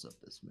visuals of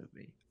this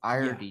movie.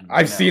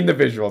 I've seen the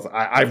visuals.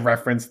 I've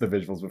referenced the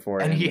visuals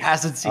before, and he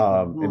hasn't seen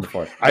in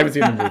before. I haven't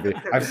seen the movie.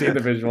 I've seen the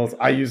visuals.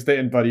 I used it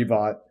in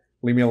BuddyBot.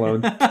 Leave me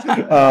alone.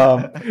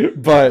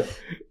 But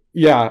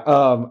yeah,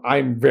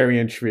 I'm very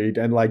intrigued,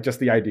 and like just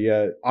the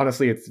idea.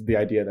 Honestly, it's the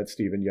idea that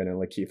Steven Yeun and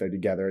Lakeith are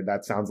together.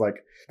 That sounds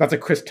like that's a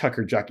Chris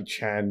Tucker Jackie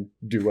Chan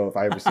duo if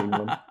I ever seen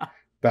one.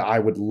 That I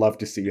would love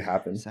to see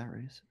happen. Is that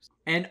racist?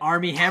 And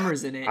Armie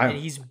Hammer's in it, and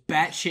he's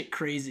batshit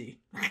crazy.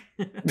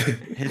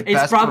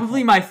 It's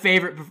probably my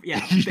favorite.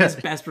 His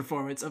best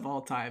performance of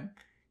all time.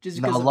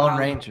 Just because Lone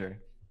Ranger.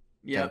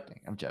 Yeah,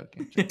 I'm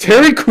joking.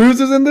 Terry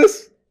Crews is in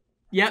this.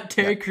 Yep,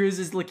 Terry Crews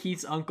is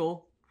Lakeith's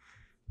uncle.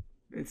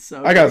 It's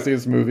so. I gotta see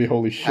this movie.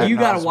 Holy shit! You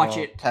gotta watch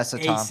it. Tessa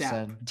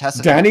Thompson.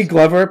 Danny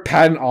Glover,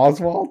 Patton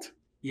Oswalt.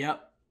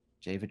 Yep.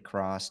 David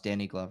Cross,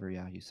 Danny Glover.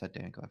 Yeah, you said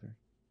Danny Glover.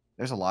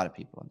 There's a lot of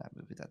people in that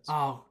movie.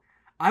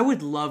 I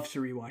would love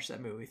to rewatch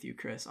that movie with you,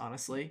 Chris.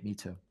 Honestly. Me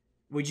too.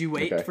 Would you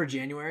wait for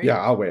January? Yeah,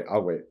 I'll wait.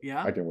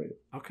 Yeah, I can wait.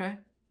 Okay.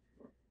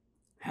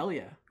 Hell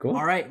yeah. Cool.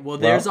 All right. Well,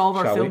 there's all of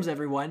our films,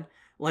 everyone.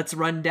 Let's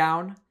run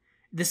down.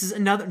 This is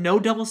no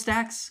double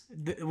stacks.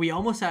 We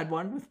almost had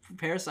one with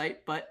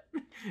Parasite, but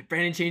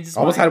Brandon changed his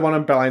mind. Almost had one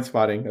on Blind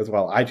Spotting as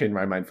well. I changed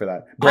my mind for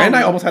that. Brandon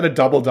and I almost had a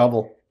double,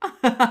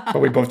 but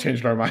we both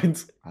changed our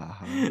minds.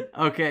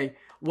 Okay.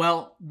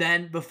 Well,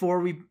 then before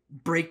we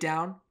break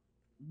down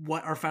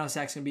what our final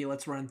stack's going to be,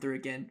 let's run through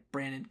again.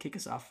 Brandon, kick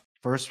us off.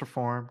 First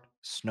Reformed,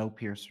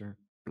 Snowpiercer,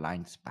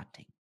 Blind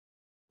Spotting.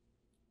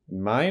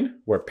 Mine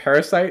were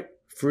Parasite,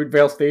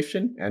 Fruitvale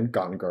Station, and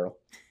Gone Girl.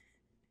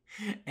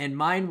 And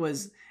mine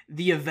was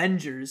The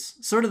Avengers,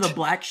 sort of the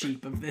black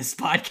sheep of this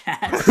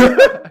podcast.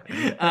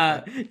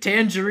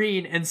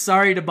 Tangerine and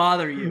Sorry to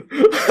Bother You.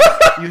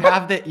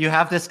 You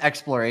have this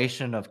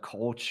exploration of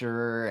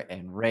culture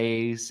and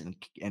race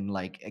and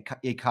like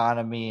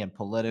economy and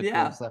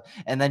political stuff,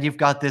 and then you've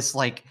got this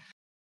like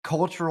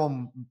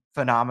cultural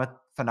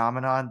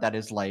phenomenon that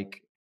is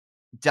like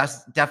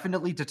just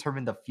definitely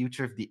determine the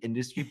future of the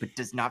industry, but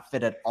does not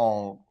fit at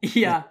all.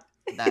 Yeah.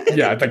 Like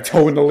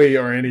tonally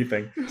or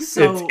anything.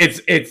 So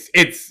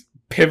it's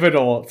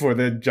pivotal for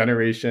the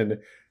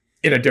generation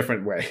in a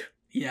different way.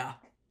 Yeah.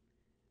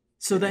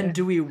 So then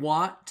do we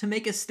want to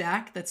make a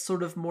stack that's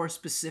sort of more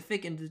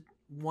specific into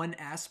one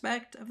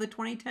aspect of the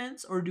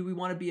 2010s, or do we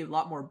want to be a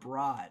lot more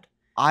broad?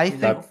 I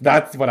think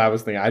that's what I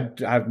was thinking.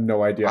 I have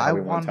no idea how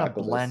we want to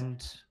tackle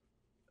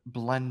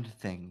blend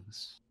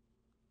things.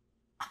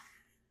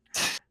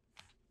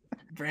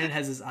 Brandon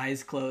has his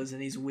eyes closed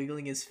and he's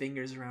wiggling his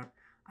fingers around.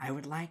 I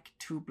would like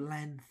to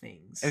blend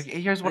things.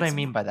 Here's what I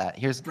mean by that.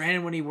 Here's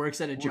Brandon when he works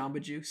at a Jamba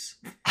Juice.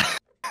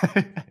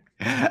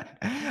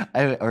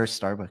 Or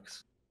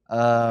Starbucks.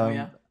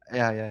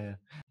 Yeah.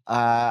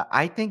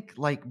 I think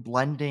like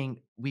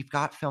blending, we've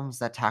got films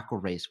that tackle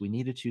race. We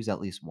need to choose at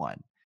least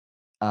one.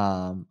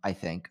 I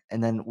think.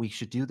 And then we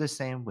should do the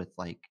same with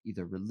like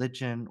either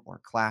religion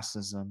or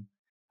classism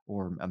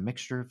or a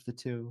mixture of the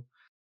two.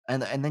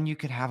 And then you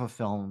could have a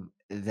film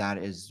that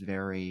is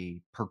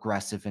very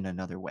progressive in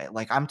another way.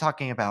 Like I'm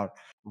talking about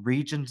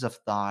regions of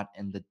thought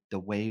and the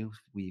way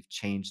we've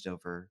changed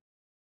over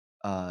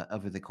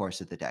the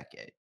course of the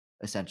decade,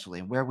 essentially,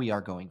 and where we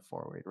are going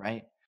forward,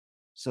 right?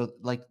 So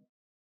like,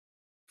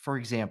 for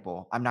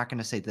example, I'm not going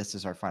to say this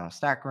is our final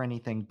stack or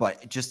anything,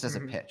 but just as a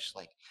pitch,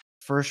 like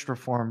First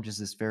Reformed is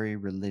this very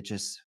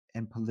religious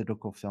and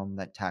political film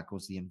that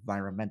tackles the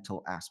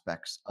environmental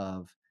aspects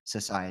of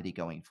society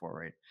going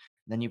forward.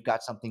 Then you've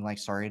got something like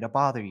Sorry to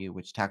Bother You,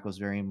 which tackles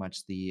very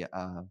much the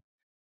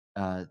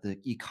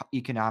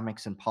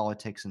economics and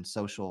politics and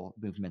social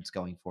movements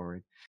going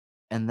forward.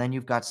 And then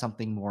you've got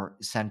something more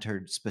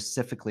centered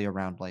specifically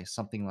around like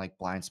something like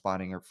Blind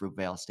Spotting or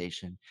Fruitvale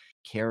Station,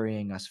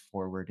 carrying us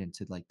forward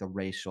into like the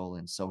racial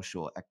and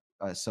social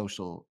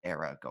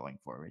era going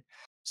forward.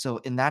 So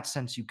in that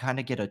sense, you kind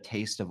of get a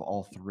taste of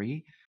all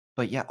three.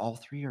 but yet all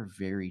three are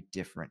very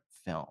different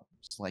films.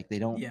 Like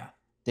Yeah.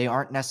 they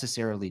aren't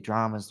necessarily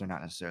dramas, they're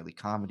not necessarily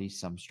comedies.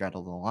 Some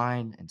straddle the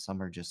line, and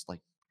some are just like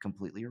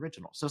completely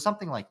original. So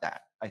something like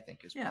that, I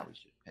think, is how we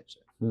should pitch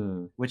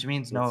it. Which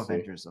means no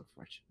Avengers,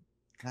 unfortunately.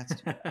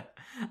 That's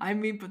I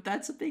mean, but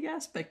that's a big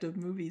aspect of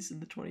movies in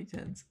the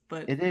 2010s.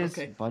 But it is,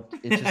 but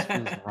it just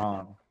feels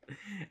wrong.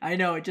 I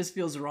know it just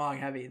feels wrong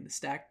having it in the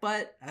stack,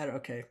 but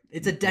okay,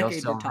 it's a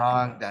decade. Feels so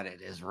wrong that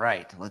it is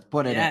right. Let's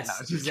put it.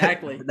 Yes, in.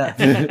 Exactly.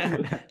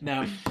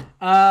 No.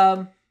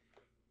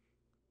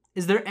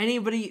 Is there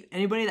anybody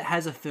that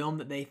has a film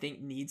that they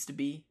think needs to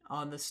be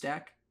on the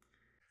stack?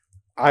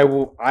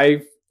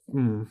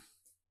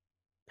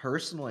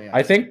 Personally,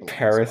 I think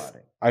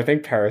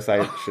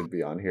Parasite should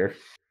be on here.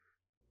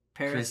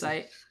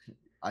 Parasite.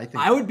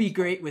 I would be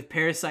great with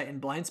Parasite and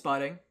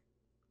Blindspotting.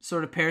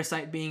 Sort of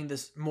Parasite being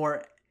this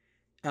more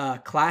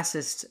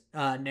classist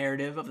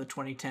narrative of the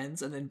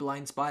 2010s, and then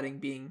Blindspotting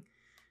being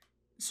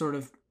sort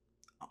of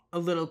a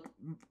little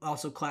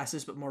also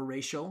classist but more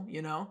racial,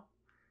 you know?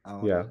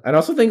 Yeah, and I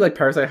also think like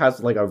Parasite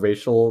has like a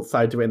racial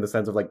side to it in the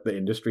sense of like the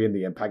industry and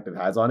the impact it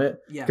has on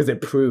it. Yeah, because it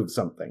proves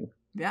something.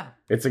 Yeah,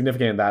 it's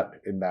significant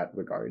in that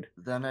regard.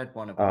 Then I'd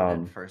want to put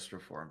in First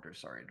Reformed or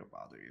Sorry to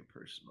Bother You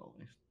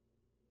personally.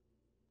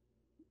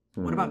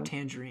 What about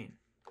Tangerine?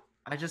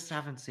 I just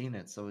haven't seen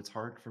it, so it's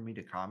hard for me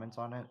to comment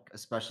on it,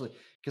 especially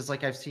because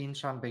like I've seen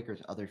Sean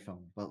Baker's other film,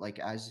 but like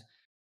as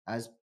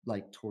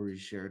like Tori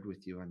shared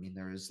with you, I mean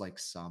there is like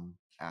some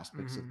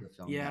aspects of the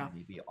film that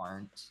maybe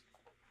aren't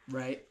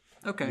right.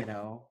 Okay. You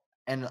know,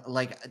 and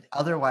like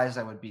otherwise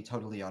I would be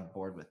totally on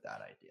board with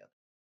that idea,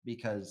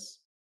 because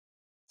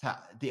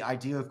the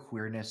idea of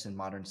queerness in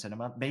modern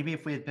cinema, maybe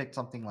if we had picked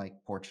something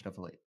like Portrait of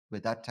a Lady,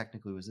 but that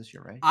technically was this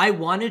year, right? I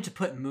wanted to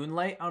put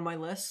Moonlight on my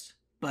list,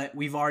 but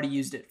we've already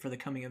used it for the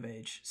coming of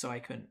age, so I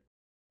couldn't.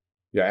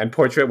 Yeah, and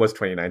Portrait was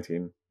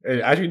 2019.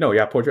 Actually, no,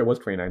 yeah, Portrait was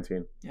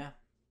 2019. Yeah.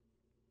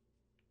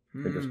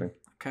 Interesting.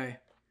 Okay.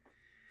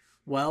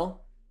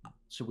 Well,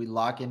 should we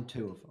lock in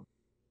two of them?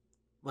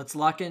 Let's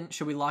lock in.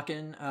 Should we lock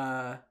in?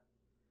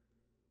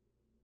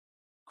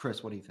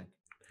 Chris, what do you think?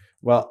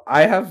 Well,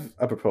 I have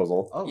a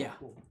proposal. Oh, yeah.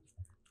 Cool.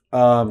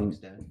 Thanks,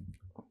 Dad.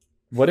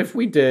 What if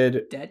we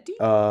did? Daddy?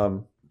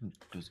 Hang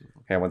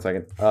on 1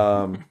 second.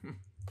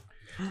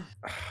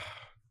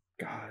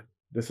 God,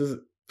 this is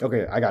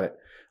okay. I got it.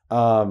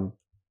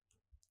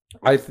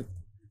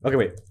 Okay,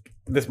 wait.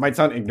 This might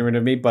sound ignorant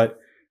of me, but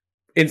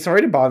in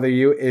Sorry to Bother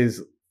You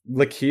is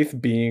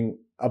Lakeith being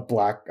a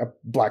black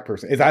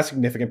person. Is that a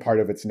significant part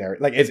of its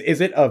narrative? Like,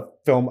 is it a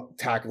film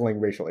tackling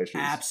racial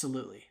issues?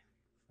 Absolutely.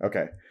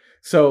 Okay.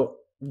 So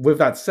with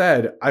that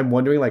said, I'm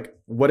wondering, like,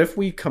 what if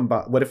we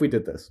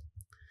did this?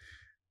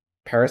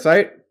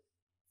 Parasite,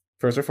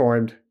 First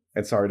Reformed,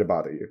 and Sorry to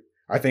Bother You.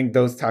 I think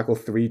those tackle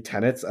three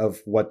tenets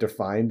of what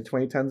defined the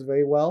 2010s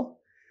very well.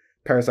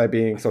 Parasite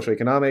being social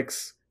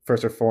economics,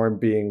 First Reformed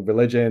being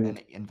religion,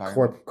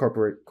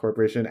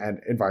 corporation,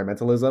 and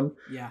environmentalism.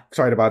 Yeah.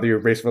 Sorry to Bother You,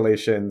 race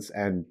relations,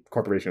 and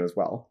corporation as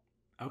well.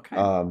 Okay.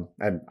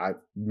 And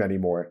many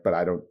more, but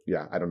I don't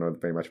know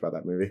very much about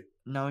that movie.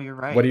 No, you're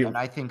right. And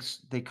I think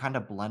they kind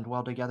of blend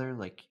well together.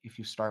 Like if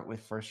you start with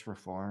First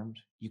Reformed,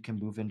 you can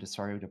move into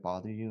Sorry to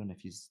Bother You, and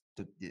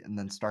and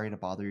then Sorry to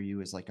Bother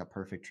You is like a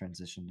perfect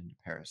transition into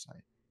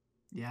Parasite.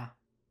 Yeah.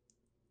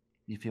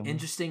 You feel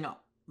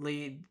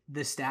interestingly,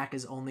 the stack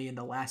is only in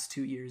the last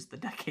 2 years of the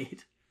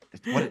decade.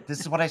 This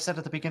is what I said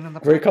at the beginning of the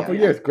Great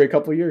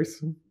couple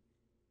years.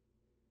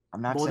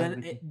 I'm not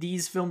saying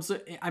these films.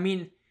 I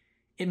mean,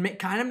 it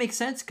kind of makes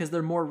sense because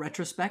they're more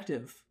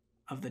retrospective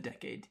of the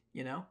decade.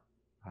 You know.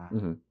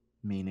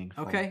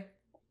 Meaningful. Okay.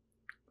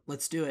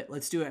 Let's do it.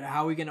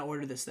 How are we going to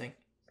order this thing?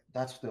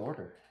 That's the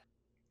order.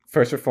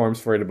 First Reformed,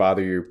 Sorry to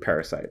Bother You,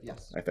 Parasite.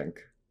 Yes. I think.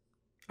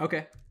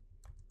 Okay.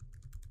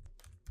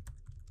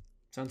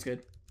 Sounds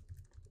good.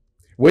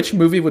 Which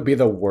movie would be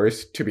the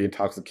worst to be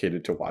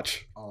intoxicated to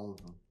watch? All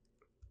of them.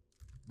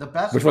 The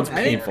best. Which one's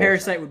painful? I think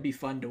Parasite would be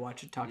fun to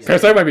watch intoxicated.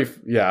 Parasite might be,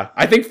 yeah.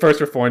 I think First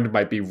Reformed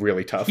might be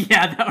really tough.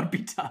 Yeah, that would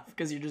be tough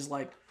because you're just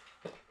like,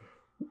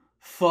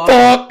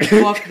 fuck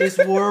this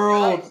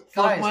world,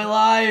 fuck my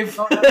life.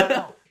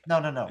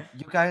 No.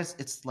 You guys,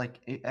 it's like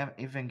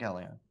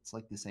Evangelion. It's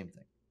like the same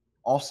thing.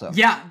 Also,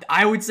 yeah,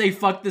 I would say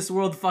fuck this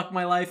world, fuck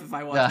my life if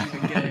I watched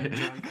Evangelion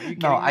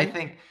drunk. No,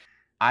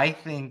 I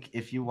think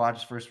if you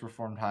watch First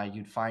Reformed High,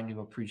 you'd find new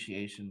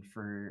appreciation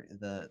for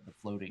the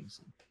floating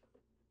scene.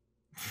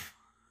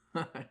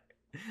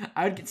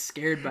 I would get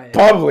scared by it.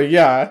 Probably,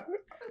 yeah.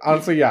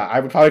 Honestly, yeah, I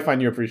would probably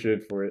find you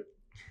appreciated for it.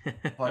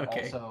 But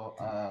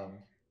also,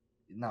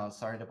 no,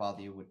 Sorry to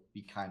Bother You would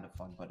be kind of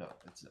fun, but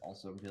it's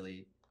also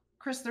really...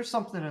 Chris, there's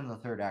something in the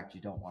third act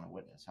you don't want to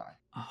witness,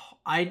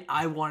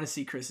 I want to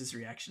see Chris's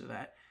reaction to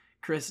that.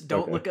 Chris,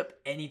 don't look up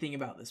anything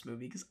about this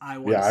movie because I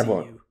want to see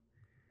you.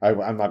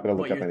 I'm not going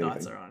to look up anything. What your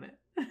thoughts are on it.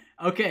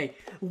 Okay.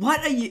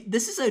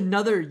 This is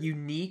another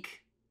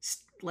unique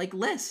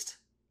list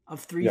of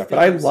three films. But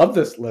I love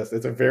this list.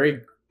 It's a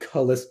very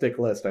holistic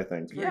list, I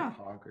think. Yeah.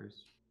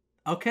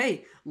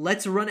 Okay,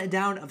 let's run it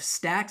down of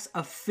Stack's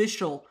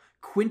official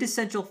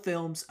quintessential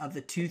films of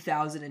the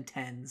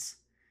 2010s.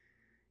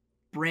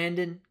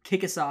 Brandon,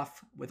 kick us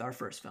off with our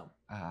first film.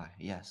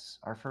 Yes,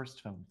 our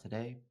first film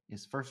today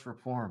is First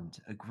Reformed,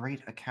 a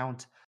great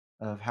account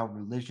of how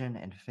religion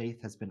and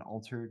faith has been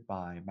altered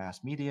by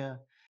mass media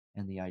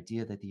and the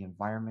idea that the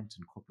environment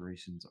and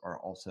corporations are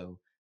also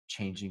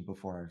changing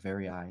before our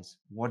very eyes.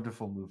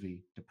 Wonderful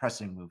movie,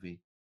 depressing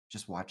movie.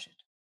 Just watch it.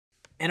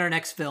 And our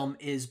next film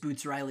is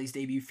Boots Riley's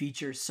debut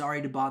feature,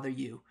 Sorry to Bother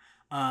You.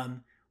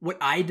 What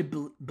I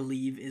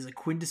believe is a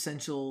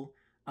quintessential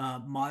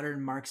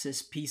modern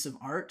Marxist piece of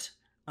art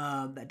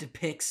that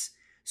depicts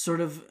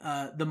sort of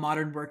the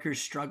modern worker's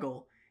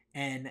struggle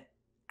and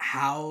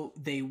how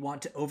they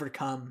want to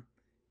overcome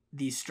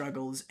these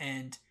struggles,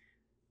 and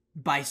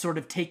by sort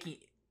of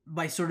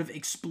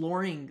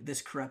exploring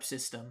this corrupt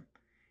system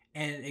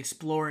and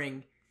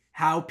exploring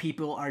how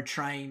people are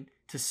trying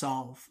to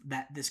solve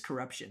this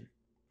corruption.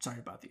 Sorry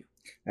about you.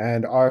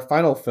 And our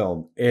final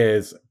film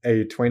is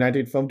a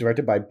 2019 film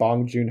directed by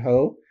Bong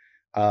Joon-ho,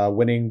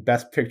 winning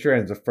Best Picture,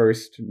 and is the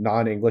first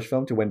non-English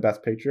film to win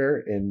Best Picture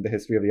in the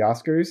history of the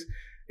Oscars.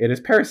 It is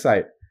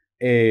Parasite,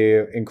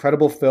 a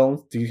incredible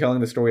film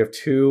detailing the story of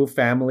two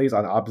families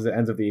on opposite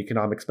ends of the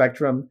economic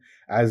spectrum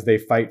as they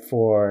fight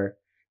for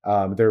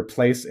their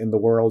place in the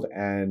world,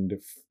 and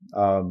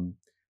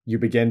you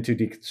begin to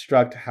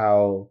deconstruct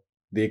how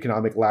the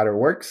economic ladder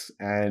works,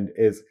 and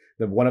is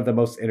one of the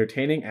most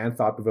entertaining and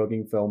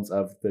thought-provoking films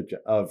of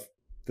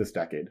this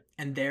decade.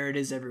 And there it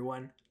is,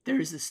 everyone. There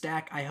is the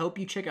stack. I hope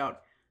you check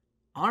out,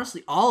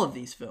 honestly, all of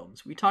these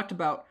films. We talked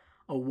about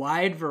a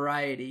wide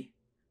variety,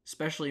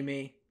 especially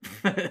me,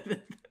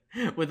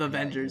 with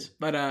Avengers.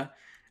 But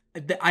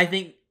I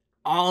think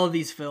all of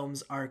these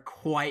films are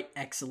quite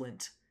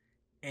excellent.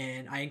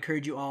 And I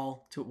encourage you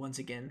all to, once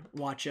again,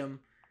 watch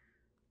them.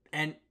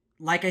 And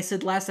like I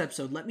said last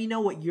episode, let me know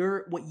what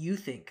you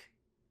think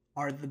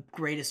are the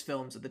greatest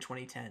films of the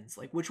 2010s.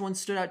 Like, which ones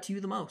stood out to you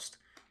the most?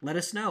 Let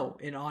us know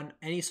on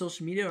any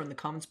social media or in the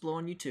comments below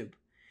on YouTube.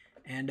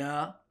 And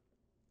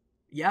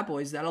yeah,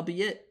 boys, that'll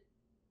be it.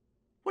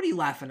 What are you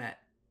laughing at?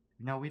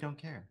 No, we don't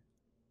care.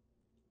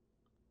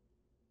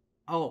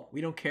 Oh,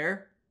 we don't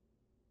care?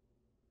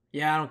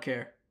 Yeah, I don't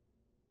care.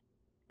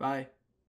 Bye.